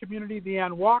to our community, The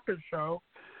Ann Walker Show.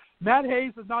 Matt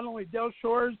Hayes is not only Del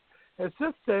Shore's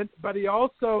assistant, but he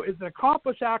also is an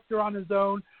accomplished actor on his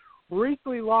own.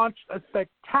 Recently launched a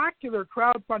spectacular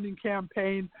crowdfunding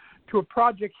campaign to a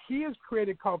project he has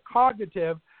created called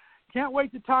Cognitive. Can't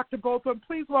wait to talk to both of them.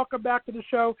 Please welcome back to the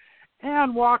show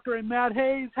Ann Walker and Matt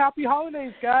Hayes. Happy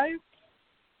holidays, guys.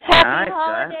 Happy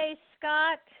holidays,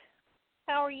 Scott.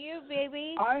 How are you,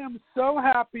 baby? I am so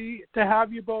happy to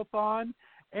have you both on.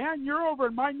 And you're over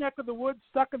in my neck of the woods,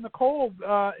 stuck in the cold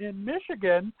in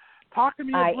Michigan. Talk to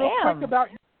me real quick about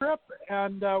your trip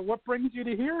and what brings you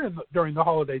to here during the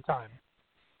holiday time.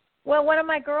 Well, one of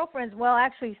my girlfriends, well,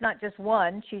 actually, it's not just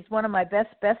one. She's one of my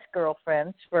best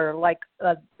girlfriends for like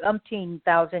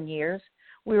 1,000 years.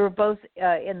 We were both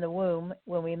in the womb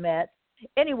when we met.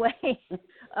 Anyway,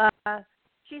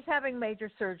 she's having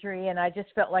major surgery, and I just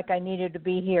felt like I needed to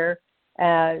be here.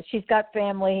 She's got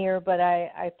family here, but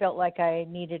I felt like I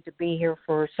needed to be here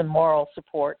for some moral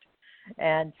support.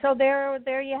 And so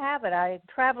there you have it. I'm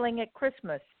traveling at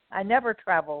Christmas. I never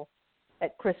travel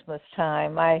at Christmas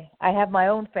time. I have my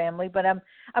own family, but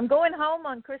I'm going home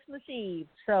on Christmas Eve,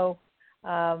 so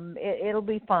it'll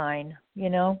be fine,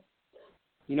 you know.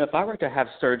 You know, if I were to have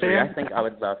surgery, I think I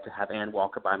would love to have Ann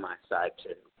Walker by my side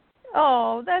too.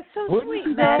 Oh, that's so sweet,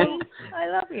 Maddie. I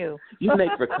love you. You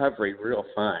make recovery real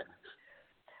fun.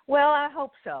 Well, I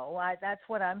hope so. That's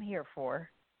what I'm here for.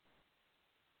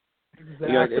 Exactly.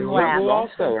 You know, and you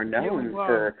also are known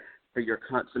for your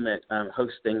consummate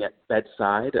hosting at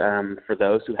bedside for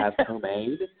those who have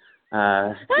co-made.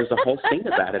 There's a whole scene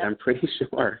about it, I'm pretty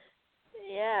sure.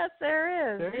 Yes,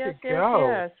 there is. There you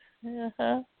go. Yes.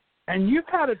 Uh-huh. And you've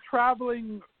had a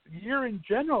traveling year in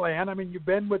general, Ann. I mean, you've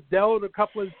been with Del at a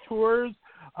couple of tours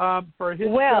for his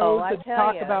shows and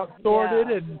talk about Sorted,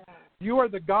 and you are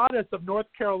the goddess of North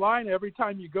Carolina. Every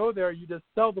time you go there, you just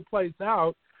sell the place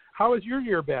out. How has your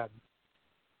year been?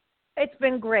 It's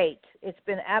been great. It's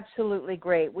been absolutely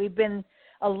great. We've been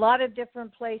a lot of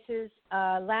different places.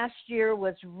 Last year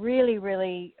was really,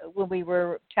 really when we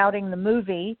were touting the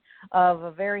movie of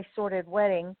A Very Sordid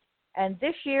Wedding. And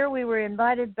this year we were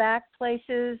invited back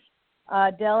places,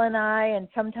 Del and I, and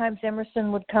sometimes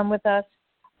Emerson would come with us.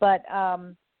 But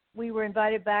we were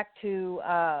invited back to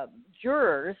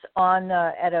jurors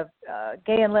at a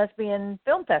gay and lesbian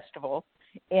film festival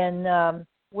in,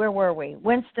 where were we?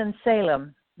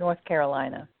 Winston-Salem, North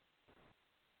Carolina.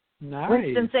 Nice.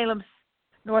 Winston-Salem,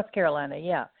 North Carolina,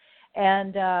 yeah.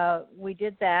 And we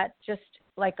did that just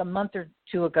like a month or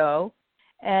two ago,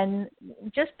 and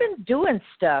just been doing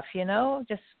stuff, you know,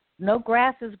 just no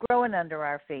grass is growing under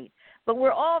our feet. But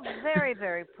we're all very,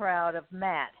 very proud of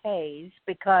Matt Hayes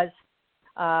because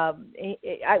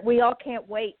we all can't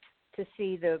wait to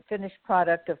see the finished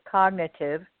product of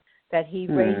Cognitive that he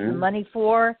raised the money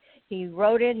for. He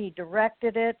wrote it, he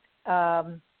directed it,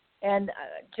 and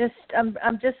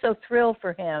I'm just so thrilled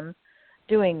for him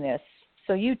doing this.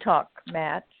 So you talk,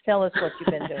 Matt. Tell us what you've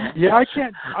been doing. Yeah, I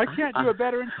can't do a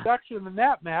better introduction than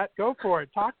that, Matt. Go for it.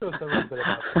 Talk to us a little bit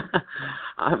about it.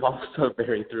 I'm also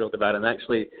very thrilled about it. And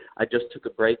actually, I just took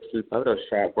a break from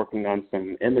Photoshop working on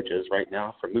some images right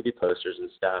now for movie posters and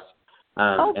stuff.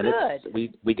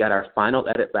 Good. We got our final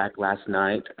edit back last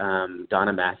night.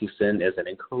 Donna Mathewson is an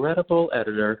incredible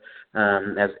editor,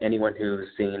 as anyone who's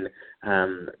seen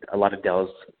a lot of Del's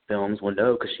films will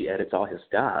know because she edits all his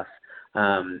stuff.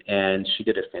 And she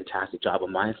did a fantastic job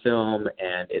on my film,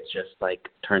 and it's just like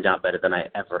turned out better than I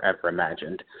ever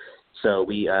imagined. So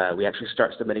we actually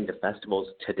start submitting to festivals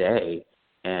today,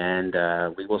 and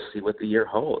we will see what the year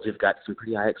holds. We've got some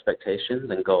pretty high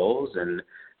expectations and goals, and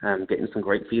getting some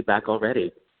great feedback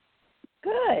already.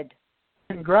 Good.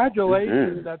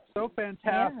 Congratulations. Mm-hmm. That's so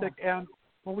fantastic. Yeah. And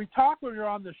when we talked when we were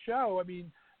on the show, I mean,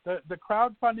 the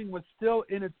crowdfunding was still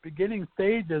in its beginning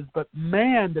stages, but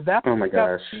man, did that my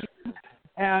gosh.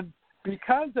 And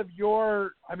because of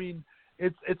your, I mean,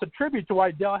 it's a tribute to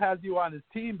why Del has you on his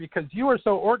team, because you are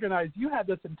so organized. You had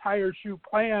this entire shoot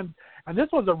planned, and this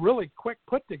was a really quick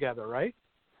put together, right?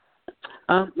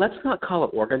 Let's not call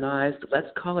it organized. Let's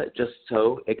call it just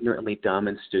so ignorantly dumb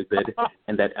and stupid,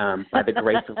 and that by the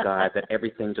grace of God, that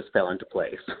everything just fell into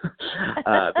place.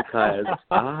 Because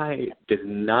I did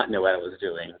not know what I was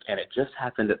doing, and it just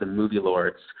happened that the movie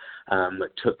lords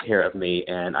took care of me,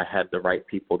 and I had the right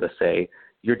people to say,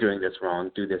 you're doing this wrong,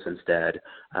 do this instead.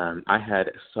 I had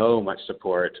so much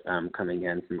support coming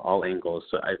in from all angles.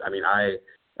 So, I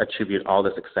attribute all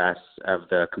the success of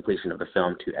the completion of the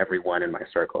film to everyone in my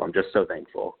circle. I'm just so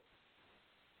thankful.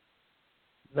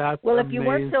 That's well, amazing. if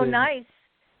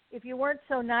you weren't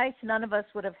so nice, none of us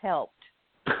would have helped.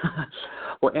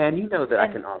 Well, Ann, you know that I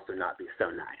can also not be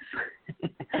so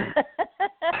nice.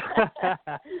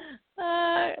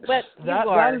 But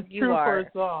that is true for us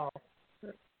all.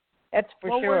 That's for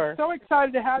sure. We're so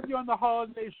excited to have you on the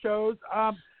holiday shows.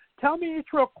 tell me each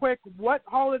real quick, what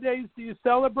holidays do you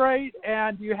celebrate,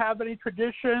 and do you have any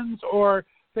traditions or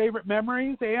favorite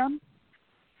memories, Anne?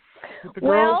 With the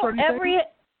girls or anything?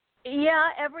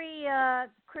 every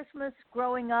Christmas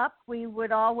growing up, we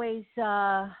would always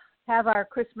have our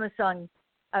Christmas on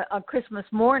Christmas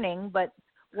morning, but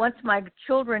once my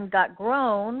children got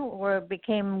grown or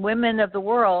became women of the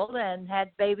world and had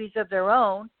babies of their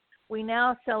own, we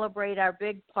now celebrate our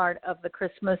big part of the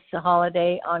Christmas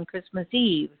holiday on Christmas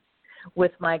Eve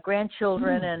with my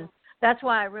grandchildren, and that's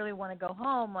why I really want to go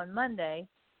home on Monday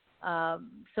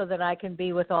so that I can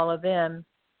be with all of them.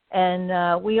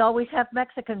 And we always have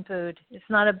Mexican food. It's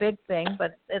not a big thing,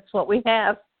 but it's what we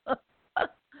have.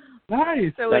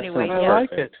 Nice. So anyway, I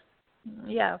like it.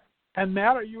 Yeah. And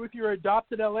Matt, are you with your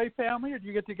adopted LA family, or do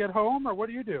you get home, or what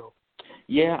do you do?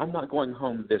 Yeah, I'm not going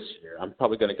home this year. I'm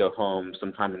probably going to go home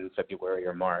sometime in February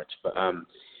or March, but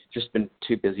just been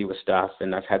too busy with stuff,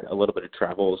 and I've had a little bit of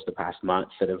travels the past month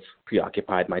that have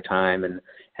preoccupied my time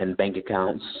and bank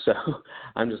accounts. So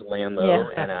I'm just laying low,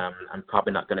 and I'm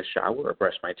probably not going to shower or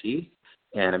brush my teeth,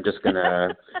 and I'm just going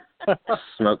to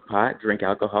smoke pot, drink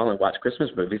alcohol, and watch Christmas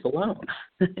movies alone.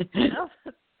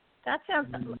 That sounds,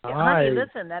 nice. Honey,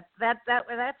 listen,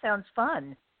 that sounds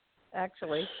fun,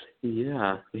 actually.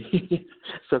 Yeah.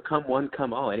 So come one,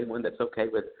 come all. Anyone that's okay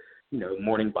with,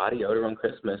 morning body odor on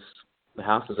Christmas, the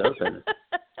house is open.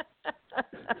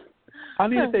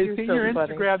 Honey, if they see so your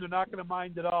funny. Instagram, they're not going to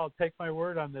mind at all. Take my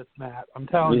word on this, Matt. I'm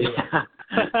telling you.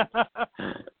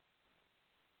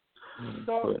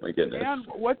 So, oh my goodness. Anne,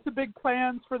 what's the big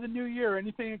plans for the new year?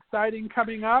 Anything exciting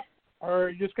coming up, or are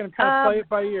you just going to kind of play it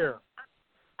by ear?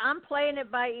 I'm playing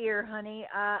it by ear, honey.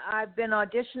 I've been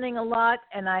auditioning a lot,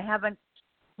 and I haven't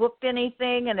booked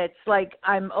anything, and it's like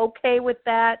I'm okay with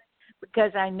that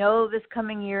because I know this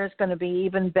coming year is going to be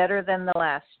even better than the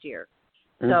last year.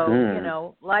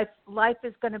 So, life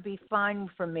is going to be fine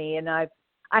for me, and I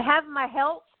have my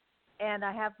health, and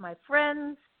I have my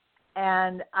friends,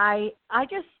 and I'm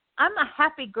a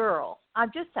happy girl. I'm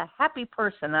just a happy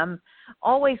person. I'm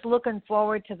always looking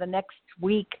forward to the next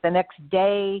week, the next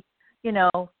day.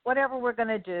 Whatever we're going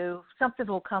to do, something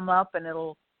will come up and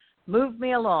it'll move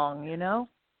me along,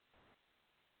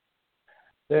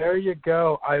 There you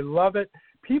go. I love it.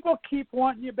 People keep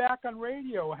wanting you back on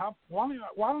radio. Why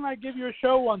don't I give you a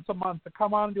show once a month to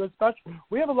come on and do a special?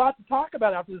 We have a lot to talk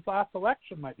about after this last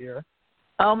election, my dear.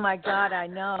 Oh, my God, I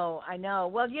know.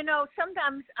 Well,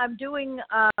 sometimes I'm doing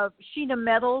a Sheena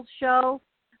Meadows show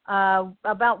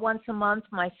about once a month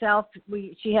myself.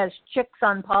 She has Chicks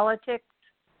on Politics.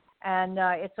 And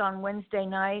it's on Wednesday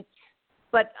nights,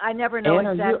 but I never know Anne,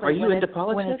 exactly are you when into it's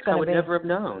politics? going I would to be. never have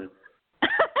known.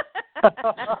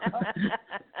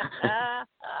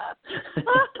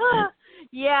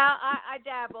 Yeah, I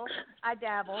dabble. I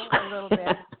dabble a little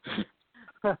bit.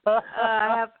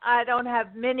 I don't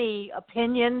have many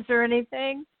opinions or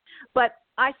anything, but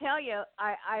I tell you,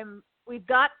 we've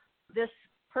got this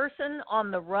person on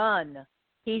the run.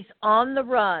 He's on the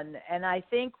run, and I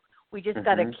think we just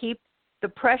got to keep the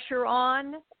pressure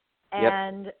on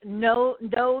and know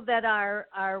that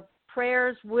our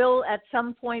prayers will at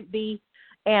some point be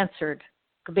answered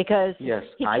because he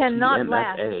cannot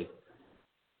last.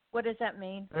 What does that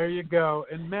mean? There you go.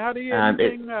 And Maddie,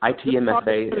 anything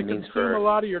ITMFA, it means for a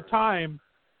lot of your time.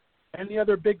 Any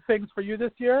other big things for you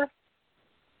this year?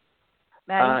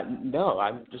 Maddie? No,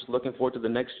 I'm just looking forward to the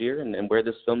next year and where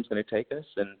this film's going to take us.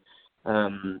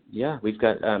 And we've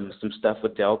got some stuff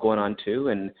with Dell going on too,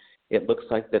 and it looks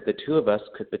like that the two of us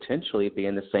could potentially be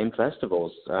in the same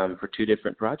festivals for two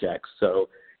different projects. So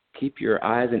keep your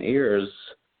eyes and ears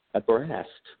abreast.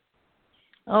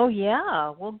 Oh,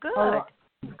 yeah. Well, good.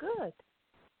 Good.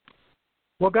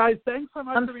 Well, guys, thanks so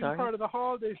much for being part of the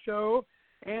holiday show.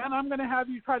 And I'm going to have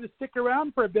you try to stick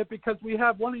around for a bit because we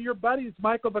have one of your buddies,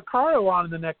 Michael Vaccaro, on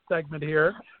in the next segment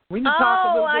here. We need to talk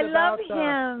a little bit about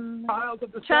him.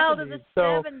 Child of the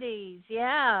 70s,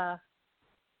 yeah.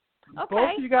 Okay,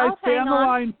 both of you guys stay on the on.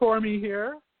 line for me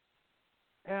here.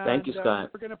 And, thank you, Scott.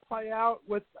 We're going to play out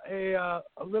with a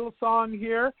little song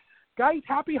here. Guys,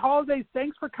 happy holidays.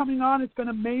 Thanks for coming on. It's been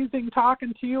amazing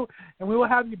talking to you, and we will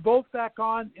have you both back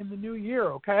on in the new year,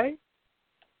 okay?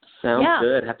 Sounds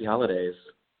good. Happy holidays.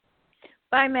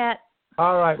 Bye, Matt.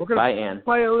 All right. We're going to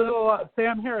play a little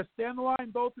Sam Harris. Stay on the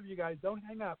line, both of you guys. Don't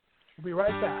hang up. We'll be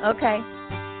right back. Okay.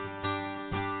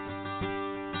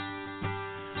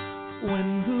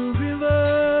 When the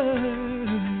river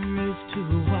is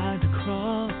too wide to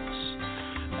cross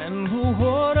and the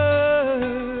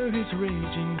water is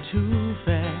raging too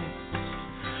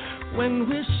fast, when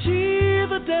we see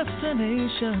the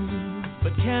destination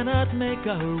but cannot make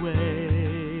our way,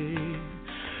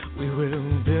 We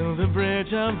will build a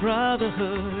bridge of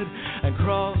brotherhood and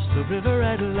cross the river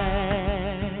at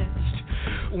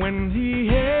last. When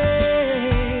the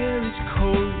air is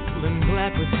cold and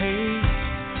black with hate,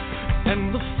 and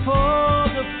the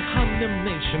fog of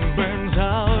condemnation burns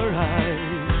our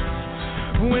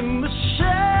eyes, when the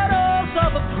shadows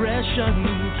of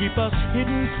oppression keep us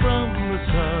hidden from the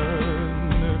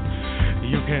sun,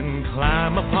 you can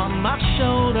climb upon my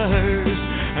shoulders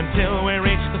until we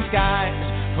reach the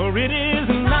skies. For it is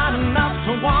not enough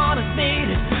to want and need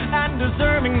it, and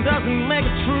deserving doesn't make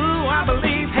it true. I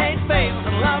believe hate fails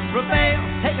and love prevails.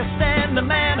 Take a stand,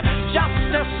 demand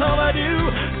justice overdue.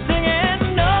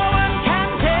 Singing, no one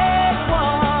can take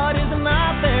what is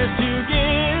not theirs to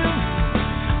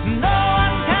give. No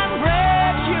one can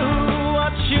break you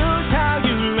or choose how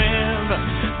you live.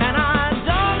 And I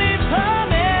don't need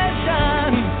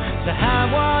permission to have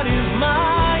what is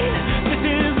mine. This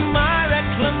is my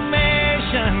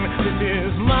reclamation. This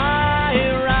is my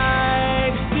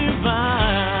right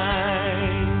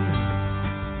divine.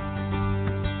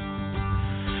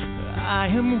 I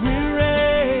am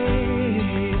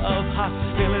weary of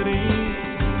hostility,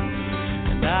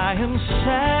 and I am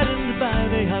saddened by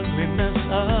the ugliness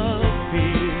of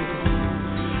fear.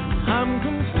 I'm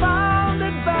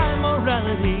confounded by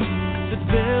morality that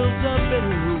builds a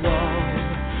bitter wall,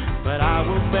 but I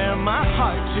will bare my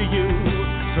heart to you,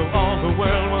 so all the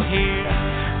world will hear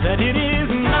that it is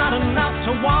not enough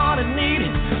to want and need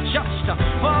it, just to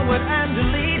forward and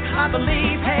delete. I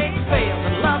believe hate fails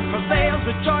and love prevails.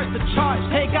 Rejoice the choice,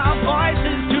 take our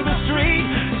voices to the street,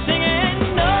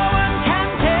 singing, no one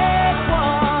can take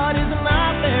what is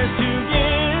not theirs to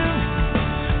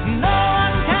give. No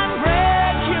one can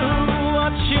break you or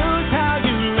choose how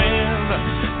you live.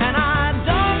 And I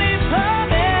don't need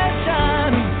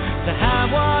permission to have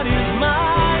what is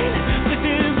mine. This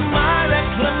is my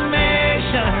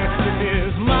reclamation. This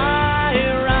is my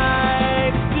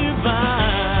right divine.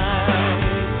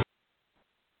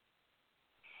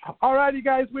 All right, you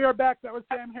guys, we are back. That was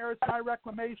Sam Harris, My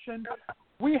Reclamation.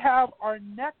 We have our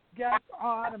next guest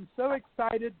on. I'm so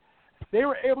excited. They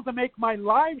were able to make my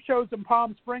live shows in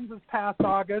Palm Springs this past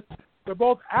August. They're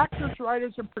both actors,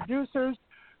 writers, and producers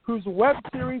whose web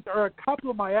series are a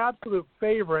couple of my absolute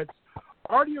favorites.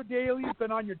 Audio Daily has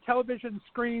been on your television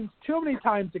screens too many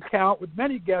times to count, with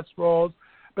many guest roles,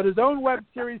 but his own web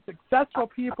series, Successful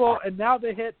People, and now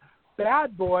the hit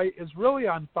Bad Boy, is really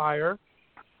on fire.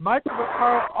 Michael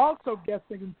Vaccaro also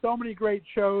guesting in so many great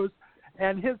shows,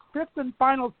 and his fifth and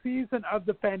final season of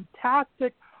the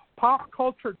fantastic pop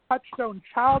culture touchstone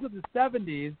Child of the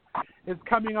 70s is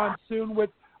coming on soon with,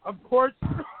 of course,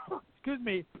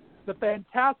 the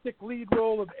fantastic lead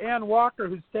role of Ann Walker,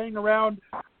 who's staying around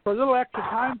for a little extra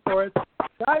time for us.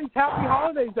 Guys, happy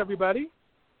holidays, everybody.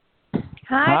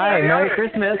 Hi, Merry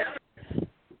Christmas.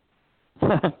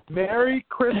 Merry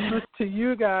Christmas to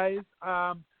you guys.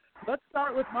 Let's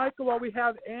start with Michael while we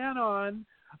have Ann on.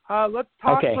 Let's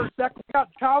talk for a second about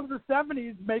Child of the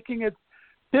 70s making its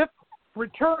fifth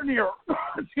return here.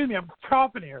 Excuse me, I'm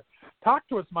coughing here. Talk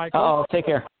to us, Michael. Oh, take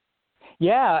care.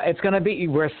 Yeah, it's going to be,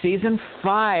 we're season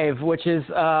 5, which is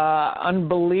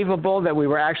unbelievable that we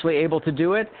were actually able to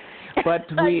do it. But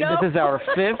this is our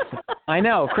 5th. I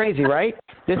know, crazy, right?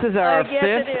 This is our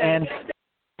 5th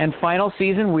and final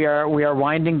season. We are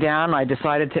winding down. I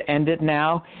decided to end it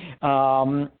now.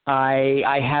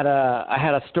 I had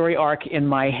a story arc in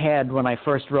my head when I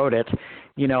first wrote it,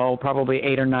 probably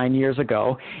 8 or 9 years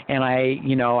ago, and I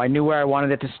knew where I wanted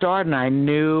it to start, and I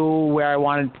knew where I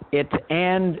wanted it to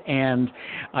end, and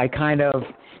I kind of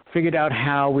figured out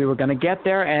how we were going to get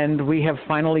there, and we have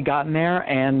finally gotten there,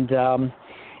 and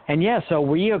so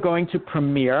we are going to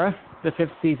premiere the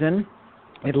 5th season.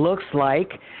 It looks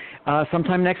like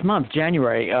sometime next month,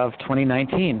 January of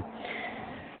 2019,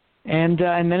 and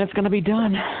then it's going to be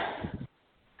done.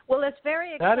 Well, it's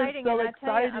very exciting. That is so and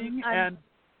exciting, I'm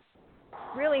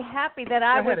really happy that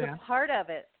I was a part of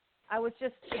it. I was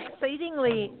just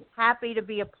exceedingly happy to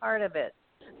be a part of it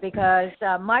because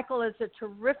Michael is a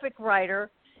terrific writer,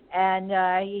 and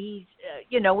he's,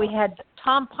 we had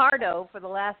Tom Pardo for the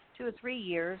last 2 or 3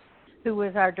 years, who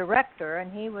was our director,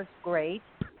 and he was great.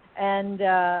 And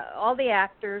all the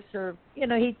actors are,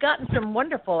 he's gotten some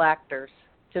wonderful actors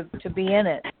to be in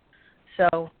it.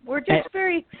 So we're just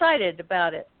very excited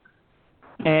about it.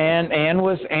 And Ann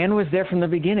was there from the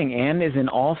beginning. Ann is in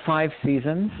all 5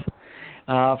 seasons,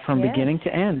 from beginning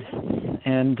to end,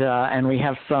 and we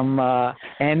have some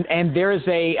and there is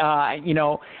a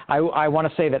I want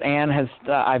to say that Ann has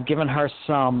I've given her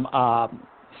some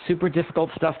super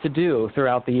difficult stuff to do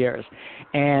throughout the years,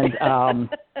 and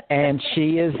and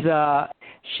she is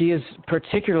she is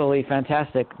particularly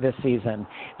fantastic this season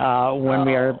when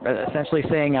we are essentially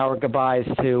saying our goodbyes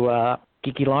to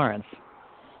Kiki Lawrence.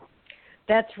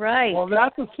 That's right. Well,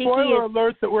 that's a spoiler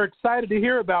alert that we're excited to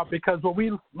hear about, because when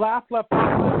we last left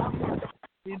off,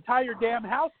 the entire damn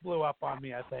house blew up on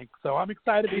me, I think. So I'm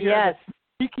excited to hear that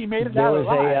Kiki made it out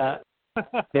alive.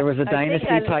 There was a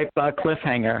Dynasty-type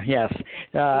cliffhanger, yes.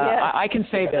 I can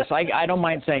say this. I don't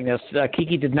mind saying this.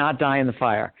 Kiki did not die in the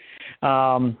fire.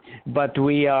 But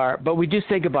we do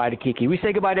say goodbye to Kiki. We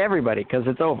say goodbye to everybody because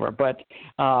it's over. But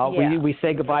we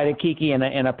say goodbye to Kiki in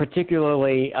a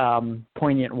particularly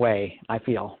poignant way, I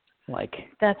feel like.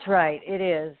 That's right. It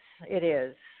is. It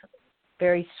is.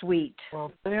 Very sweet.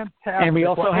 Well, fantastic. And we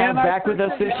also have back with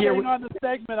us this year. On the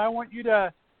segment, I want you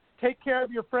to take care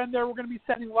of your friend there. We're going to be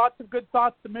sending lots of good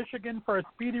thoughts to Michigan for a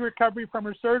speedy recovery from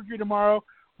her surgery tomorrow.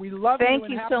 We love you. Thank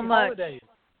you happy so much. Holidays.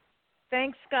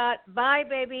 Thanks, Scott. Bye,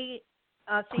 baby.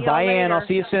 I'll see you Bye, later. Ann. I'll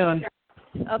see you soon.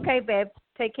 Okay, babe.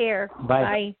 Take care.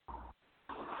 Bye.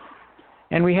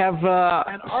 And we have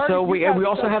Artie, we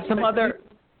also have some other.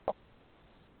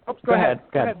 Oh, go ahead.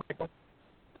 Michael.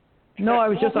 No,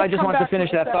 I just wanted to finish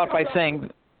that thought by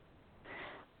saying.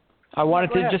 I wanted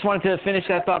to finish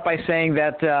that thought by saying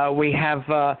that we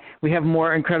have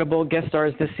more incredible guest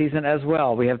stars this season as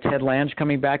well. We have Ted Lange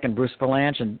coming back, and Bruce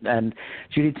Valanche, and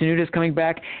Judy Tenuta is coming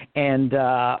back, and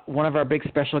one of our big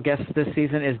special guests this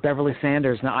season is Beverly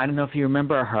Sanders. Now, I don't know if you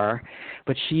remember her,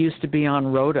 but she used to be on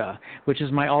Rhoda, which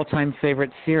is my all-time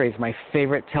favorite series, my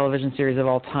favorite television series of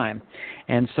all time,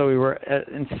 and so we were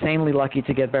insanely lucky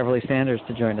to get Beverly Sanders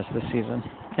to join us this season.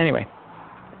 Anyway.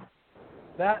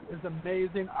 That is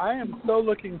amazing. I am so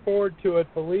looking forward to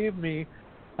it, believe me.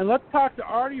 And let's talk to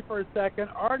Artie for a second.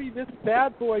 Artie, this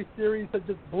Bad Boy series has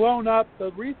just blown up.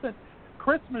 The recent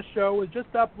Christmas show was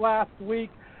just up last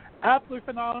week. Absolutely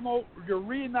phenomenal. You're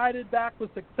reunited back with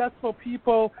successful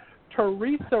people.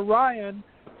 Teresa Ryan,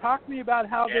 talk to me about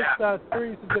how this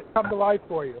series has come to life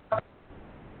for you.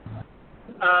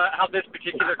 How this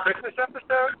particular Christmas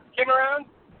episode came around?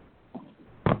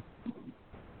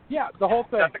 Yeah, the whole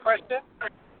thing. Is that the question?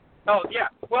 Oh, yeah.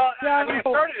 Well, I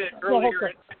started it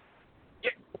earlier.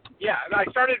 I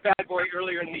started Bad Boy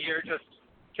earlier in the year just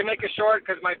to make it short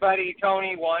because my buddy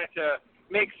Tony wanted to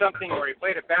make something where he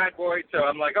played a bad boy. So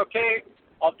I'm like, okay,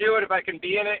 I'll do it if I can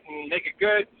be in it and make it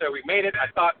good. So we made it.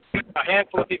 I thought a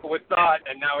handful of people would saw it,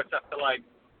 and now it's up to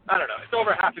it's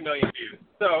over 500,000 views.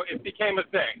 So it became a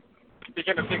thing. It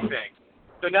became a big thing.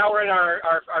 So now we're in our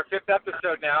fifth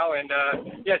episode now, and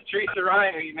yes, Teresa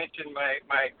Ryan, who you mentioned,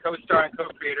 my co-star and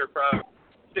co-creator from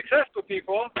Successful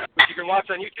People, which you can watch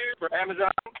on YouTube or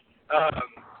Amazon,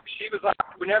 she was like,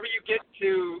 whenever you get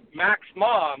to Mac's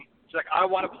mom, she's like, I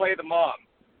want to play the mom.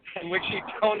 And when she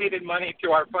donated money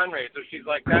to our fundraiser, she's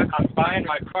like, I'm buying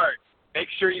my part. Make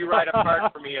sure you write a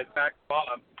part for me as Mac's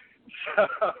mom.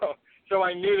 So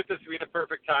I knew that this would be the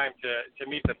perfect time to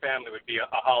meet the family would be a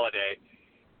holiday.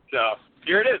 So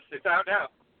here it is. It's out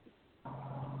now.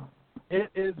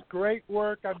 It is great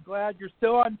work. I'm glad you're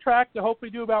still on track to hopefully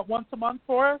do about once a month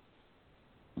for us.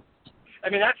 I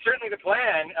mean, that's certainly the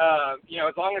plan.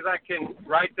 As long as I can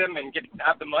write them and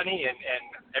have the money and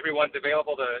everyone's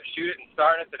available to shoot it and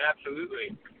star in it, then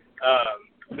absolutely.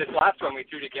 This last one we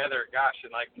threw together, I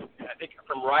think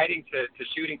from writing to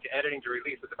shooting to editing to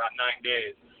release was about 9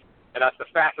 days. And that's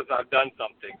the fastest I've done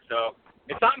something. So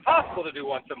it's not impossible to do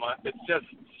once a month. It's just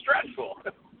stressful.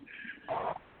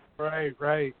 Right.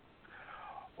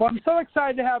 Well, I'm so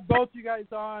excited to have both you guys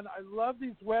on. I love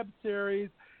these web series.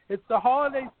 It's the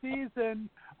holiday season.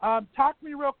 Talk to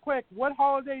me real quick. What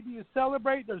holiday do you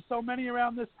celebrate? There's so many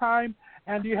around this time.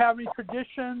 And do you have any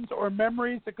traditions or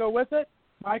memories that go with it?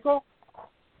 Michael?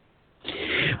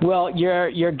 Well,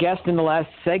 your guest in the last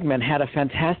segment had a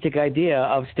fantastic idea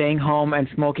of staying home and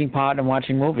smoking pot and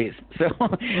watching movies. So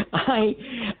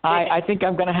I think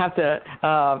I'm going to have to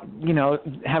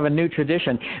have a new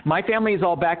tradition. My family is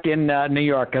all back in New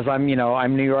York because I'm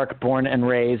New York born and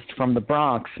raised from the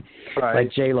Bronx,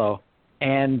 like J-Lo.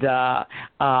 And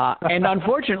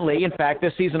unfortunately, in fact,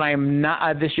 this season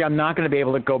this year I'm not going to be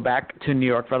able to go back to New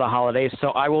York for the holidays. So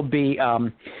I will be.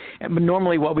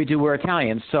 Normally, what we do, we're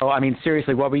Italians. So I mean,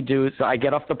 seriously, what we do is I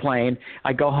get off the plane,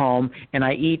 I go home, and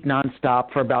I eat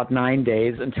nonstop for about 9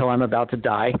 days until I'm about to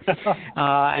die,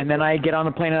 and then I get on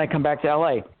the plane and I come back to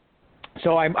L.A.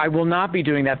 So I will not be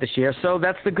doing that this year. So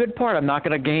that's the good part. I'm not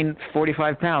going to gain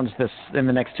 45 pounds in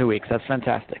the next 2 weeks. That's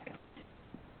fantastic.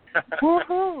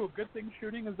 Woohoo! Good thing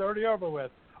shooting is already over with.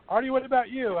 Artie, what about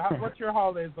you? What's your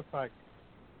holidays look like?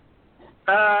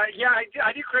 I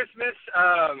do Christmas.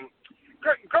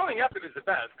 Growing up, it was the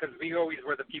best because we always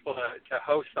were the people to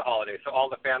host the holiday, so all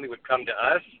the family would come to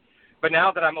us. But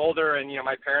now that I'm older and,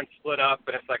 my parents split up,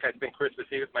 and it's like I spend Christmas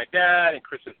Eve with my dad and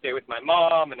Christmas Day with my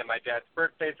mom, and then my dad's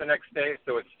birthday's the next day.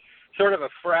 So it's sort of a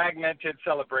fragmented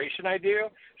celebration I do.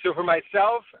 So for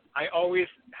myself, I always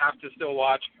have to still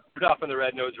watch Rudolph and the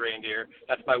Red-Nosed Reindeer.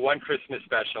 That's my one Christmas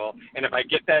special. And if I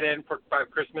get that in for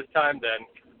Christmas time, then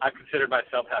I consider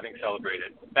myself having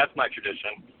celebrated. That's my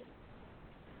tradition.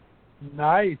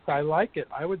 Nice. I like it.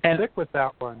 I would stick with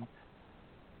that one.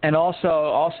 And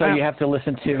also, you have to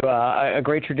listen to a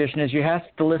great tradition is you have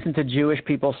to listen to Jewish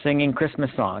people singing Christmas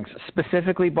songs,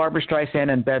 specifically Barbra Streisand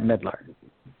and Bette Midler.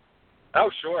 Oh,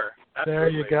 sure. Absolutely. There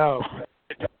you go.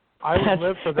 I would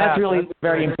live for that. That's really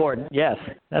very important. Yes,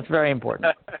 that's very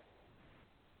important.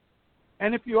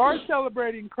 And if you are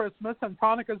celebrating Christmas, and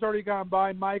Hanukkah's already gone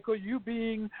by, Michael, you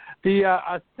being the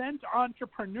Ascent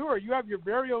entrepreneur, you have your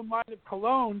very own line of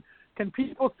cologne. Can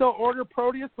people still order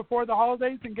Proteus before the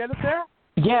holidays and get it there?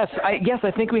 Yes, I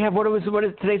think we have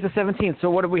today's the 17th, so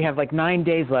what do we have, like 9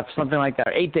 days left, something like that,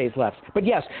 or 8 days left. But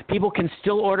yes, people can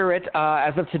still order it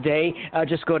as of today.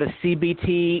 Just go to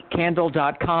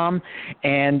cbtcandle.com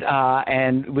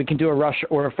and we can do a rush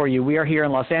order for you. We are here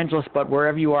in Los Angeles, but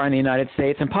wherever you are in the United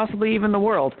States and possibly even the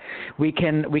world, we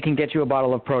can get you a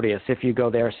bottle of Proteus if you go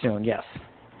there soon. Yes,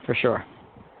 for sure.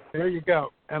 There you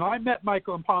go. And I met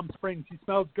Michael in Palm Springs. He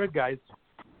smells good, guys.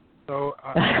 So,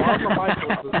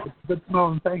 Michael, it's a good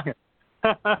smelling thing.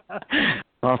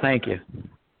 Well, thank you.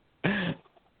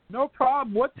 No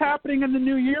problem. What's happening in the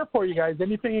new year for you guys?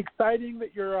 Anything exciting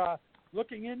that you're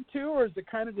looking into, or is it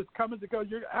kind of just come as it goes?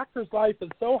 Your actor's life is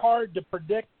so hard to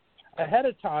predict ahead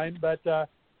of time, but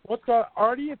what's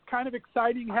Artie? It's kind of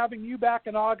exciting having you back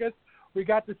in August. We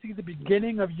got to see the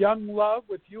beginning of Young Love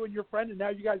with you and your friend, and now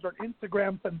you guys are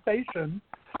Instagram sensations.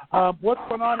 What's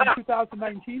going on in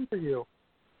 2019 for you?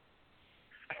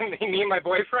 Me and my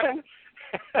boyfriend?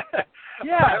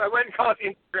 Yeah. I wouldn't call it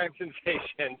Instagram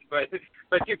sensations, but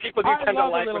people do tend to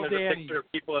like when there's a picture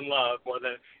of people in love more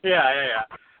than yeah.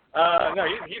 No,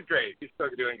 he's great. He's still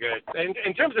doing good. And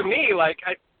in terms of me,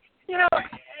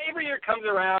 every year comes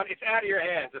around, it's out of your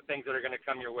hands the things that are going to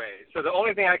come your way. So the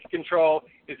only thing I can control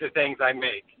is the things I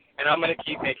make, and I'm going to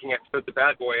keep making episodes of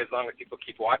Bad Boy as long as people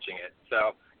keep watching it.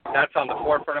 So that's on the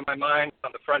forefront of my mind,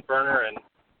 on the front burner, and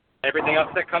everything else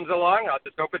that comes along, I'll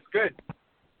just hope it's good.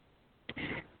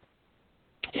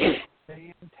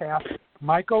 Fantastic.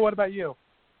 Michael, what about you?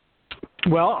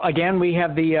 Well, again, we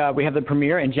have the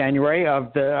premiere in January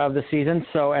of the season,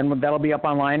 and that'll be up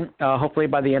online hopefully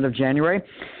by the end of January.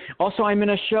 Also, I'm in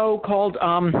a show called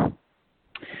I'm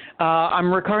a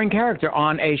recurring character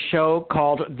on a show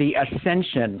called The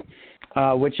Ascension,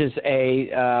 which is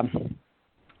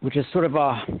sort of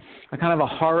a kind of a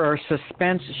horror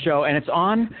suspense show, and it's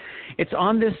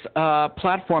on this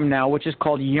platform now, which is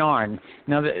called Yarn.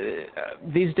 Now,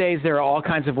 these days there are all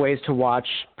kinds of ways to watch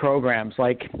programs.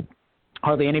 Like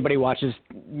hardly anybody watches,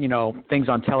 things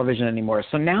on television anymore.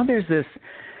 So now there's this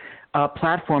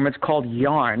platform. It's called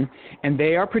Yarn, and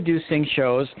they are producing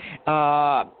shows.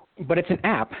 But it's an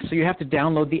app, so you have to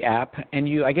download the app,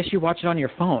 and I guess you watch it on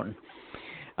your phone.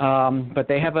 But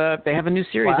they have a new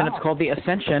series, and it's called The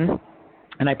Ascension.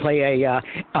 And I play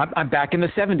I'm back in the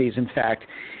 70s, in fact.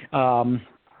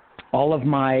 All of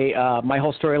my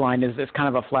whole storyline is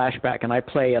kind of a flashback, and I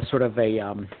play a sort of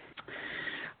a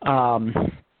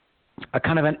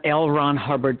kind of an L. Ron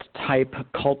Hubbard type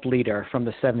cult leader from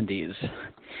the 70s,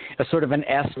 a sort of an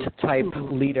Est type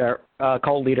leader,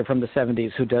 cult leader from the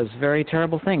 70s who does very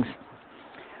terrible things.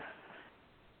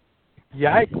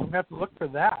 Yikes! I'm gonna have to look for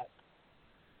that.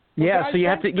 Yeah, so you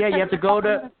have to go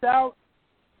to.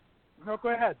 No, go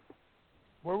ahead.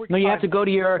 No, you have to go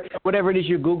to your whatever it is,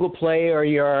 your Google Play or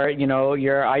your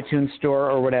iTunes Store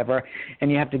or whatever,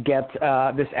 and you have to get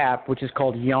this app which is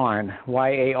called Yarn,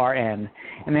 YARN,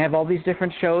 and they have all these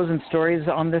different shows and stories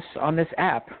on this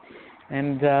app,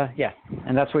 and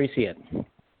and that's where you see it.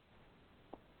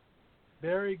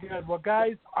 Very good. Well,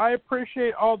 guys, I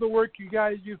appreciate all the work you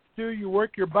guys do. You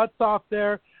work your butts off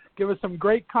there. Give us some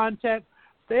great content.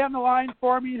 Stay on the line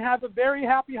for me and have a very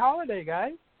happy holiday,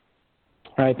 guys.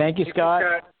 All right. Thank you,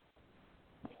 Scott.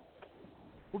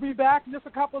 We'll be back in just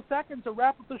a couple of seconds to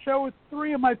wrap up the show with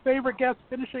three of my favorite guests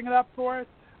finishing it up for us.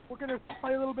 We're going to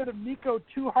play a little bit of Nico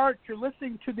Two Hearts. You're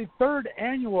listening to the 3rd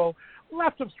annual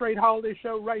Left of Straight Holiday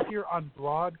Show right here on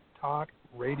Blog Talk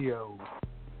Radio.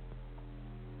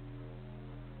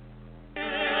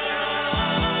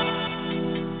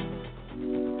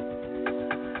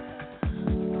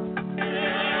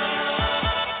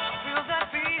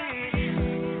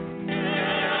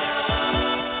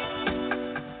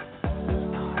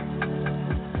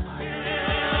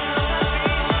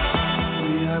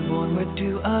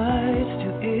 Two eyes,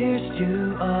 2 ears,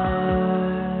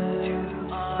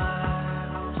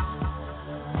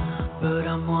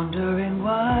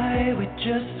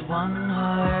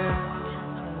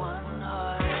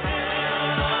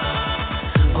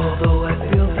 Although I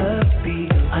feel the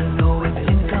beat, I know it's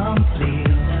incomplete.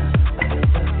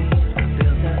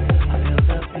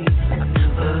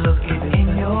 But looking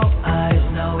in your eyes,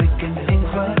 now we can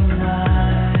synchronize.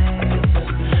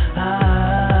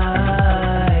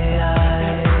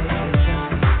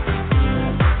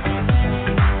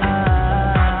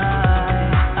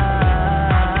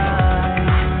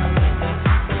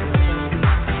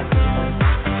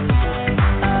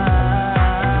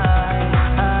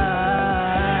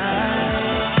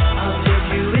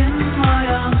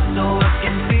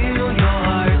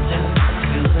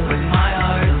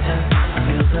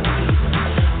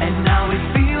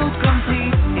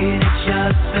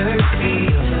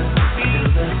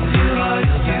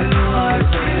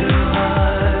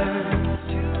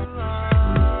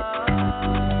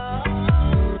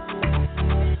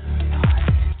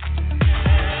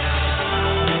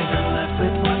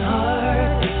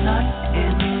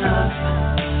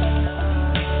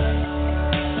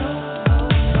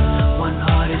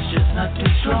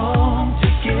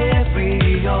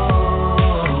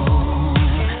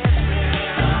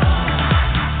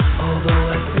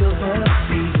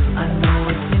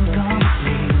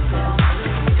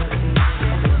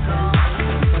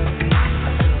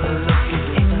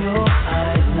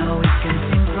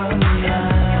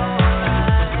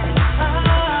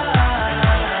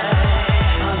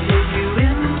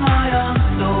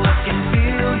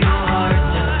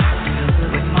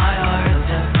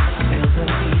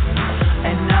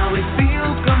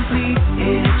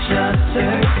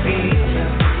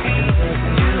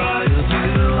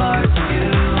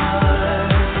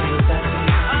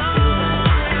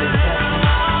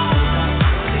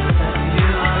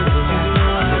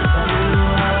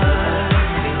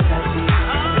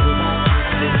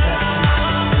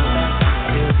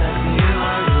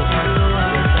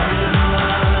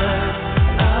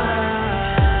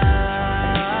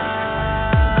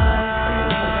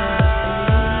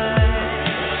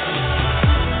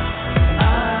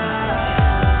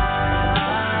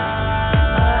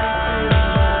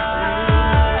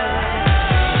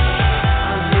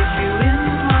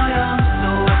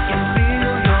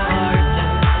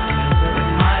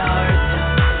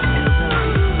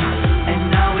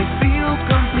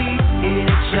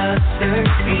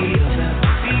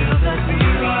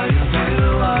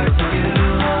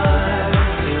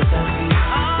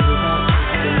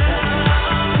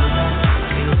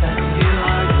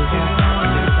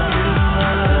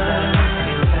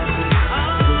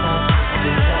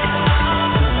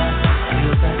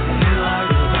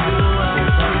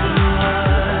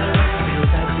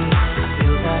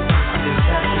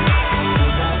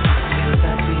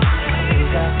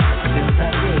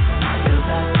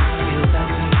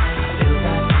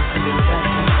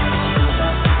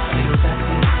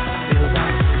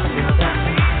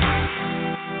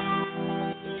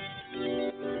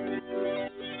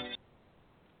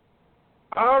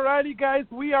 Alrighty, guys,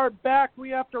 we are back. We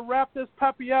have to wrap this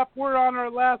puppy up. We're on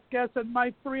our last guest, and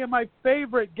my three of my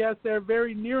favorite guests. They're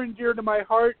very near and dear to my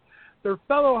heart. They're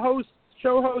fellow hosts,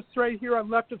 show hosts right here on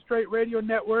Left of Straight Radio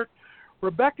Network.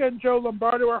 Rebecca and Joe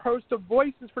Lombardo are hosts of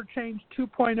Voices for Change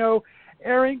 2.0,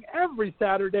 airing every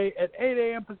Saturday at 8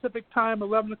 a.m. Pacific Time,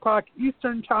 11 o'clock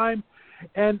Eastern Time.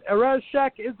 And Erez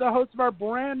Shek is the host of our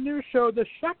brand new show, The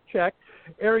Shek Check,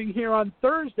 airing here on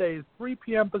Thursdays, 3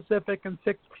 p.m. Pacific and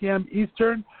 6 p.m.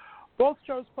 Eastern. Both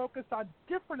shows focus on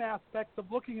different aspects of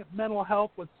looking at mental health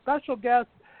with special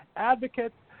guests,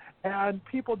 advocates, and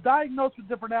people diagnosed with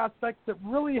different aspects that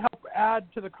really help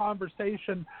add to the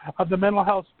conversation of the mental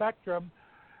health spectrum.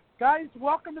 Guys,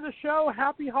 welcome to the show.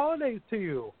 Happy holidays to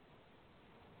you.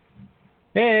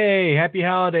 Hey, happy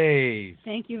holidays.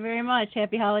 Thank you very much.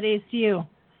 Happy holidays to you.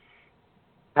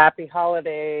 Happy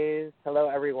holidays. Hello,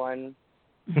 everyone.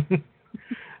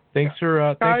 Thanks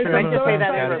for Guys, having us say on,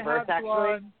 that in Scott. reverse,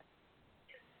 actually.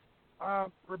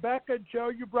 Rebecca, Joe,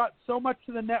 you brought so much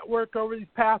to the network over these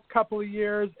past couple of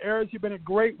years. Erez, you've been a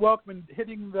great welcome in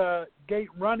hitting the gate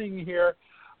running here.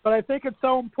 But I think it's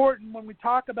so important when we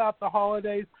talk about the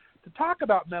holidays to talk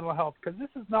about mental health, because this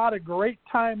is not a great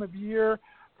time of year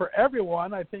for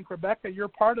everyone. I think, Rebecca, you're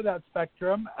part of that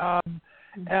spectrum.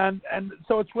 And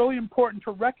so it's really important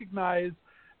to recognize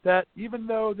that even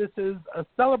though this is a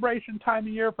celebration time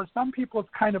of year, for some people it's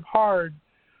kind of hard.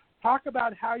 Talk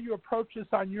about how you approach this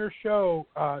on your show,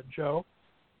 Joe.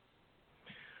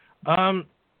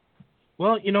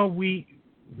 Well, you know,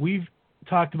 we've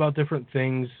talked about different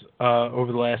things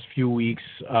over the last few weeks,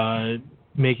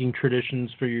 making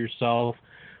traditions for yourself,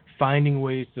 finding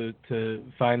ways to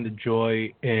find the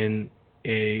joy in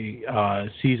a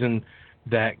season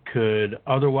that could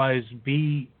otherwise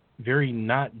be very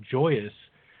not joyous,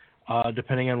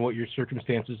 depending on what your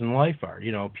circumstances in life are.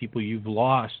 You know, people you've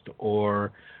lost,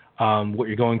 or what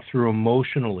you're going through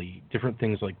emotionally, different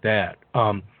things like that.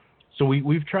 So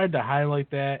we've tried to highlight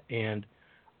that and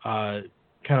kind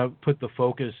of put the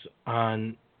focus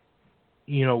on,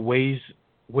 you know, ways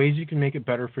you can make it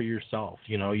better for yourself.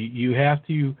 You know, you have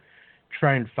to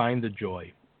try and find the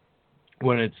joy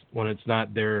when it's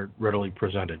not there readily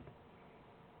presented.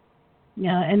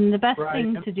 Yeah, and the best Right.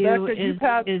 thing And to do Becca, you've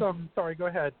had is sorry, go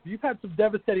ahead. You've had some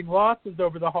devastating losses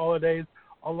over the holidays,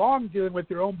 along dealing with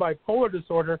your own bipolar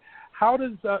disorder. How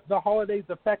does the holidays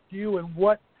affect you, and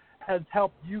what has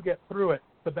helped you get through it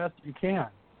the best you can?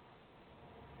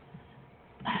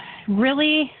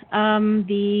 really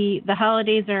the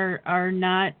holidays are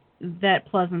not that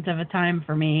pleasant of a time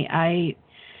for me. I,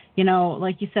 you know,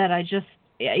 like you said, I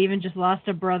even just lost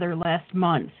a brother last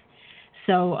month.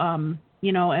 So,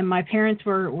 you know, and my parents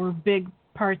were big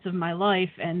parts of my life,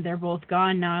 and they're both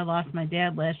gone now. I lost my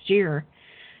dad last year.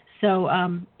 So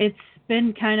it's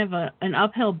been kind of an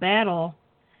uphill battle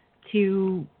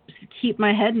to keep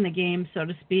my head in the game, so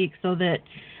to speak, so that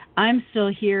I'm still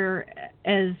here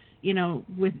as, you know,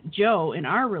 with Joe in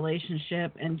our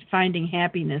relationship and finding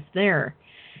happiness there.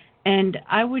 And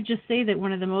I would just say that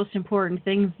one of the most important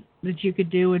things that you could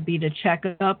do would be to check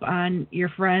up on your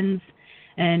friends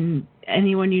and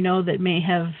anyone you know that may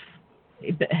have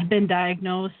been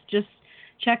diagnosed. Just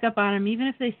check up on them, even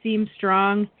if they seem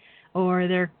strong or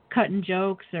they're cutting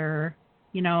jokes or,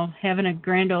 you know, having a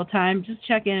grand old time. Just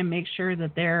check in and make sure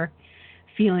that they're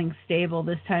feeling stable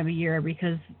this time of year,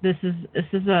 because this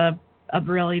is a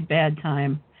really bad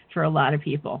time for a lot of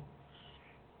people.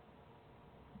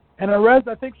 And Arez,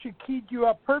 I think she keyed you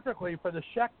up perfectly for the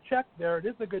check there. It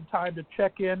is a good time to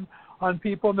check in on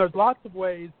people, and there's lots of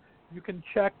ways you can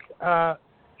check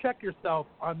yourself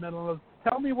on mental illness.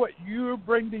 Tell me what you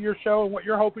bring to your show and what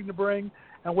you're hoping to bring,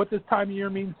 and what this time of year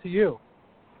means to you.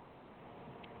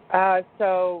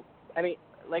 So, I mean,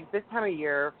 like this time of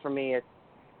year for me,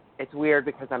 it's weird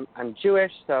because I'm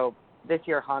Jewish. So this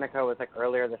year Hanukkah was like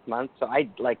earlier this month, so I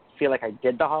like feel like I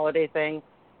did the holiday thing.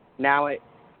 Now it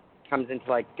comes into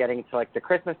like getting to like the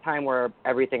Christmas time where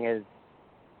everything is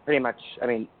pretty much, I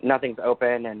mean, nothing's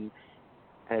open, and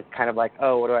it's kind of like,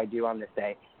 oh, what do I do on this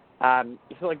day?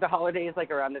 So like the holidays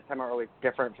like around this time are always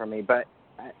different for me. But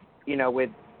you know,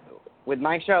 with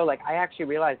my show, like I actually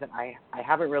realized that I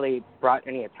haven't really brought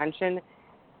any attention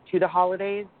to the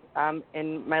holidays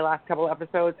in my last couple of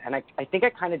episodes, and I think I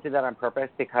kind of did that on purpose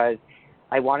because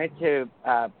I wanted to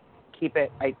keep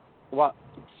it.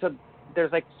 So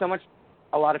there's like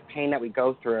a lot of pain that we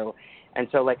go through, and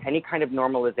so like any kind of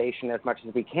normalization as much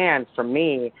as we can for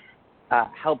me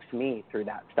helps me through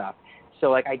that stuff. So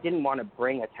like I didn't want to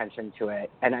bring attention to it,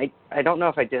 and I don't know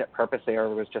if I did it purposely or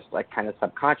it was just like kind of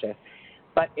subconscious.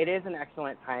 But it is an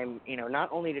excellent time, you know, not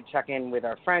only to check in with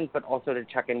our friends, but also to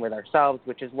check in with ourselves,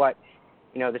 which is what,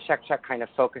 you know, the Check kind of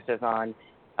focuses on,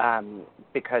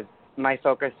 because my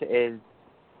focus is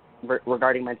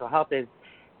regarding mental health is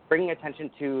bringing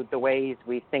attention to the ways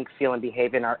we think, feel, and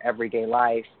behave in our everyday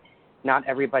life. Not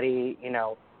everybody, you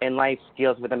know, in life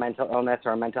deals with a mental illness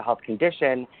or a mental health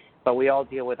condition, but we all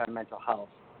deal with our mental health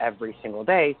every single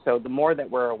day. So the more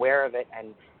that we're aware of it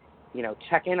and, you know,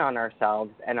 check in on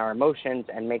ourselves and our emotions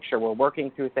and make sure we're working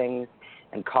through things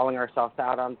and calling ourselves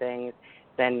out on things,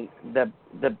 then the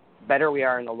better we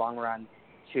are in the long run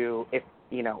to, if,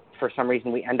 you know, for some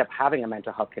reason we end up having a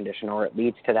mental health condition or it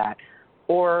leads to that.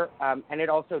 Or, and it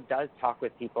also does talk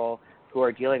with people who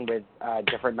are dealing with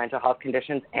different mental health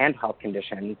conditions and health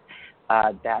conditions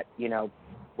that, you know,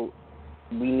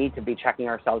 we need to be checking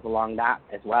ourselves along that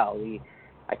as well.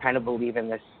 I kind of believe in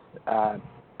this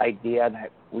idea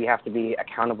that we have to be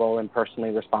accountable and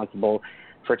personally responsible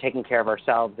for taking care of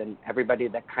ourselves, and everybody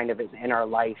that kind of is in our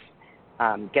life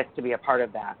gets to be a part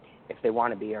of that if they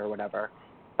want to be or whatever.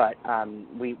 But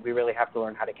we really have to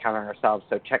learn how to count on ourselves.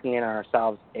 So checking in on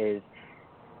ourselves is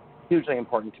hugely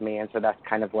important to me, and so that's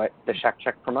kind of what the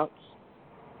Check promotes.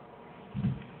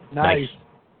 Nice.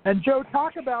 And Joe,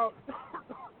 talk about,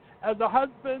 as a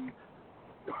husband,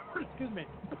 excuse me,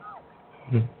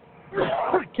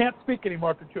 can't speak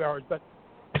anymore for 2 hours, but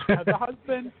as a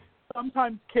husband,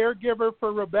 sometimes caregiver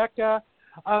for Rebecca,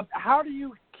 how do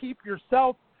you keep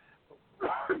yourself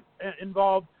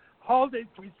involved? Holidays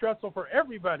can be stressful for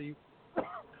everybody,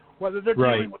 whether they're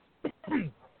dealing with...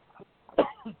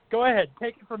 Go ahead,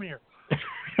 take it from here.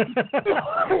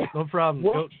 No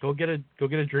problem. Go get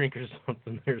a drink or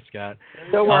something there, Scott.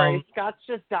 Don't worry, Scott's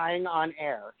just dying on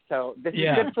air, so this is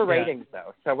good for ratings,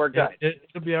 though. So we're good.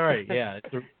 It'll be all right. Yeah,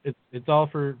 it's all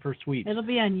for sweets. It'll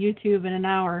be on YouTube in an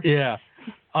hour. Yeah.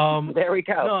 There we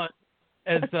go.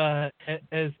 No,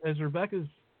 as Rebecca's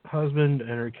husband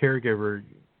and her caregiver,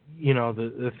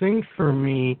 the thing for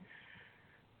me,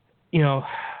 the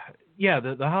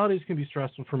holidays can be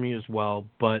stressful for me as well,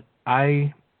 but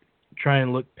I try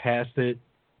and look past it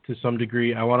to some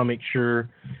degree. I want to make sure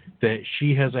that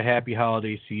she has a happy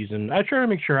holiday season. I try to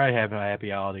make sure I have a happy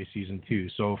holiday season too.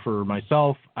 So for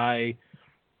myself, I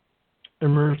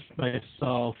immerse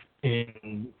myself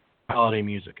in holiday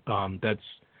music.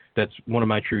 That's one of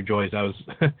my true joys. I was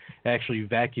actually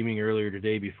vacuuming earlier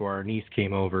today before our niece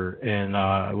came over, and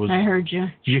I heard you.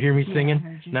 Did you hear me singing? I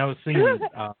heard you. And I was singing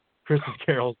Christmas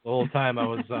carols the whole time I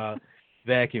was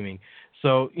vacuuming.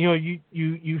 So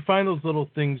you find those little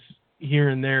things here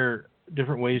and there,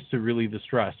 different ways to relieve the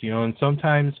stress. And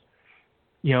sometimes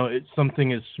it's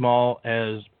something as small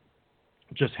as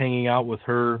just hanging out with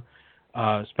her.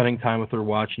 Spending time with her,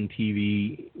 watching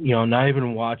TV, not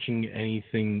even watching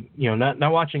anything,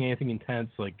 not watching anything intense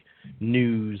like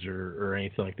news or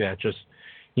anything like that. Just,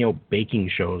 baking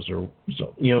shows or,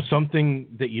 something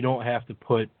that you don't have to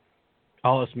put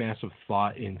all this massive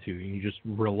thought into. You just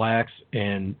relax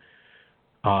and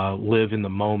live in the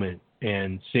moment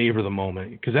and savor the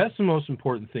moment, because that's the most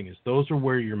important thing. Is those are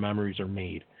where your memories are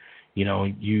made.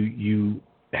 You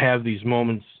have these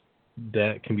moments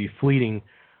that can be fleeting,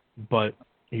 but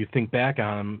you think back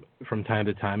on them from time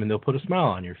to time, and they'll put a smile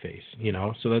on your face,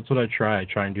 So that's what I try. I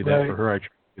try and do that for her. I try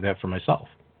to do that for myself.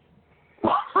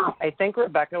 I think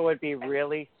Rebecca would be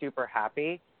really super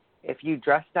happy if you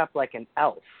dressed up like an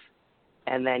elf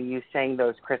and then you sang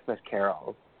those Christmas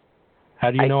carols.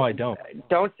 How do you know I don't?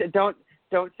 Don't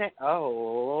say.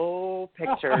 Oh,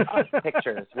 pictures,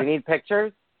 pictures. We need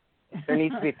pictures. There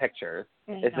needs to be pictures.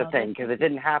 Is the thing, because it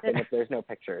didn't happen if there's no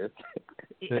pictures.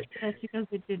 That's because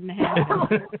it didn't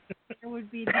happen. There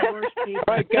would be the worst people.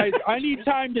 All right, guys, I need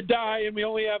time to die, and we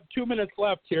only have 2 minutes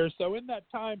left here. So in that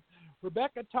time,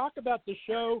 Rebecca, talk about the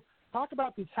show. Talk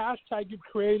about this hashtag you've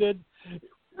created.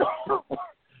 Your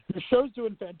show's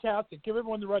doing fantastic. Give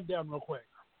everyone the rundown real quick.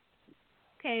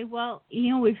 Okay, well,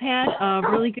 we've had a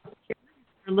really good year.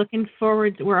 We're looking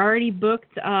forward. We're already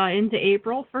booked into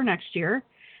April for next year.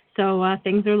 So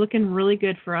things are looking really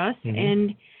good for us.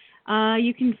 Mm-hmm. And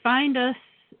you can find us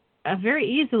very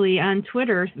easily on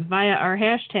Twitter via our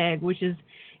hashtag, which is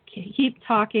Keep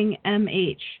Talking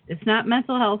MH. It's not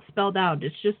mental health spelled out.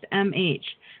 It's just MH.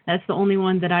 That's the only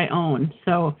one that I own.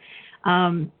 So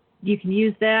you can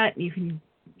use that. You can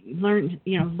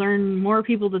learn more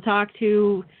people to talk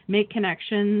to, make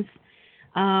connections.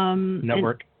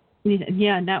 Network.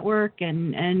 Network.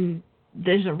 And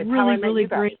there's a really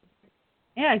great...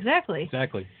 Yeah, exactly.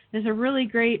 There's a really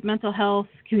great mental health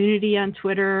community on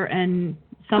Twitter and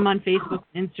some on Facebook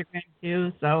and Instagram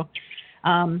too. So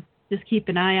just keep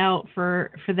an eye out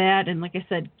for that. And like I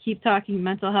said, Keep Talking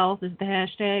Mental Health is the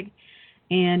hashtag.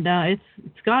 And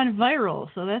it's gone viral,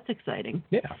 so that's exciting.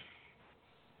 Yeah.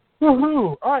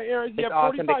 Woohoo! All right, Aaron, it's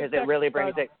awesome because it really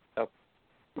brings it. Oh,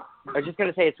 I was just going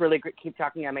to say it's really great. Keep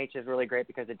Talking MH is really great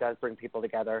because it does bring people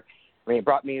together. I mean, it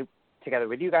brought me together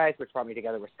with you guys, which brought me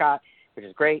together with Scott, which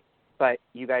is great. But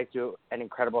you guys do an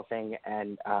incredible thing,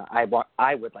 and I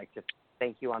would like to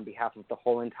thank you on behalf of the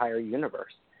whole entire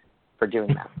universe for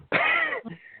doing that.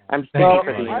 I'm speaking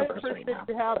for the universe. I appreciate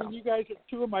you having you guys at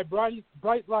two of my bright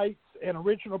lights and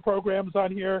original programs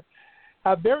on here.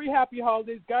 Have very happy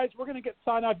holidays. Guys, we're going to get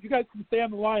signed off. You guys can stay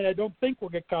on the line. I don't think we'll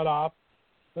get cut off.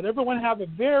 But everyone have a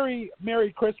very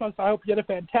Merry Christmas. I hope you had a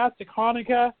fantastic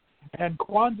Hanukkah, and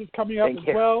Kwanzaa's coming up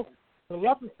as well. The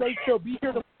Left of Straight Show, be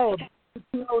here tomorrow.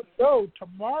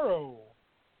 Tomorrow.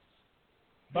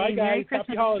 Bye, guys.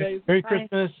 Happy holidays. Merry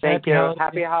Christmas. Thank you. Holidays.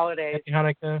 Happy holidays.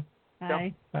 Happy Hanukkah.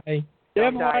 Bye. Bye. Stay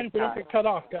on the line if we don't get cut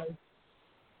off, guys.